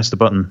when to press the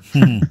button.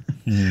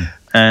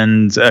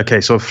 And okay,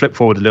 so I'll flip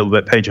forward a little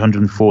bit, page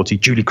 140.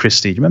 Julie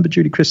Christie. Do you remember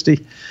Julie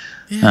Christie?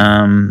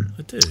 Yeah,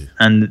 I do.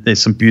 And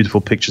there's some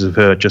beautiful pictures of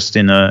her just she's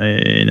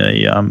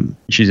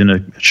in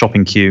a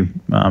shopping queue,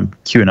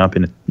 queuing up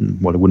in it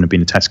wouldn't have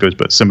been a Tesco's,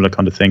 but similar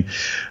kind of thing.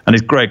 And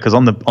it's great because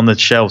on the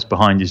shelves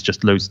behind is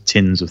just loads of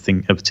tins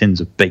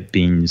of baked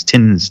beans,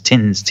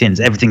 tins.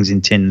 Everything's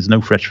in tins,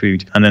 no fresh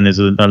food. And then there's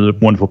a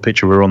wonderful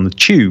picture of her on the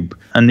tube.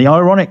 And the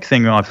ironic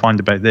thing I find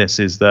about this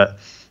is that,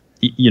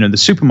 the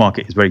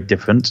supermarket is very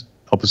different.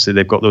 Obviously,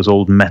 they've got those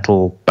old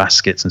metal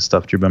baskets and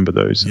stuff. Do you remember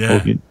those?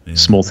 Yeah.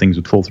 Small things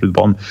would fall through the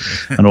bottom,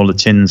 and all the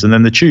tins. And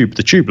then the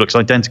tube looks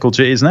identical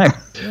to it is now.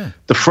 Yeah.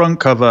 The front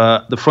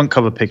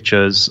cover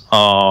pictures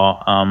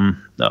are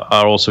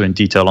also in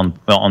detail on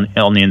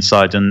the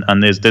inside.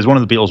 And there's one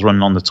of the Beatles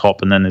running on the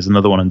top, and then there's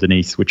another one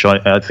underneath, which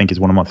I think is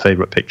one of my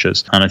favourite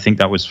pictures. And I think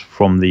that was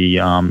from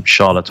the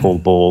Charlotte Hall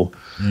Ball.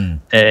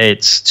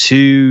 It's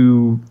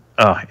two.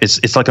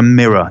 It's like a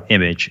mirror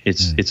image.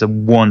 It's a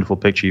wonderful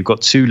picture. You've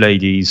got two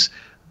ladies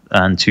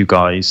and two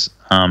guys.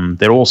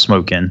 They're all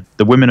smoking.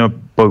 The women are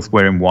both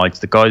wearing white.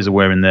 The guys are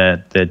wearing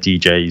their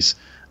DJs.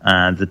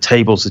 And the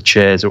tables, the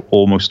chairs are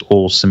almost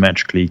all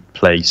symmetrically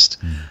placed.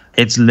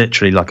 It's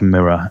literally like a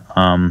mirror.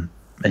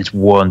 It's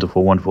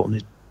wonderful, wonderful.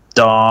 It's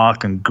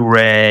dark and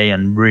grey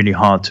and really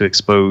hard to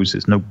expose.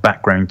 There's no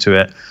background to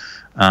it.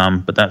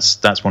 But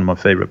that's one of my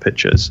favorite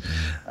pictures.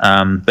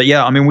 But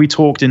yeah, I mean, we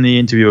talked in the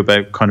interview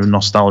about kind of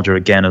nostalgia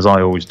again, as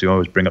I always do. I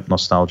always bring up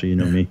nostalgia,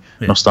 me,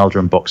 nostalgia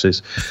and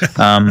boxes.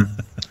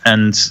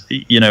 And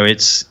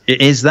it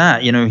is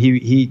that,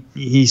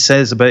 he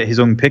says about his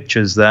own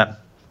pictures that,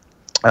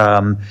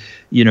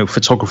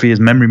 photography is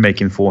memory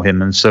making for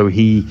him. And so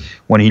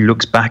when he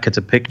looks back at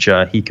a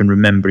picture, he can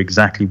remember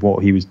exactly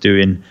what he was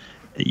doing,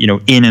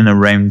 in and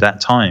around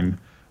that time.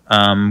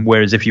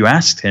 Whereas if you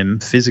asked him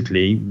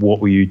physically, what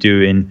were you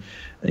doing,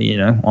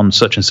 on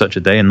such and such a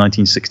day in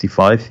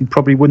 1965, he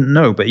probably wouldn't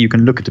know. But you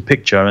can look at a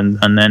picture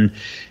and then,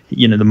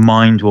 the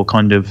mind will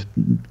kind of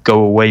go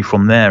away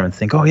from there and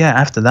think, oh yeah,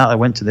 after that I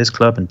went to this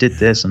club and did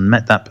this and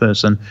met that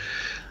person.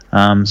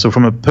 So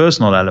from a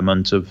personal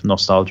element of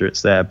nostalgia,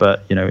 it's there.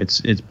 But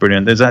it's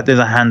brilliant. There's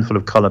a handful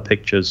of color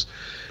pictures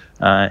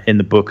in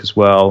the book as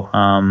well.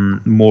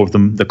 More of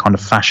the kind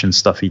of fashion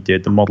stuff he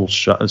did, the model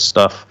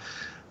stuff.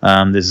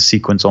 There's a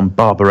sequence on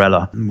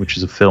Barbarella, which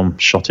is a film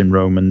shot in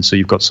Rome, and so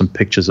you've got some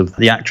pictures of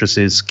the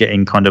actresses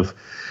getting kind of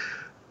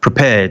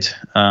prepared,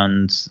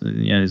 and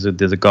there's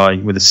a guy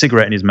with a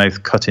cigarette in his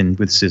mouth cutting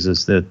with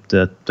scissors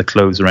the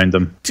clothes around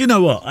them. Do you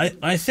know what?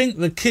 I think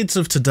the kids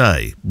of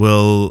today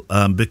will,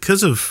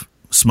 because of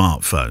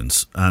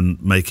smartphones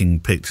and making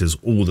pictures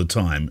all the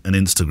time and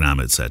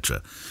Instagram,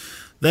 etc.,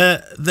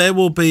 there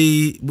will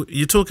be,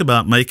 you talk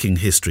about making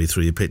history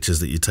through your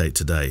pictures that you take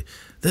today.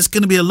 There's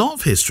going to be a lot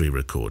of history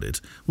recorded.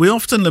 We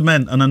often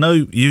lament, and I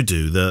know you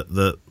do,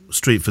 that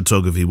street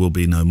photography will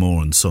be no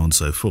more and so on and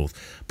so forth.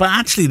 But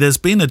actually, there's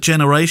been a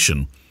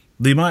generation,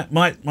 you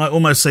might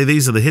almost say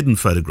these are the hidden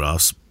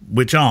photographs,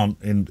 which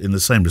aren't in the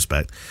same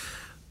respect,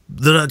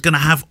 that are going to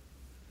have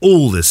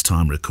all this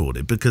time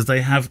recorded because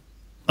they have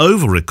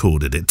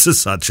over-recorded it to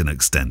such an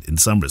extent in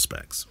some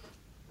respects.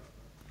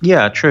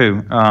 Yeah,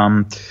 true.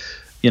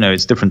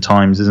 It's different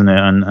times, isn't it?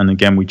 And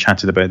again, we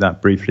chatted about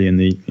that briefly in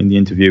the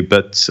interview.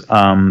 But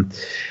I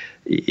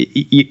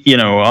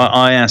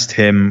asked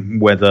him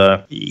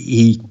whether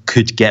he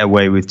could get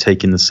away with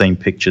taking the same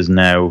pictures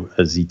now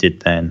as he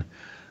did then,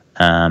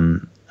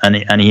 and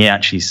he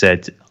actually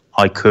said,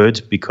 I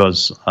could,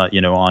 because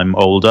I'm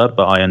older,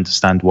 but I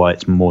understand why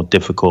it's more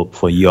difficult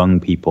for young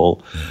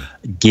people,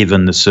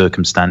 given the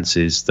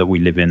circumstances that we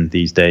live in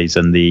these days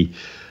and the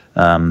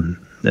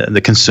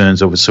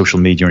concerns over social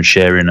media and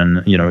sharing,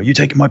 and you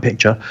taking my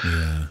picture.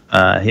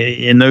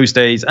 In those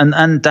days,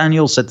 and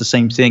Daniel said the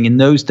same thing. In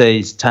those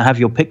days, to have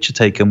your picture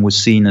taken was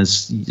seen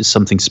as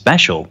something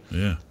special.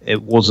 Yeah,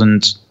 it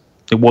wasn't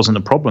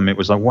a problem. It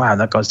was like, wow,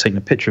 that guy's taking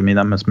a picture of me.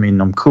 That must mean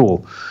I'm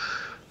cool.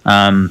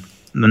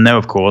 And now,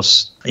 of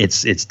course,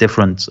 it's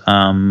different.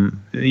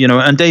 And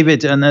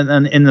David,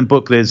 and in the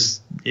book,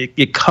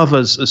 it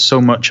covers so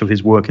much of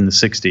his work in the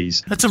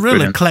 60s. It's a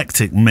real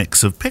eclectic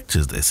mix of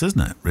pictures, this, isn't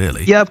it,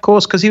 really? Yeah, of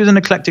course, because he was an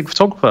eclectic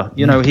photographer.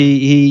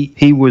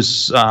 He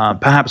was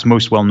perhaps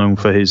most well known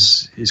for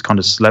his kind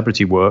of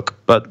celebrity work,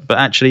 but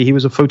actually he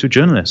was a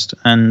photojournalist.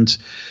 And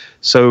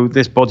so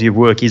this body of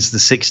work is the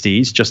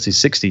 60s, just his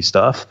 60s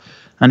stuff.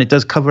 And it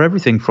does cover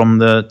everything from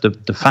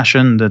the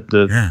fashion,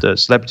 the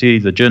celebrity,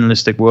 the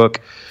journalistic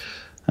work,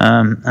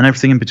 and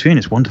everything in between.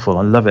 It's wonderful.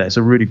 I love it. It's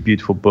a really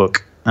beautiful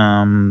book.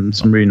 Some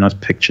really nice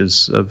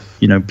pictures of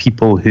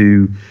people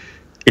who.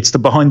 It's the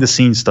behind the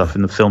scenes stuff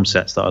in the film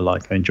sets that I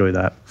like. I enjoy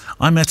that.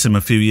 I met him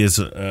a few years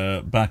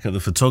back at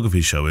the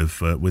photography show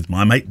with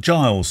my mate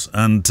Giles,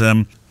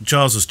 and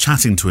Giles was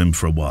chatting to him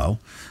for a while.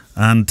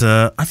 And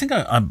I think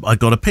I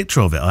got a picture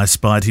of it. I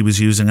spied he was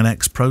using an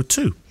X Pro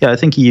 2. Yeah, I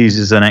think he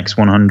uses an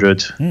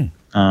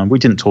X100. We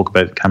didn't talk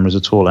about cameras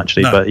at all,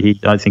 actually, but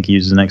I think he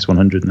uses an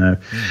X100 now.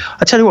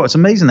 I tell you what, it's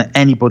amazing that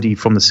anybody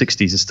from the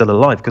 60s is still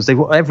alive, because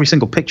every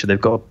single picture, they've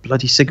got a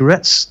bloody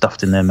cigarette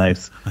stuffed in their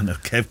mouth. I know,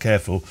 Kev,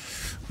 careful.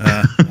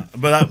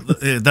 But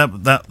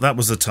that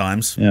was the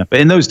times. Yeah, but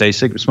in those days,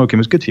 cigarette smoking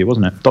was good for you,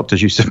 wasn't it?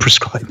 Doctors used to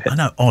prescribe it. I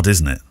know, odd,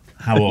 isn't it?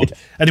 How odd.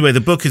 Anyway,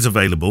 the book is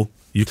available.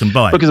 You can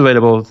buy it. The book is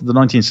available. The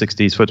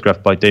 1960s,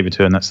 photographed by David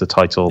Hurn. That's the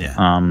title.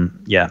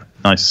 Yeah,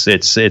 nice.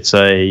 It's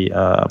a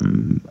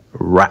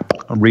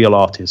real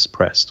artist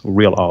press, or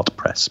real art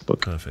press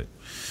book. Perfect.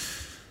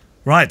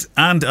 Right,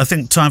 and I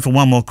think time for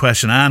one more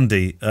question.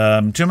 Andy, do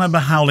you remember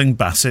Howling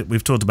Bassett?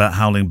 We've talked about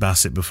Howling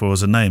Bassett before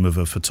as a name of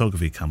a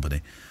photography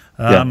company.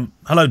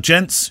 Hello,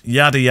 gents.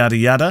 Yada, yada,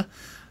 yada.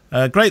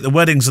 Great, the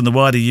weddings and the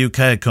wider UK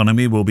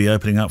economy will be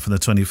opening up from the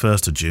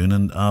 21st of June,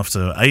 and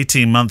after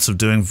 18 months of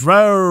doing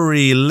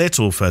very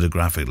little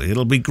photographically,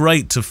 it'll be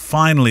great to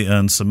finally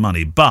earn some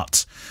money.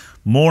 But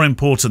more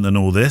important than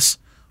all this,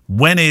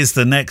 when is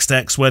the next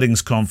X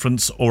Weddings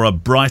conference or a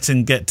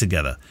Brighton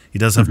get-together? He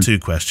does have two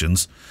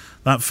questions.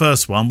 That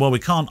first one, well, we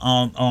can't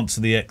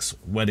answer the X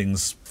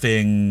Weddings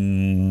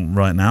thing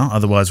right now.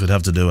 Otherwise, we'd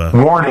have to do a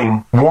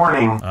warning.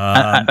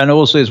 And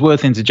also, it's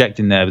worth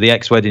interjecting there. The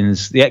X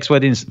Weddings.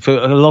 For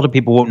a lot of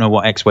people, won't know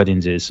what X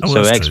Weddings is.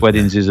 So X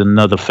Weddings is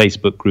another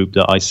Facebook group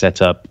that I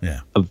set up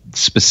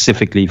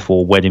specifically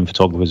for wedding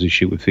photographers who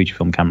shoot with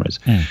Fujifilm cameras.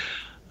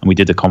 And we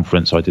did a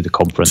conference. I did a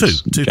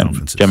conference. Two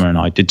conferences. Gemma and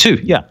I did two.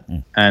 Yeah.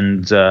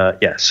 And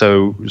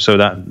so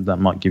that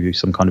might give you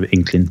some kind of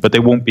inkling. But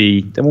there won't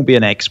be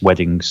an X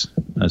Weddings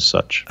as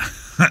such.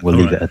 We'll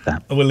leave it at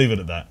that. We'll leave it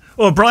at that.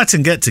 Well,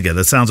 Brighton get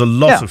together sounds a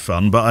lot of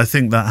fun, but I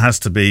think that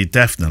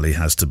definitely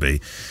has to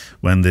be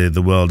when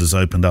the world has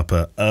opened up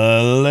a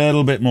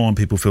little bit more and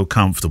people feel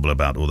comfortable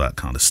about all that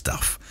kind of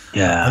stuff.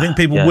 Yeah, I think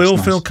people will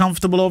feel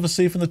comfortable,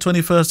 obviously, from the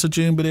 21st of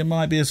June, but it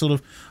might be a sort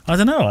of, I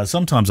don't know,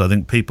 sometimes I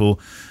think people,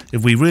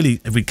 if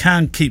we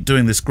can keep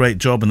doing this great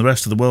job and the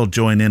rest of the world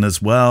join in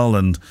as well,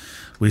 and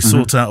we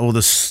sort out all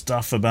the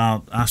stuff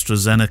about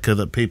AstraZeneca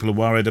that people are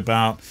worried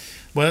about,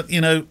 well,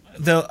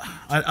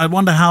 I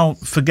wonder how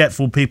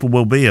forgetful people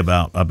will be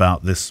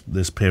about this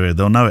period.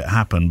 They'll know it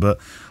happened, but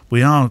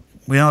we are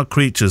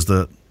creatures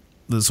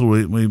that's all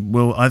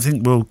I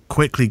think we'll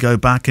quickly go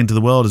back into the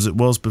world as it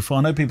was before.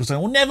 I know people say,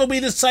 we'll never be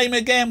the same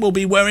again. We'll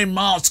be wearing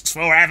masks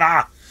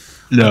forever.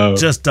 No,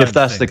 if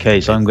that's the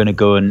case, I'm going to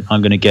go and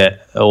I'm going to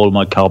get all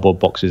my cardboard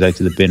boxes out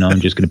of the bin. I'm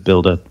just going to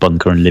build a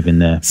bunker and live in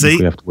there. See? If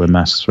we have to wear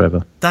masks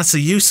forever. That's a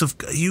use of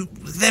you.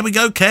 There we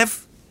go,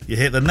 Kev. You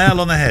hit the nail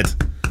on the head.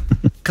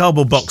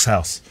 Cardboard box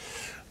house.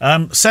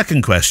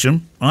 Second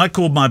question. I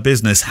called my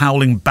business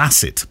Howling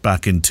Bassett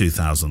back in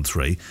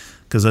 2003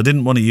 because I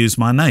didn't want to use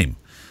my name.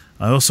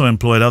 I also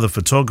employed other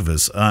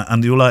photographers,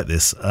 and you'll like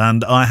this,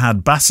 and I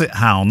had Bassett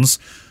hounds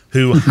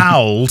who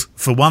howled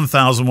for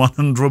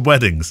 1,100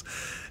 weddings.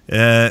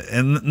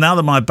 And now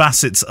that my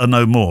Bassets are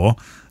no more,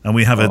 and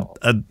we have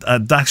a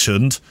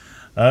Dachshund,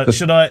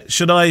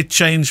 Should I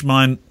change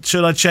mine?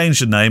 Should I change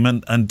the name?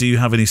 And do you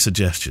have any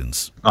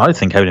suggestions? I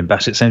think Howling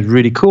Bassett sounds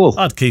really cool.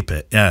 I'd keep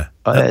it. Yeah,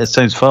 it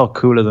sounds far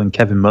cooler than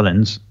Kevin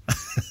Mullins.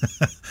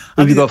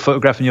 Who have you got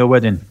photographing your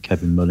wedding?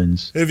 Kevin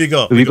Mullins. Who have you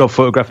got? Who have you got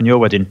photographing your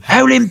wedding?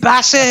 Howling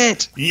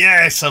Bassett.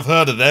 Yes, I've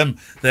heard of them.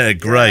 They're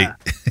great.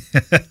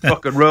 Yeah.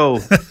 Rock and roll.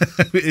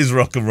 It is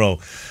rock and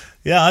roll.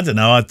 Yeah, I don't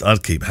know.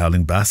 I'd keep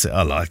Howling Bassett.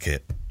 I like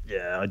it.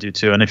 Yeah, I do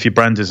too. And if your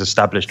brand is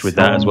established with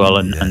that as well,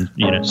 and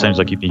it sounds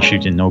like you've been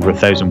shooting over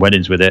 1,000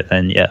 weddings with it,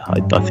 then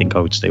I think I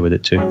would stay with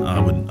it too.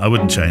 I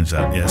wouldn't change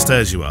that. Yeah,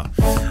 stay as you are.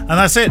 And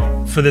that's it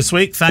for this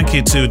week. Thank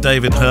you to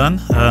David Hurn,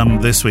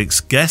 this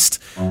week's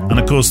guest, and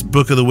of course,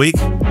 Book of the Week.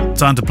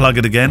 Time to plug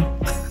it again,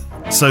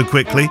 so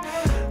quickly.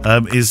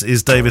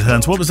 Is David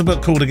Hurn's. What was the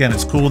book called again?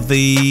 It's called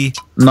the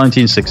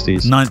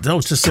 1960s.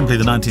 It's just simply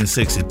the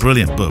 1960s.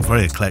 Brilliant book,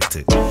 very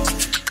eclectic.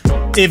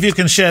 If you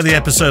can share the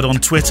episode on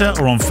Twitter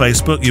or on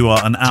Facebook, you are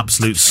an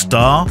absolute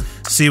star.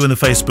 See you in the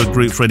Facebook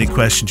group for any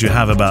questions you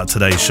have about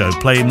today's show.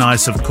 Play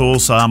nice, of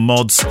course. Our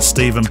mods,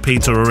 Steve and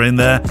Peter, are in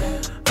there.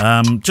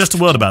 Just a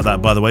word about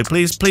that, by the way.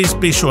 Please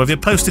be sure if you're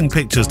posting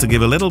pictures to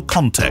give a little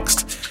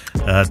context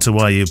to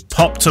why you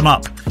popped them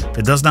up.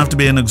 It doesn't have to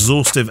be an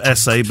exhaustive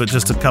essay, but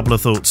just a couple of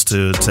thoughts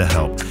to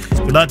help. If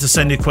you'd like to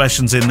send your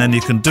questions in, then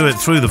you can do it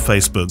through the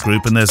Facebook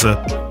group, and there's a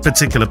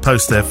particular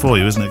post there for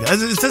you, isn't it?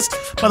 Is this,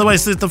 by the way,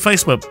 is this the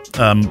Facebook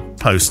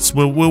posts?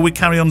 Will we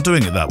carry on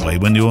doing it that way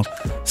when you're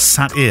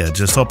sat here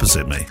just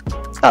opposite me?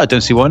 I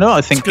don't see why not.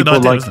 I think people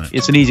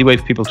it's an easy way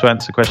for people to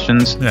answer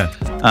questions. Yeah.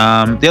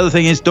 The other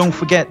thing is, don't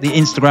forget the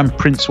Instagram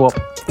print swap.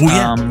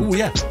 Oh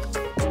yeah.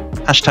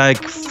 Hashtag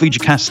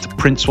FujiCast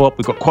print swap.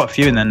 We've got quite a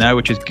few in there now,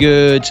 which is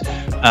good.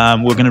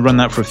 We're going to run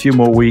that for a few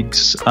more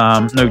weeks.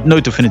 No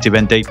definitive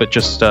end date, but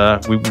just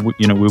we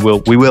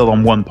will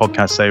on one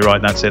podcast say, right,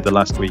 that's it, the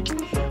last week.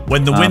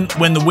 When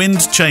the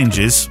wind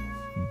changes,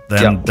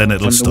 then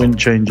it'll stop. When the wind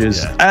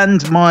changes. Yeah.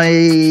 And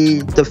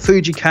the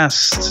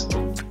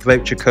FujiCast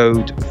voucher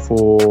code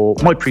for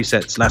my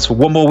presets lasts for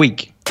one more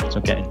week. It's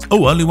okay.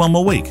 Oh, only one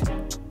more week?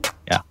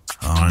 Yeah.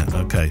 All right,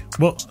 okay.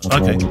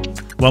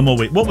 One more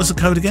week. What was the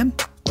code again?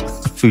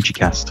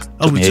 FujiCast.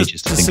 Took me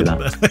ages to think of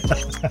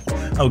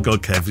that. Oh,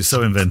 God, Kev, you're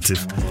so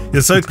inventive.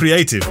 You're so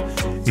creative.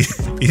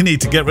 You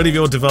need to get rid of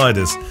your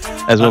dividers.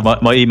 As well,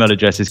 my email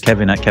address is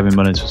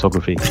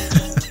kevin@kevinmullinsphotography.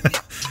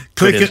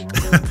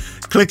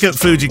 Click at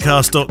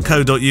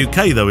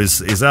fujicast.co.uk, though,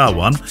 is our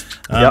one.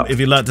 If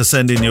you'd like to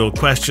send in your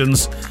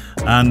questions.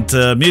 And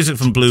music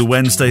from Blue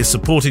Wednesday,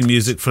 supporting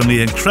music from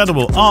the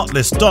incredible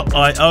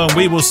artlist.io. And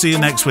we will see you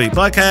next week.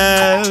 Bye,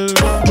 Kev.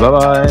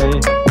 Bye-bye.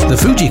 The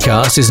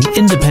FujiCast is an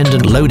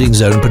independent loading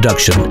zone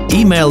production.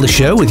 Email the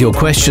show with your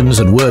questions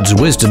and words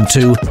of wisdom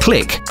to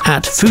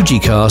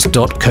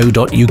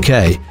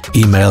click@fujicast.co.uk.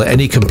 Email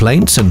any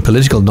complaints and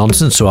political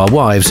nonsense to our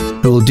wives,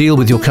 who will deal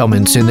with your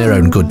comments in their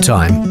own good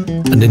time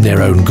and in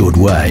their own good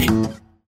way.